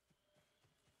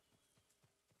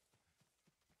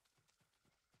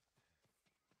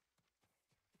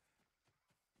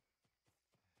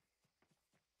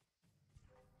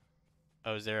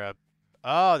 Oh, is there a...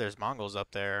 Oh, there's Mongols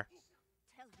up there.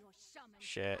 Tell your shaman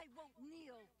Shit. I won't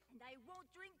kneel and I won't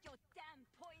drink your damn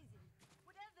poison,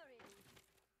 whatever it is.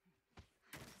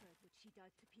 I've heard what she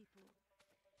does to people.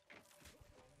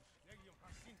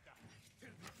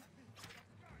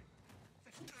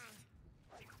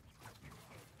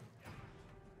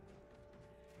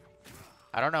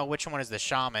 I don't know which one is the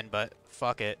shaman, but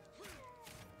fuck it.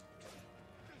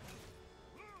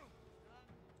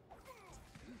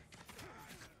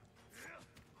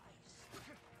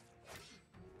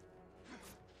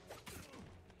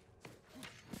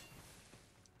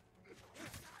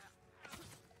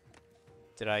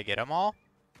 Did I get them all?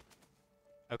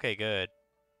 Okay, good.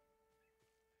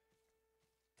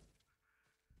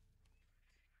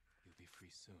 You'll be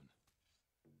free soon.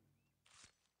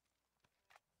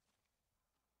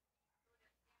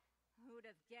 Who'd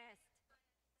have guessed?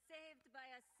 Saved by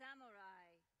a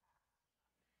samurai.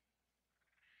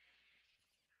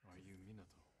 Are you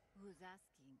Minato? Who's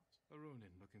asking? A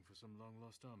ronin looking for some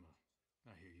long-lost armor.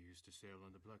 I hear you used to sail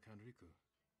on the Black Hand Riku.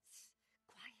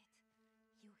 Quiet.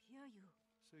 You hear you.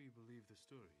 So you believe the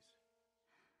stories?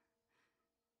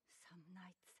 Some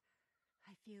nights,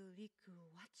 I feel Riku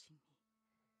watching me.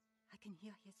 I can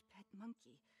hear his pet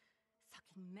monkey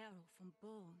sucking marrow from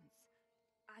bones.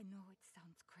 I know it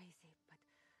sounds crazy, but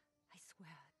I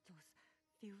swear those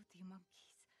filthy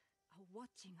monkeys are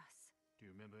watching us. Do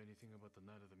you remember anything about the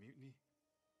night of the mutiny?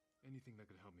 Anything that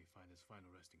could help me find his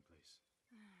final resting place?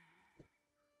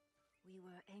 We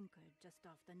were anchored just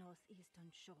off the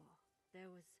northeastern shore.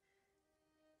 There was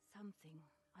something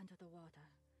under the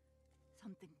water.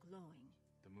 Something glowing.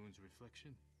 The moon's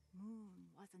reflection?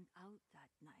 Moon wasn't out that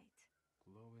night.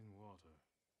 Glowing water.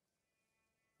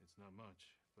 It's not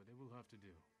much, but it will have to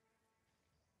do.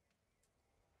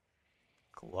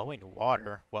 Glowing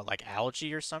water. What, like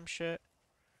algae or some shit?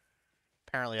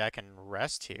 Apparently I can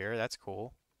rest here. That's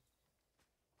cool.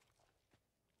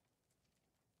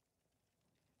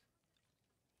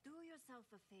 Do yourself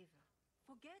a favor.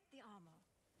 Forget the armor.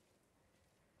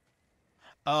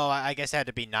 Oh, I guess it had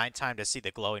to be nighttime to see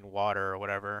the glowing water or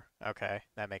whatever. Okay,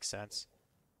 that makes sense.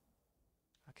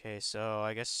 Okay, so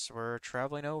I guess we're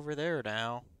traveling over there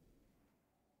now.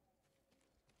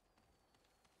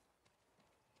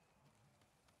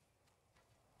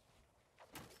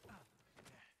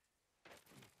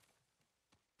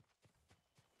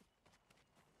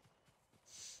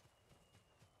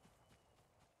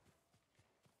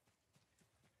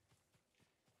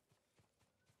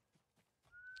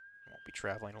 Won't be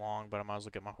traveling long, but I might as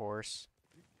well get my horse.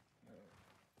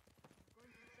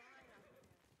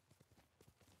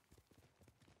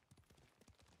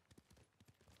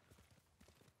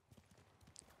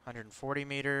 140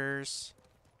 meters.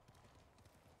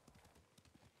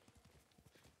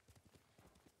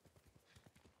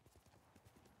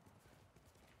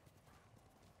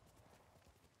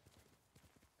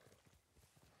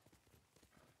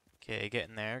 Okay,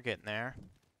 getting there, getting there.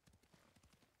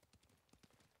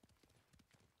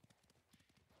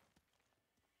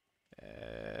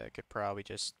 Could probably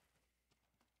just...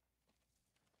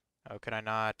 Oh, could I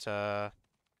not,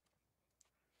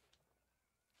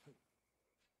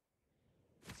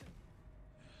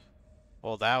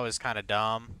 Well, that was kind of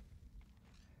dumb.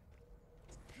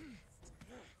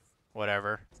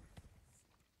 Whatever.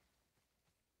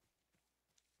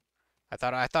 I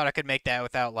thought I could make that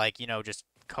without, like, you know, just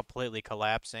completely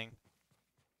collapsing.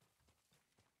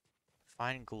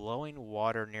 Find glowing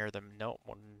water near the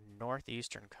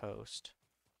northeastern coast.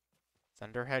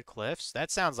 Thunderhead Cliffs?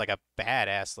 That sounds like a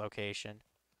badass location.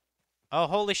 Oh,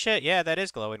 holy shit. Yeah, that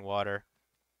is glowing water.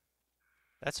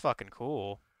 That's fucking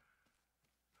cool.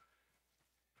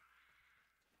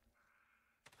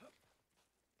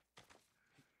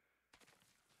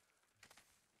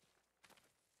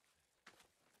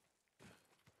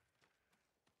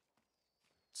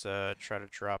 Let's try to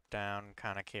drop down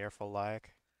kind of careful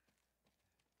like.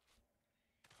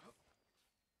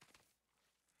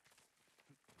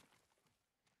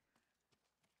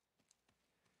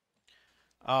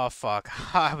 Oh fuck.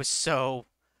 I was so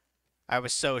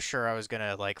sure I was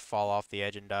gonna like fall off the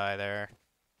edge and die there.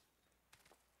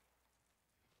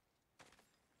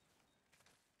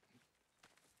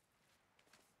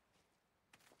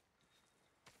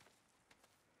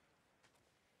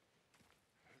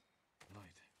 Light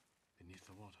beneath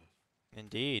the water.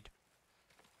 Indeed.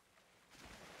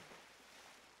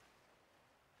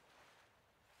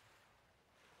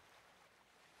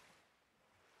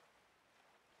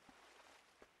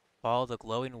 Follow the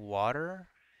glowing water?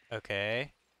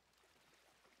 Okay.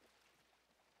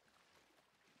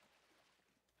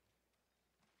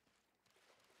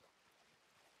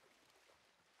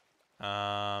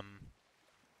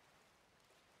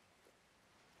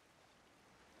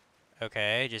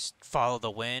 Okay, just follow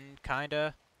the wind,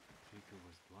 kinda. Riku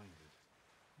was blinded.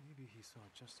 Maybe he saw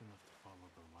just enough to follow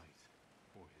the light.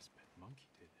 Or his pet monkey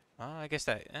did. I guess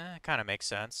that kind of makes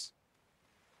sense.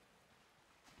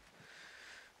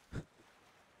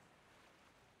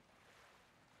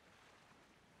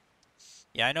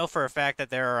 Yeah, I know for a fact that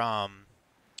there are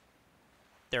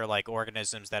like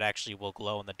organisms that actually will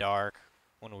glow in the dark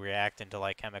when we react into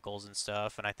like chemicals and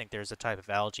stuff, and I think there's a type of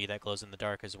algae that glows in the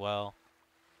dark as well.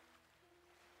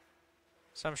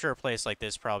 So I'm sure a place like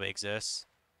this probably exists.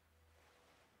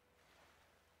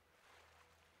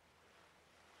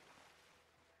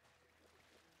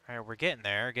 Alright, we're getting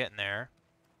there, getting there.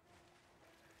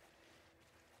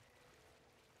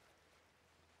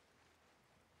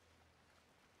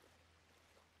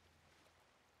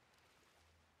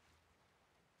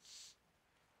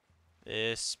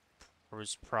 This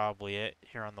was probably it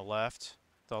here on the left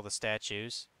with all the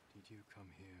statues. Did you come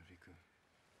here, Riku?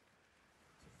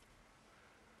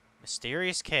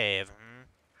 Mysterious cave.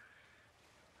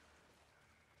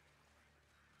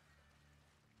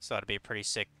 This ought to be a pretty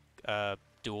sick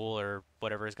duel or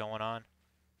whatever is going on.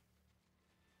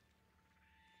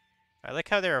 I like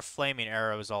how there are flaming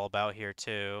arrows all about here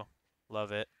too.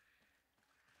 Love it.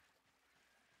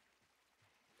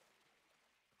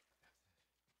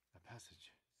 A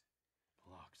passage.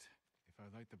 Blocked. If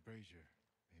I light the brazier,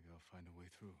 maybe I'll find a way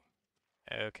through.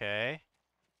 Okay.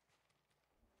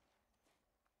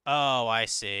 Oh, I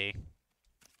see.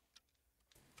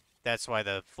 That's why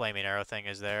the flaming arrow thing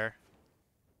is there.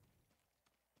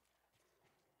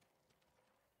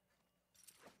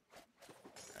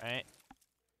 Alright.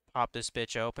 Pop this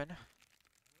bitch open.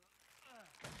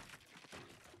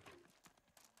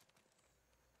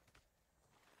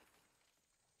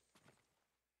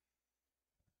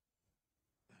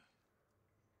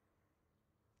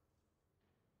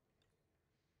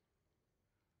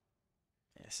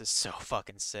 This is so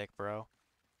fucking sick, bro.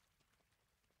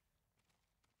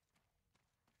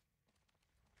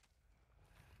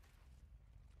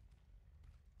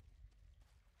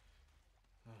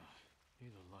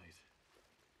 Need a light.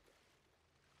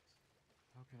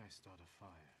 How can I start a fire?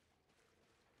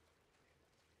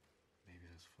 Maybe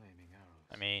those flaming arrows.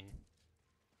 I mean,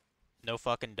 no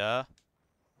fucking duh.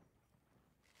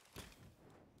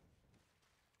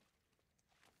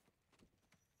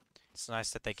 It's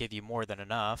nice that they give you more than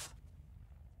enough.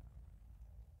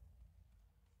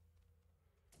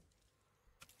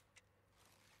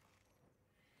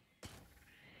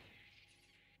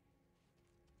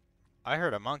 I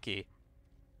heard a monkey.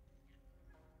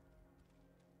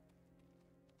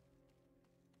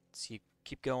 So you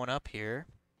keep going up here.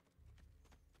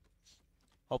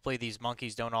 Hopefully these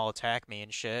monkeys don't all attack me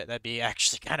and shit. That'd be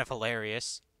actually kind of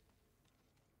hilarious.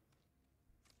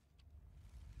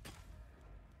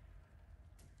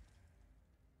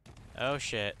 Oh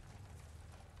shit.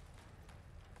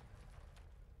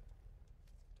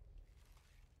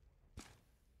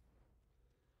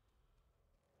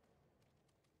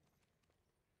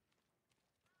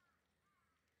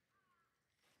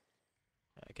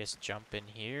 I guess jump in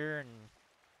here and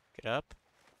get up.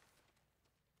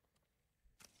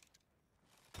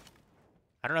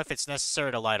 I don't know if it's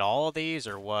necessary to light all of these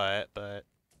or what, but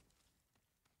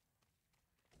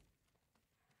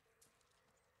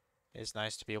it's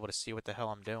nice to be able to see what the hell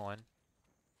I'm doing.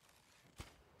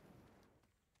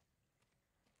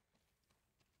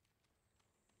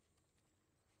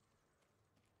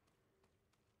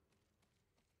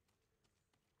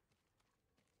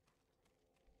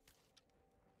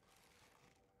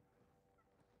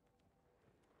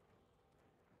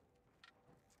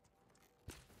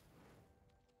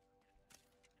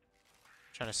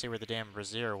 Trying to see where the damn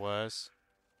brazier was.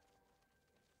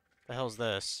 The hell's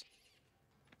this?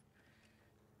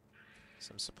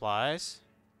 Some supplies.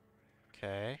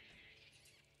 Okay.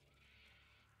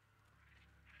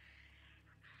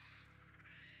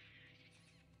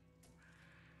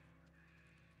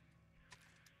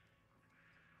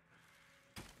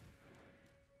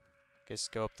 Guess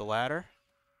go up the ladder.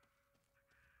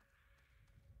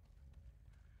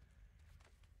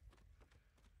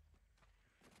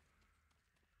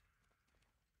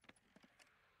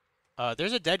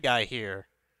 There's a dead guy here.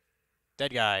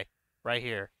 Dead guy. Right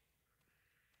here.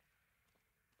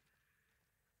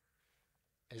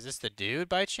 Is this the dude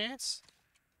by chance?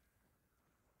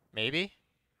 Maybe?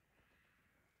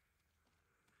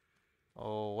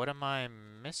 Oh, what am I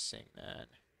missing then?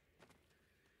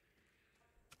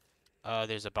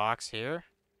 There's a box here.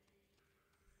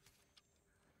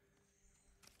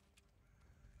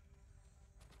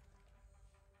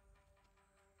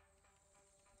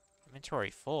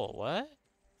 Inventory full. What?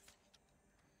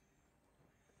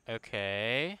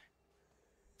 Okay.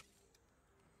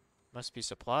 Must be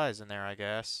supplies in there, I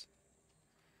guess.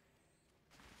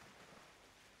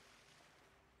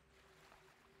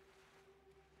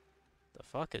 The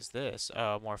fuck is this?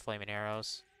 Oh, more flaming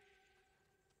arrows.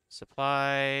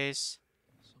 Supplies.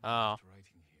 Oh.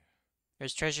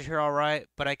 There's treasure here, alright,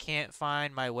 but I can't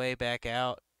find my way back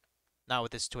out. Not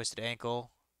with this twisted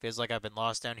ankle. Feels like I've been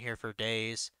lost down here for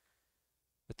days.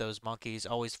 With those monkeys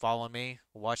always following me,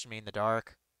 watching me in the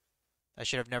dark. I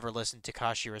should have never listened to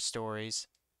Kashira's stories.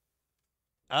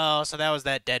 Oh, so that was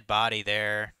that dead body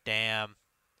there. Damn.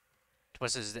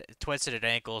 Twisted an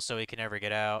ankle so he can never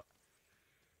get out.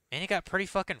 Man, he got pretty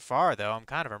fucking far, though. I'm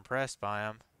kind of impressed by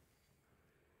him.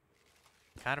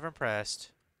 Kind of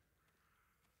impressed.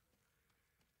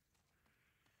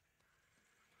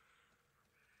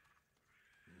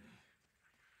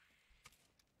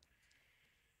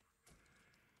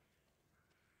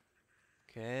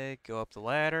 Okay, go up the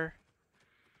ladder.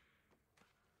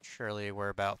 Surely we're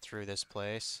about through this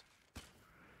place.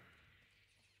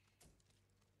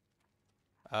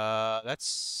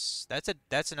 That's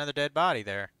another dead body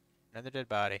there. Another dead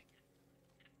body.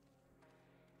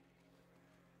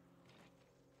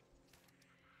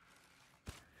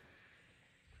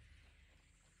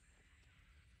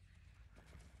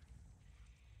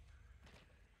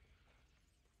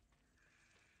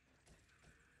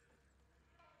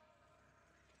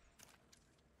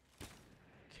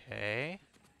 Okay.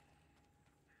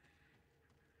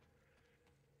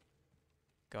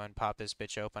 Go and pop this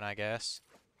bitch open, I guess.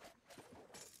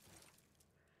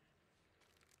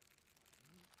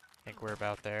 Think we're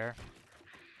about there.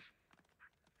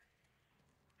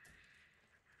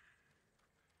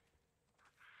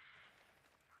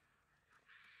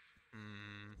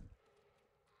 Hmm.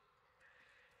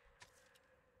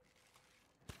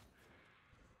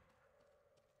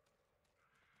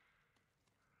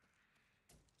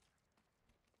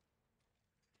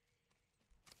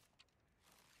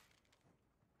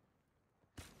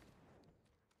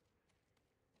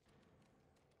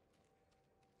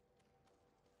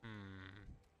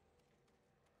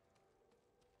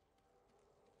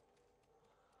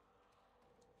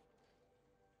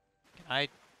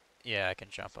 Yeah, I can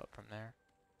jump up from there.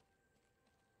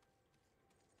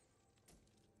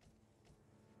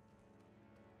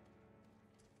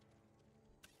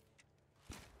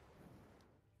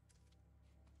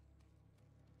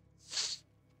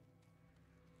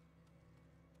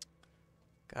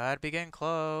 Gotta be getting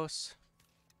close.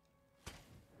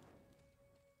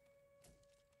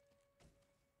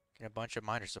 Get a bunch of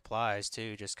minor supplies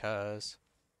too, just cause.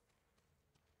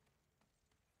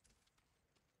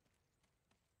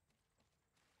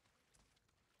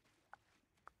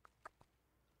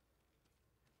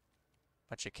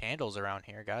 Bunch of candles around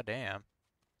here, goddamn.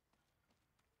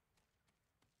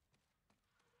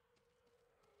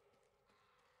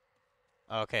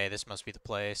 Okay, this must be the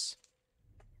place.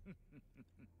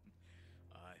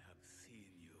 I have seen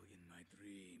you in my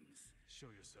dreams. Show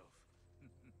yourself.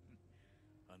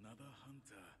 Another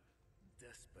hunter,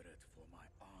 desperate for my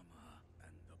armor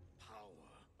and the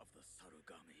power of the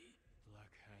Sarugami.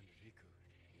 Black Hand Riku.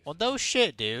 Well, no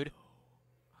shit, dude.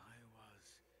 I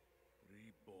was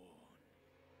reborn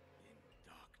in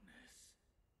darkness.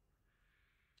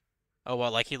 Oh,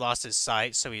 well, like he lost his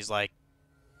sight, so he's like...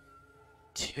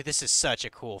 Dude, this is such a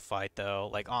cool fight, though.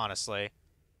 Like, honestly.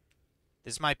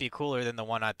 This might be cooler than the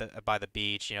one at by the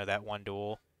beach, you know, that one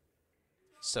duel.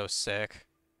 So sick.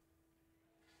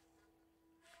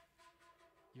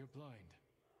 You're blind.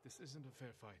 This isn't a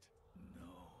fair fight.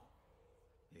 No,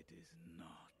 it is not.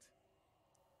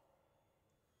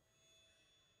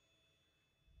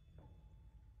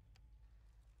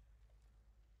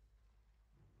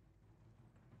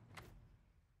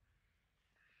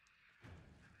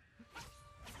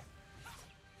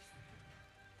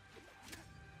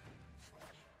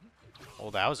 Oh,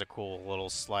 that was a cool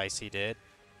little slice he did.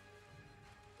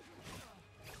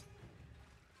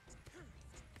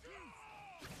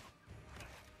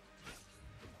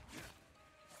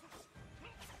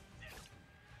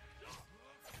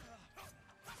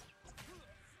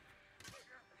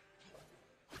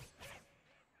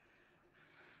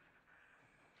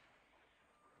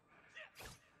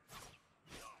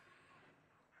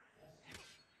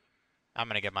 I'm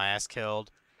gonna get my ass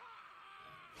killed.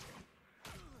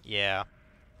 Yeah.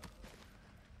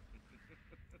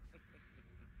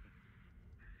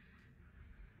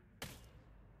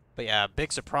 But yeah,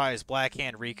 big surprise, Black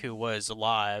Hand Riku was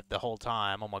alive the whole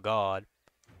time. Oh my god.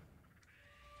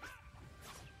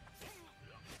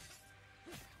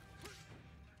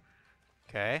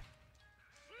 Okay.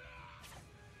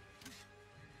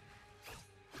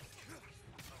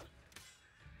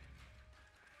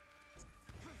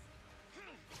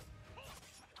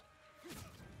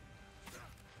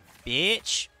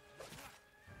 Bitch.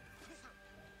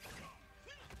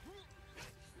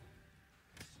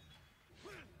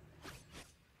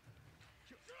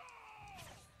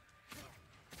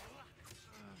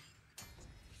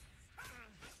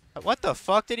 What the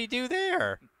fuck did he do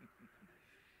there?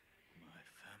 My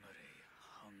family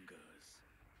hungers.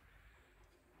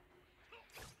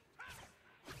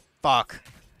 Fuck.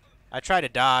 I tried to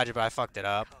dodge, but I fucked it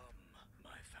up. Come, my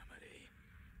family.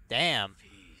 Damn.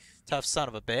 Feast. Tough son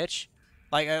of a bitch.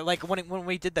 Like when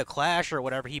we did the clash or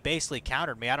whatever, he basically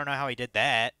countered me. I don't know how he did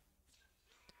that.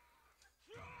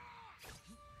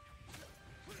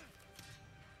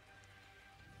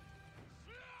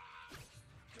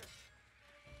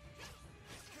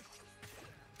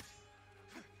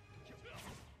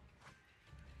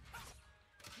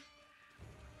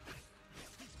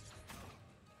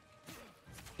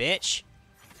 Bitch.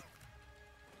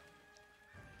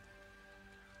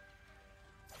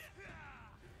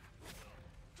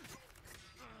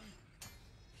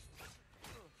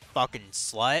 Fucking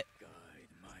slut. Guide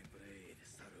my blade,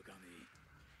 Sarugami.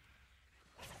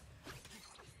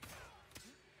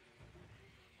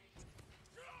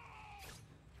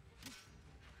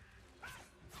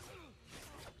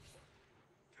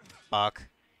 Fuck.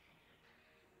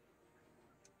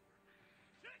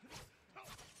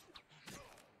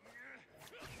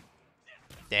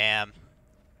 Damn.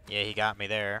 Yeah, he got me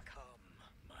there. Come,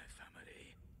 my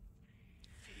family.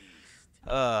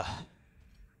 Feast.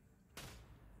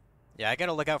 Yeah, I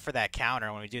gotta look out for that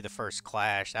counter when we do the first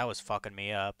clash. That was fucking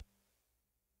me up.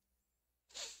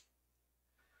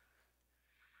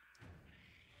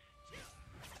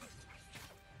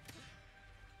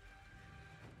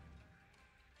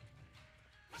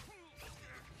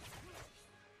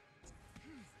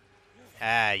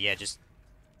 Ah, yeah, just...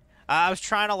 I was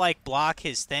trying to, like, block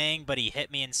his thing, but he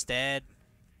hit me instead.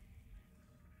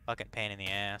 Fucking pain in the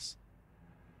ass.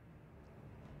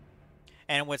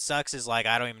 And what sucks is, like,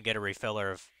 I don't even get a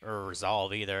refiller or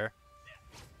resolve either.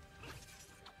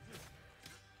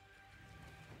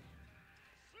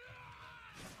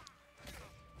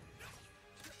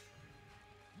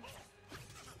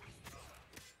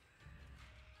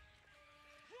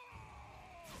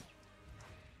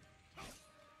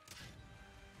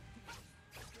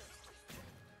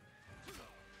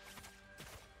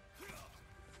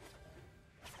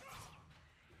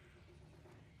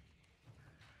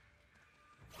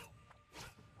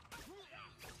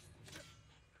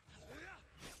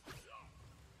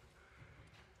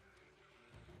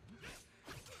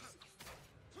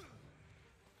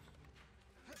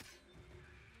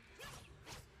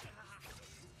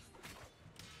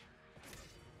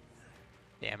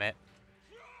 Damn it.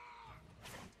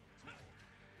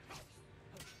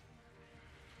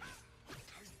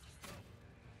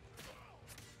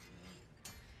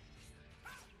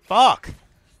 Fuck!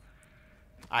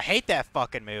 I hate that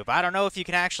fucking move. I don't know if you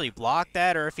can actually block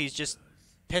that or if he's just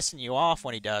pissing you off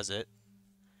when he does it.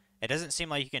 It doesn't seem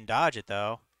like you can dodge it,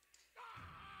 though.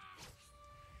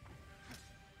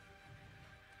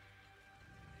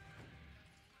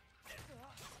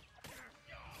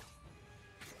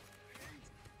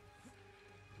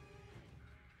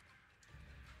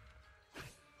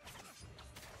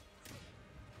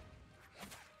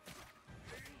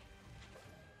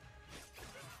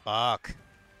 Fuck.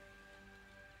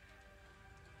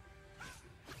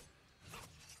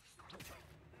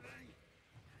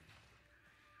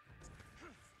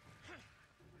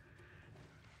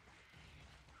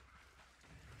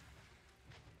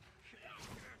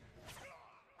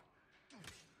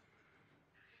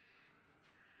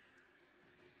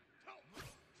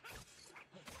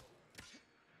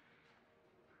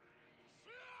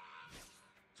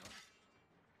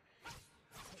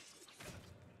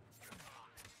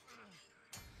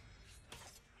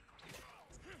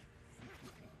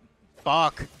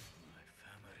 Fuck.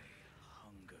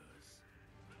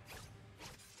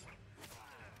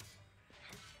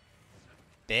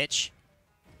 Bitch.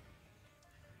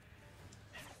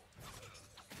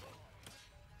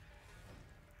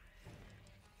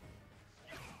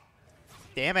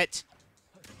 Damn it.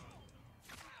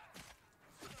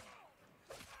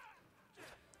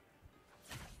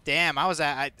 Damn, I was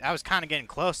kind of getting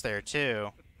close there too.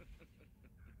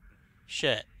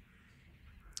 Shit.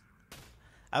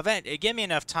 Give me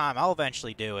enough time. I'll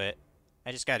eventually do it.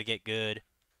 I just got to get good.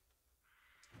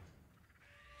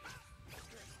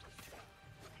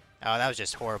 Oh, that was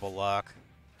just horrible luck.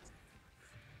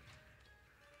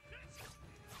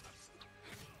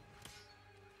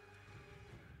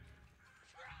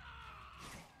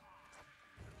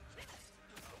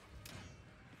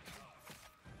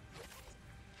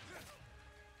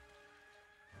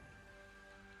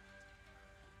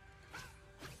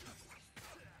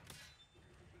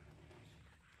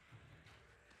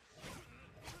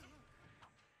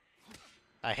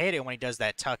 I hate it when he does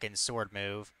that tuck-in sword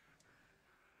move.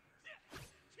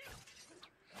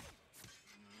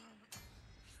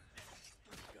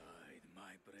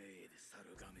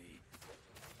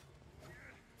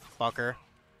 Fucker.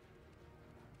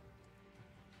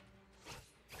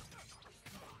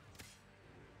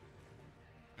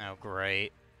 Oh,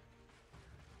 great.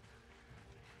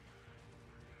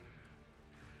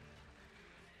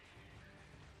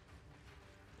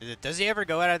 Does he ever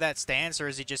go out of that stance, or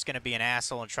is he just going to be an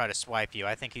asshole and try to swipe you?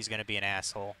 I think he's going to be an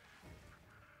asshole.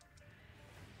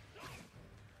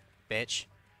 Bitch.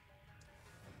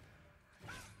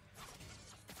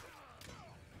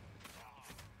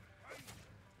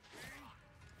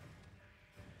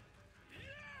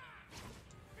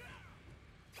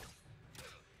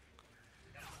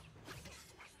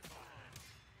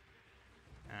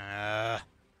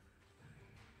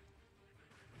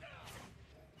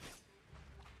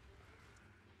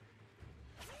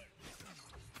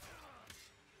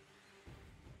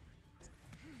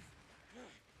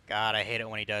 God, I hate it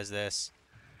when he does this.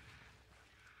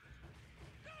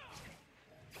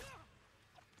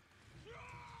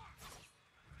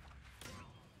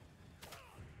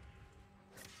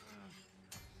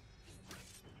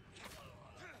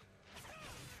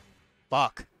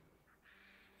 Fuck.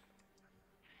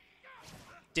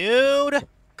 Dude!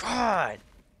 God!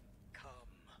 Come,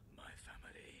 my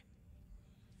family.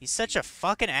 He's such a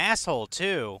fucking asshole,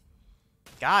 too.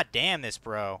 God damn this,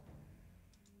 bro.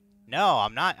 No,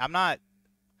 I'm not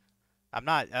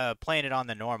playing it on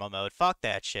the normal mode. Fuck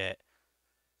that shit.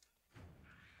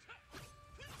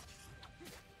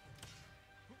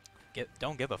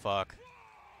 Don't give a fuck.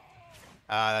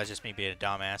 That was just me being a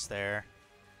dumbass there.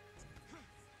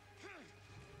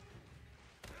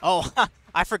 Oh,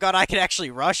 I forgot I could actually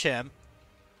rush him.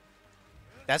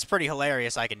 That's pretty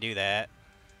hilarious I can do that.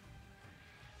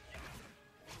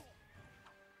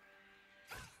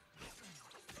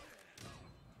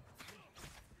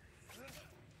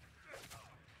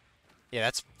 Yeah,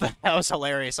 that was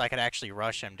hilarious I could actually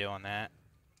rush him doing that.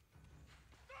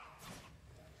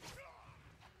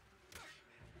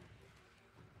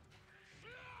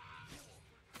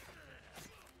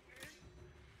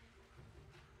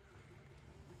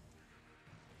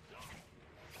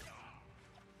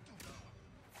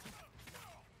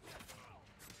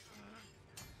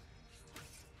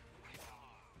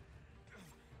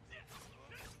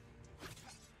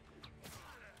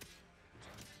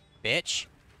 Bitch.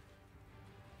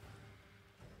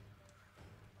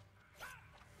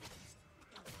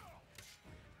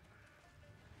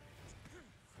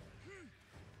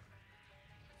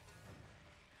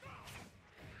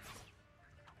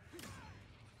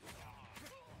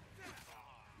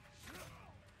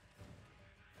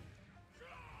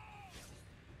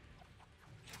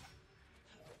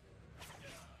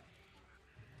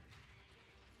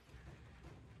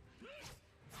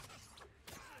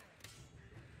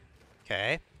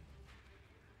 Okay.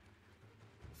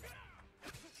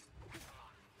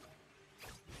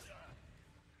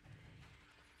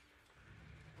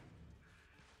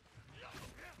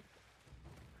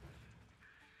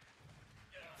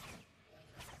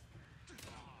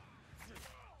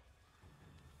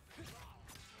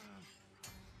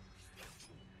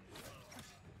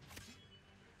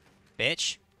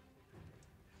 Bitch.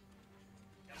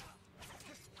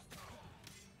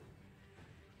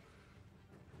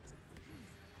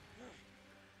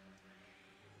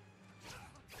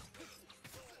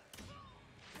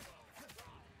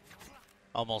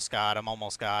 Almost got him,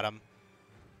 almost got him.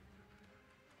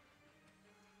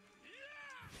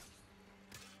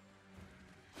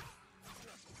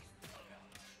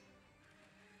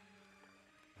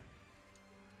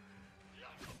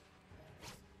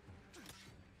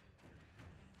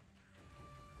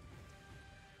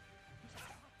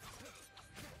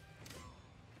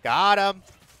 Got him.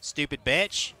 Stupid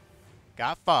bitch.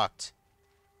 Got fucked.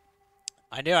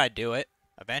 I knew I'd do it.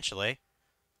 Eventually.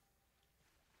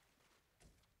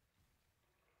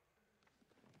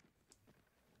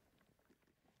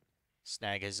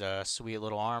 Snag his sweet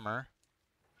little armor.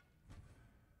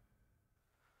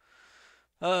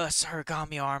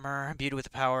 Sarigami armor, imbued with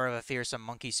the power of a fearsome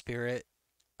monkey spirit.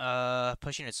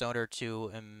 Pushing its owner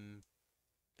to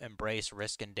embrace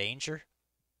risk and danger.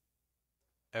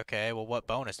 Okay, well, what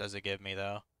bonus does it give me,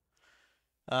 though?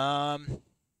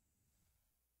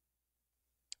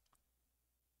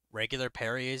 Regular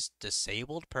parry is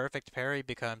disabled. Perfect parry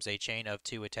becomes a chain of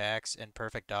 2 attacks, and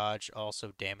perfect dodge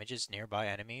also damages nearby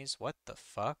enemies. What the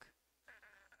fuck?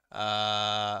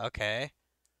 Okay.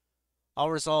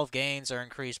 All resolve gains are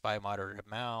increased by a moderate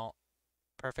amount.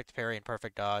 Perfect parry and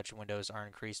perfect dodge windows are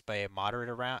increased by a moderate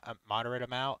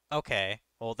amount. Okay.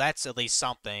 Well, that's at least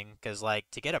something, because,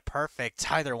 like, to get a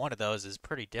perfect either one of those is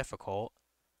pretty difficult.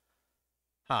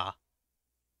 Huh.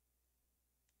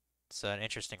 It's an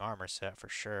interesting armor set for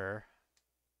sure.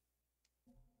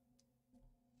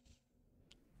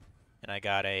 And I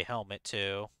got a helmet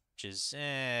too, which is,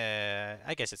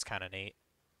 I guess it's kind of neat.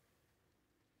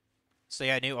 So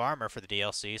yeah, new armor for the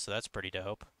DLC, so that's pretty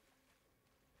dope.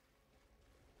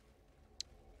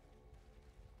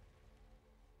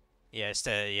 Yeah,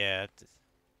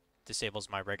 disables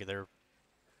my regular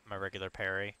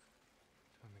parry.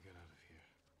 Time to get out of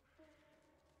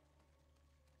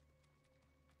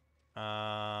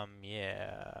here.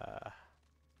 Yeah.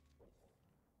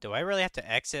 Do I really have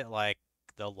to exit like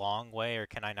the long way, or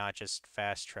can I not just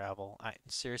fast travel?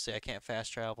 Seriously, I can't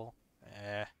fast travel.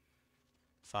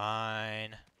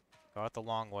 Fine. Go out the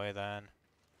long way then.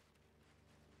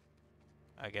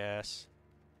 I guess.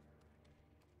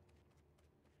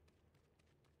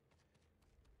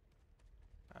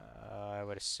 I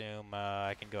would assume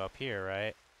I can go up here,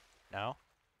 right? No?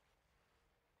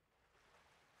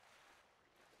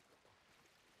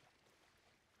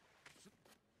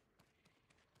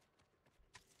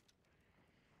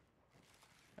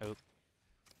 Oop.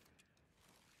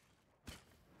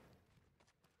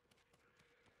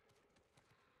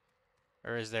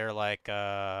 Or is there like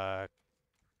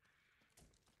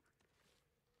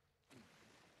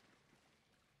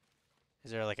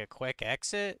is there like a quick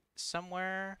exit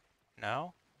somewhere?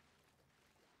 No?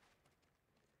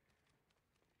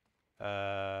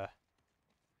 Uh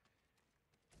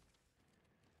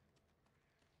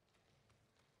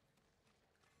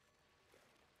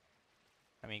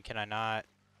I mean, can I not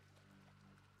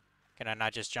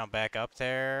just jump back up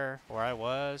there where I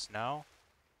was? No?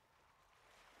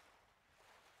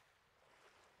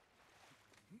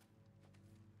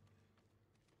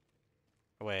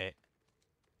 Wait.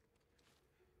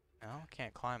 No,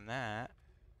 can't climb that.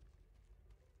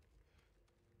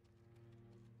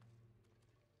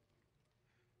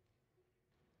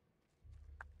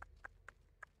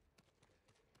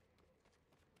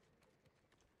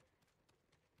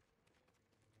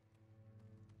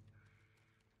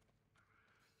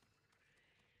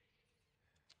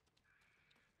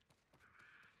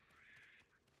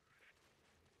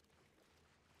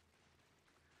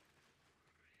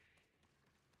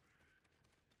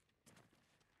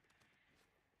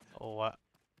 Oh, what?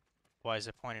 Why is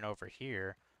it pointing over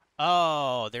here?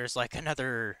 Oh, there's like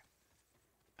another...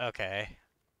 Okay.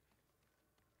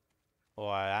 Well,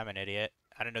 I'm an idiot.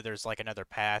 I didn't know there's like another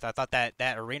path. I thought that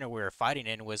arena we were fighting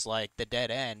in was like the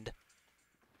dead end.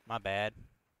 My bad.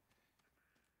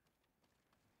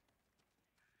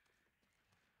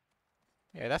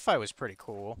 Yeah, that fight was pretty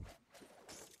cool.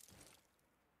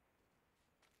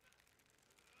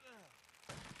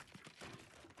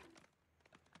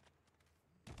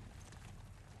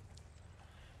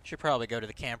 Should probably go to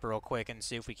the camper real quick and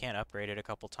see if we can't upgrade it a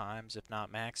couple times, if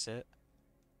not max it.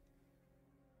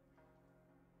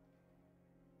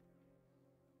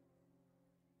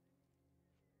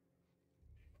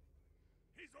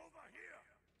 He's over here.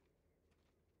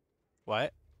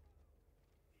 What?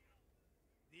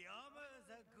 The armor is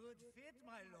a good fit,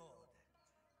 my lord.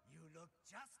 You look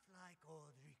just like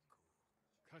old Riku.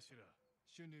 Kashira,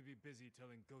 shouldn't you be busy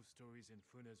telling ghost stories in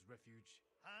Funa's refuge?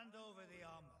 Hand over the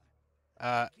armor.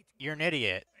 You're an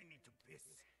idiot. I need to piss.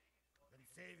 Been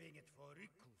saving it for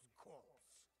Riku's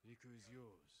corpse. Riku's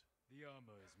yours. The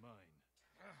armor is mine.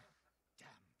 Damn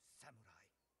samurai.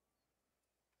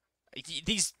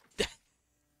 These...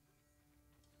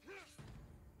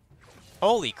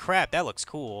 Holy crap, that looks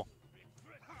cool.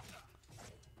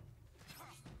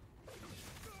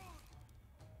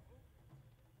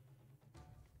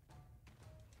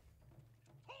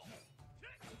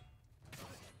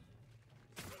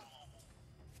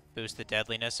 Boost the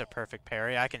deadliness of perfect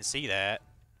parry. I can see that.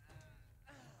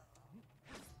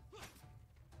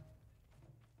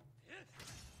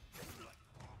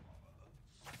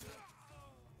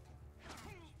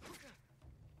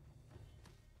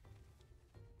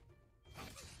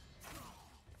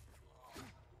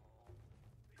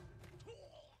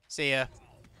 See ya.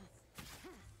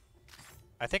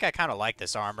 I think I kind of like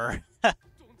this armor. Oh,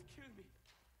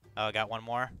 I got one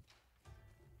more.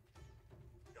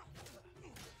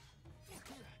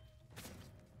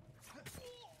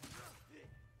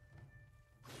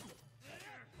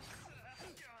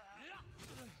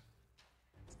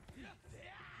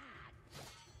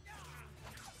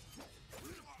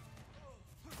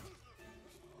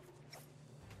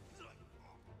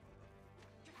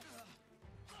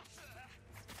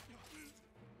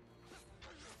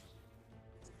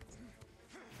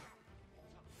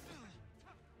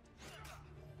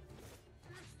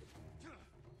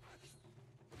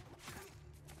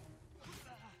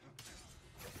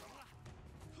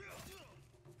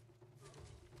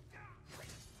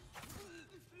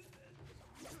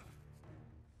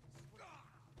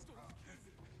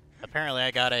 Apparently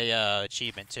I got a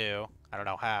achievement too. I don't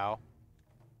know how.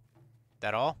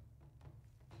 That all?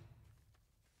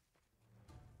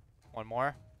 One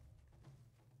more?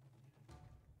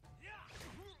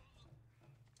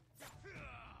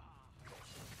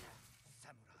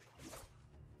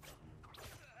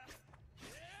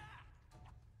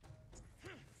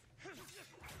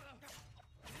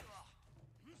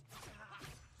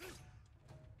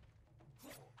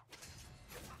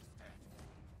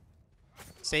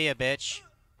 See ya, bitch.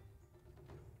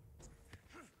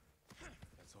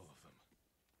 That's all of them.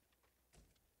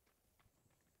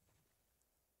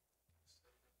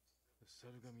 The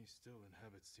Sarugami still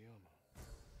inhabits the armor.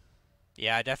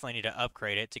 Yeah, I definitely need to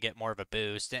upgrade it to get more of a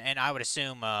boost. And I would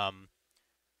assume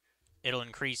it'll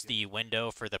increase the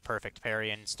window for the perfect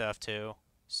parry and stuff too.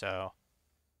 So.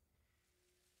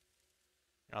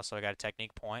 And also I got a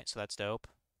technique point, so that's dope.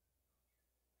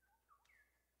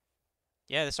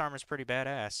 Yeah, this armor's pretty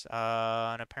badass.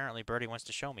 And apparently Birdie wants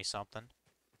to show me something.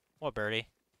 What, Birdie?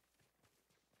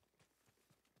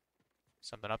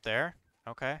 Something up there?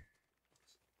 Okay.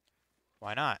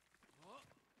 Why not?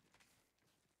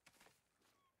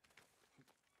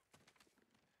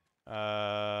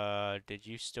 Did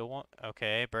you still want...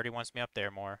 Okay, Birdie wants me up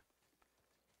there more.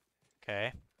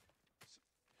 Okay.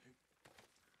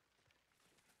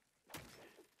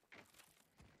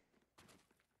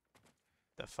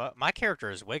 The fuck? My character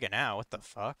is wigging out. What the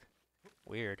fuck?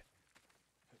 Weird.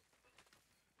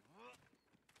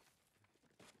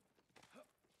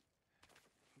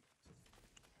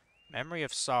 Memory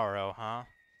of sorrow, huh?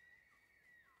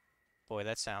 Boy,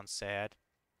 that sounds sad.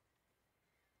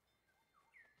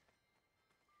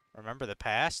 Remember the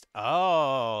past?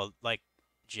 Oh, like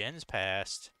Jin's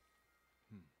past.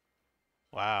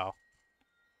 Wow.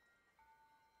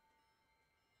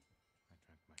 I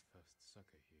drank my first sake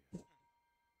here.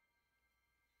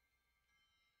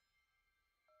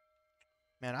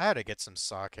 Man, I had to get some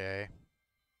sake.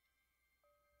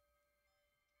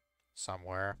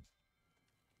 Somewhere.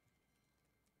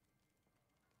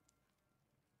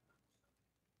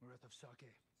 We're out of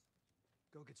sake.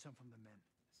 Go get some from the men.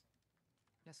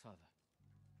 Yes, father.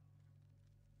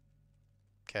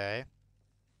 Okay.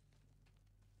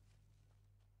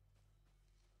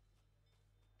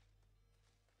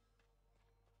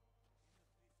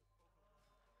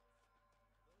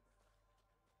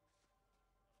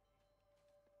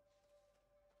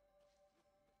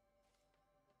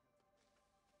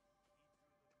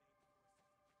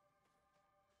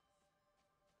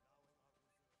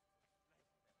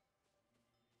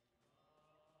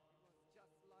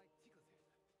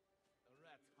 The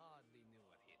rats hardly knew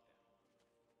what hit them.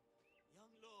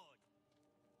 young lord.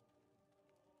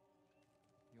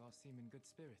 You all seem in good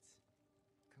spirits.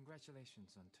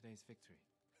 Congratulations on today's victory.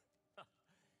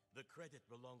 The credit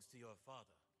belongs to your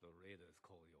father. The raiders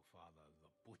call your father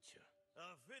the Butcher.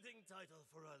 A fitting title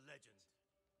for a legend.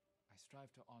 I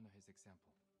strive to honor his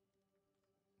example.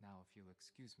 Now, if you'll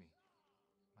excuse me,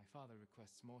 my father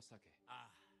requests more sake.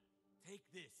 Ah, take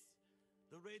this.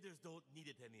 The raiders don't need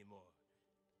it anymore.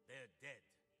 They're dead.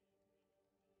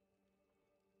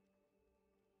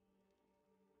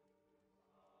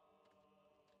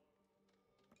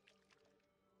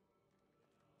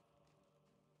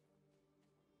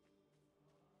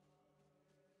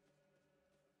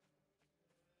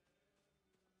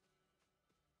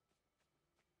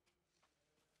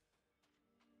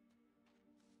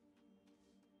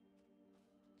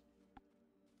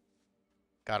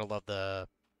 Gotta love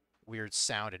the weird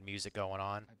sound and music going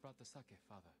on. I brought the sake,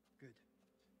 father. Good.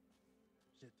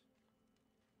 Sit.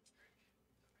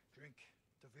 Drink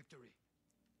to victory.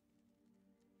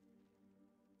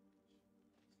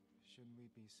 Shouldn't we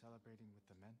be celebrating with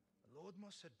the men? The Lord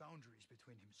must set boundaries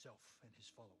between himself and his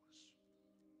followers.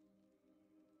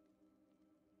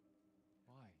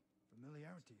 Why?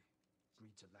 Familiarity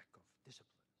breeds a lack of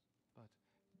discipline. But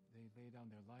they lay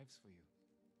down their lives for you.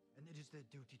 And it is their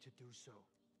duty to do so,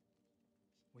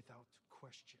 without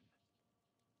question,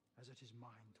 as it is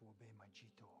mine to obey my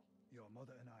Jito. Your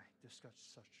mother and I discuss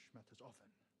such matters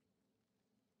often.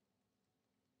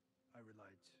 I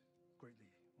relied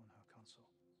greatly on her counsel.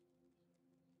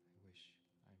 I wish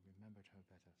I remembered her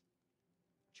better.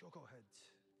 Choco had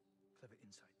clever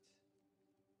insight,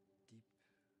 deep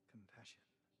compassion.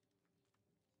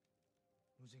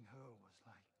 Losing her was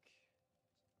like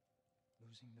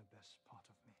losing the best part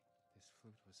of me. This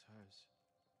flute was hers.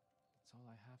 It's all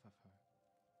I have of her.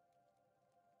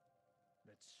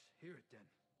 Let's hear it then.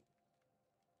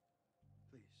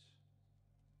 Please,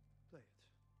 play it.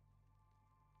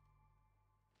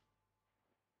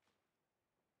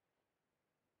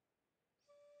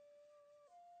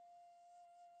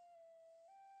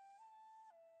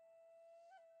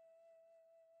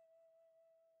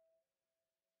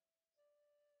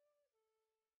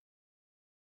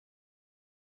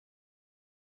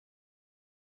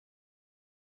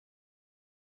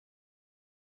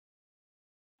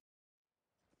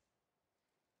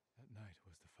 That night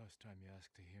was the first time you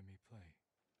asked to hear me play.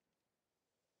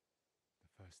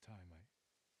 The first time I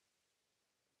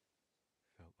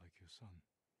felt like your son.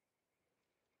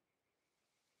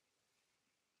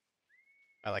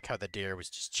 I like how the deer was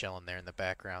just chilling there in the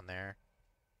background there.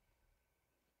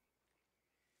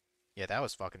 Yeah, that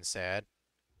was fucking sad.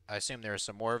 I assume there are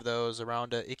some more of those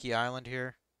around Iki Island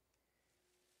here.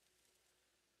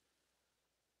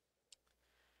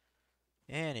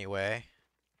 Anyway.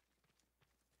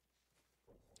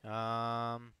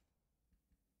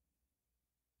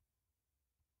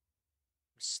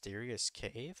 Mysterious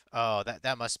cave? Oh,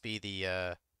 that must be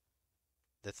the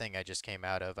thing I just came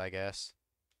out of, I guess.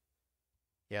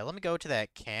 Yeah, let me go to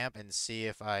that camp and see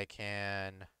if I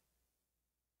can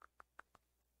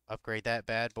upgrade that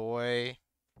bad boy.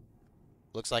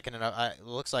 Looks like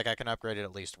looks like I can upgrade it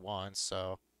at least once,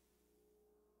 so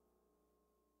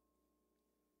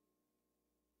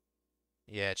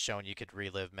yeah, it's showing you could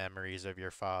relive memories of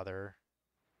your father.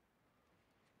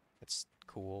 It's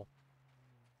cool.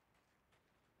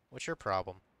 What's your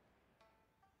problem?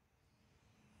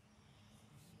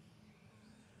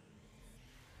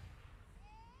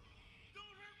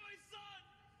 Don't hurt my son!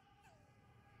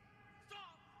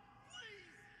 Stop!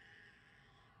 Please!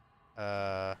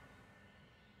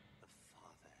 The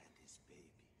father and his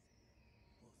baby,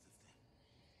 both of them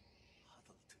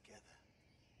huddled together.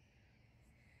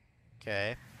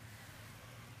 Okay.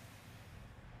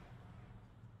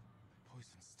 The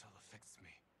poison still affects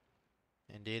me.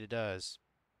 Indeed it does.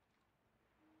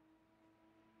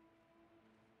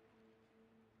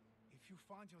 If you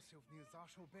find yourself near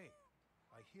Zasho Bay,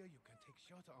 I hear you can take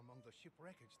shelter among the ship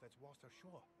wreckage that's washed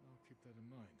ashore. I'll keep that in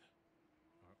mind.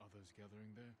 Are others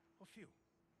gathering there? A few.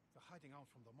 They're hiding out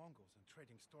from the Mongols and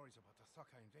trading stories about the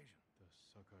Sakai invasion. The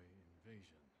Sakai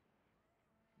invasion.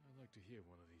 I'd like to hear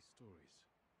one of these stories.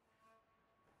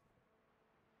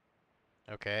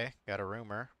 Okay, got a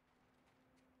rumor.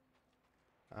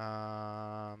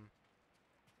 Yeah,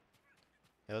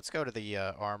 let's go to the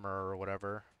armor or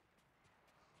whatever.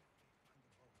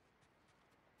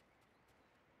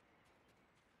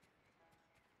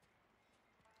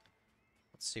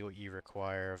 Let's see what you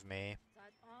require of me.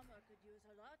 That armor could use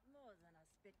a lot more than a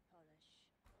spit polish.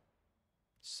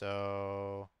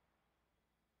 So...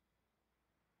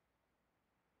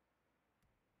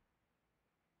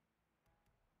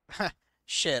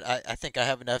 Shit, I think I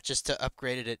have enough just to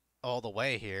upgrade it all the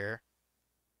way here.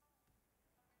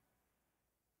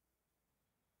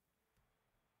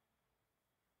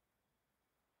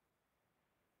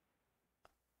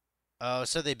 Oh,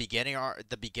 so the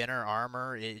beginner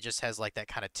armor, it just has like that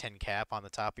kind of tin cap on the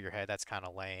top of your head. That's kind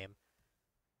of lame.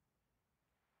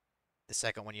 The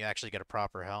second one, you actually get a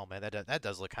proper helmet. That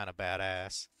does look kind of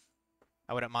badass.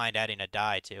 I wouldn't mind adding a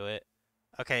die to it.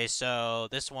 Okay, so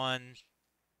this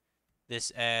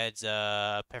adds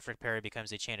perfect parry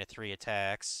becomes a chain of 3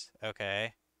 attacks.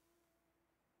 Okay,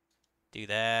 do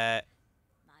that.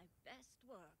 My best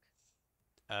work.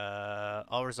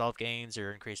 All resolve gains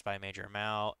are increased by a major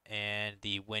amount, and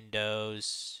the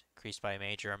windows increased by a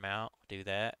major amount. Do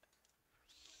that.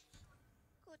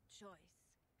 Good choice.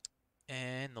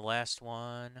 And the last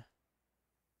one.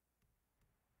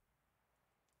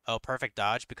 Oh, perfect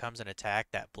dodge becomes an attack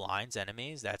that blinds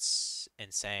enemies. That's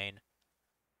insane.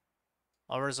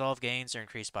 All resolve gains are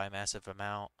increased by a massive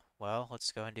amount. Well,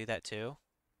 let's go and do that too.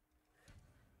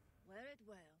 Wear it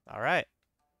well. All right.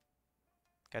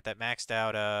 Got that maxed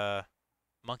out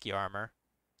monkey armor.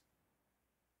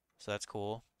 So that's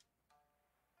cool.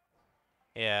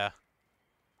 Yeah.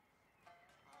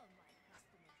 All my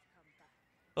customers come back.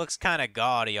 Looks kind of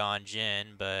gaudy on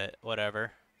Jin, but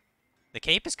whatever. The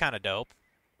cape is kind of dope.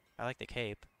 I like the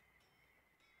cape.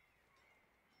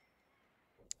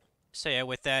 So yeah,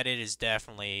 with that, it is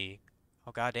definitely...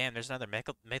 Oh goddamn, there's another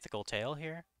mythical tale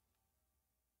here?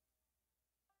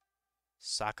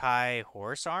 Sakai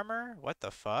horse armor? What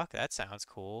the fuck? That sounds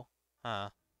cool. Huh.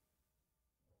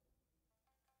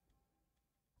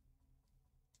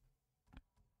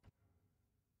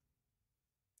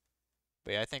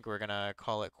 But yeah, I think we're gonna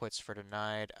call it quits for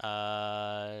tonight.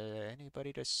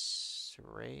 Anybody to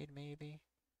raid maybe?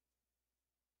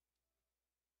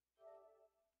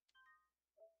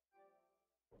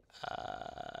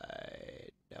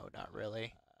 No, not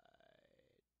really.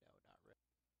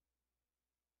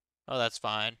 Oh, that's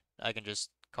fine. I can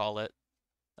just call it.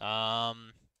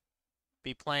 Um,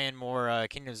 be playing more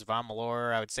Kingdoms of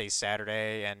Amalur, I would say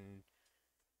Saturday, and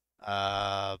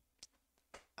uh,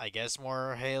 I guess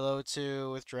more Halo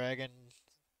 2 with Dragon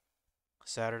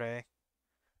Saturday.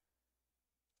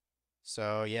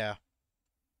 So yeah.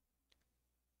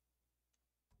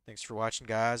 Thanks for watching,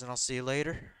 guys, and I'll see you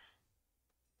later.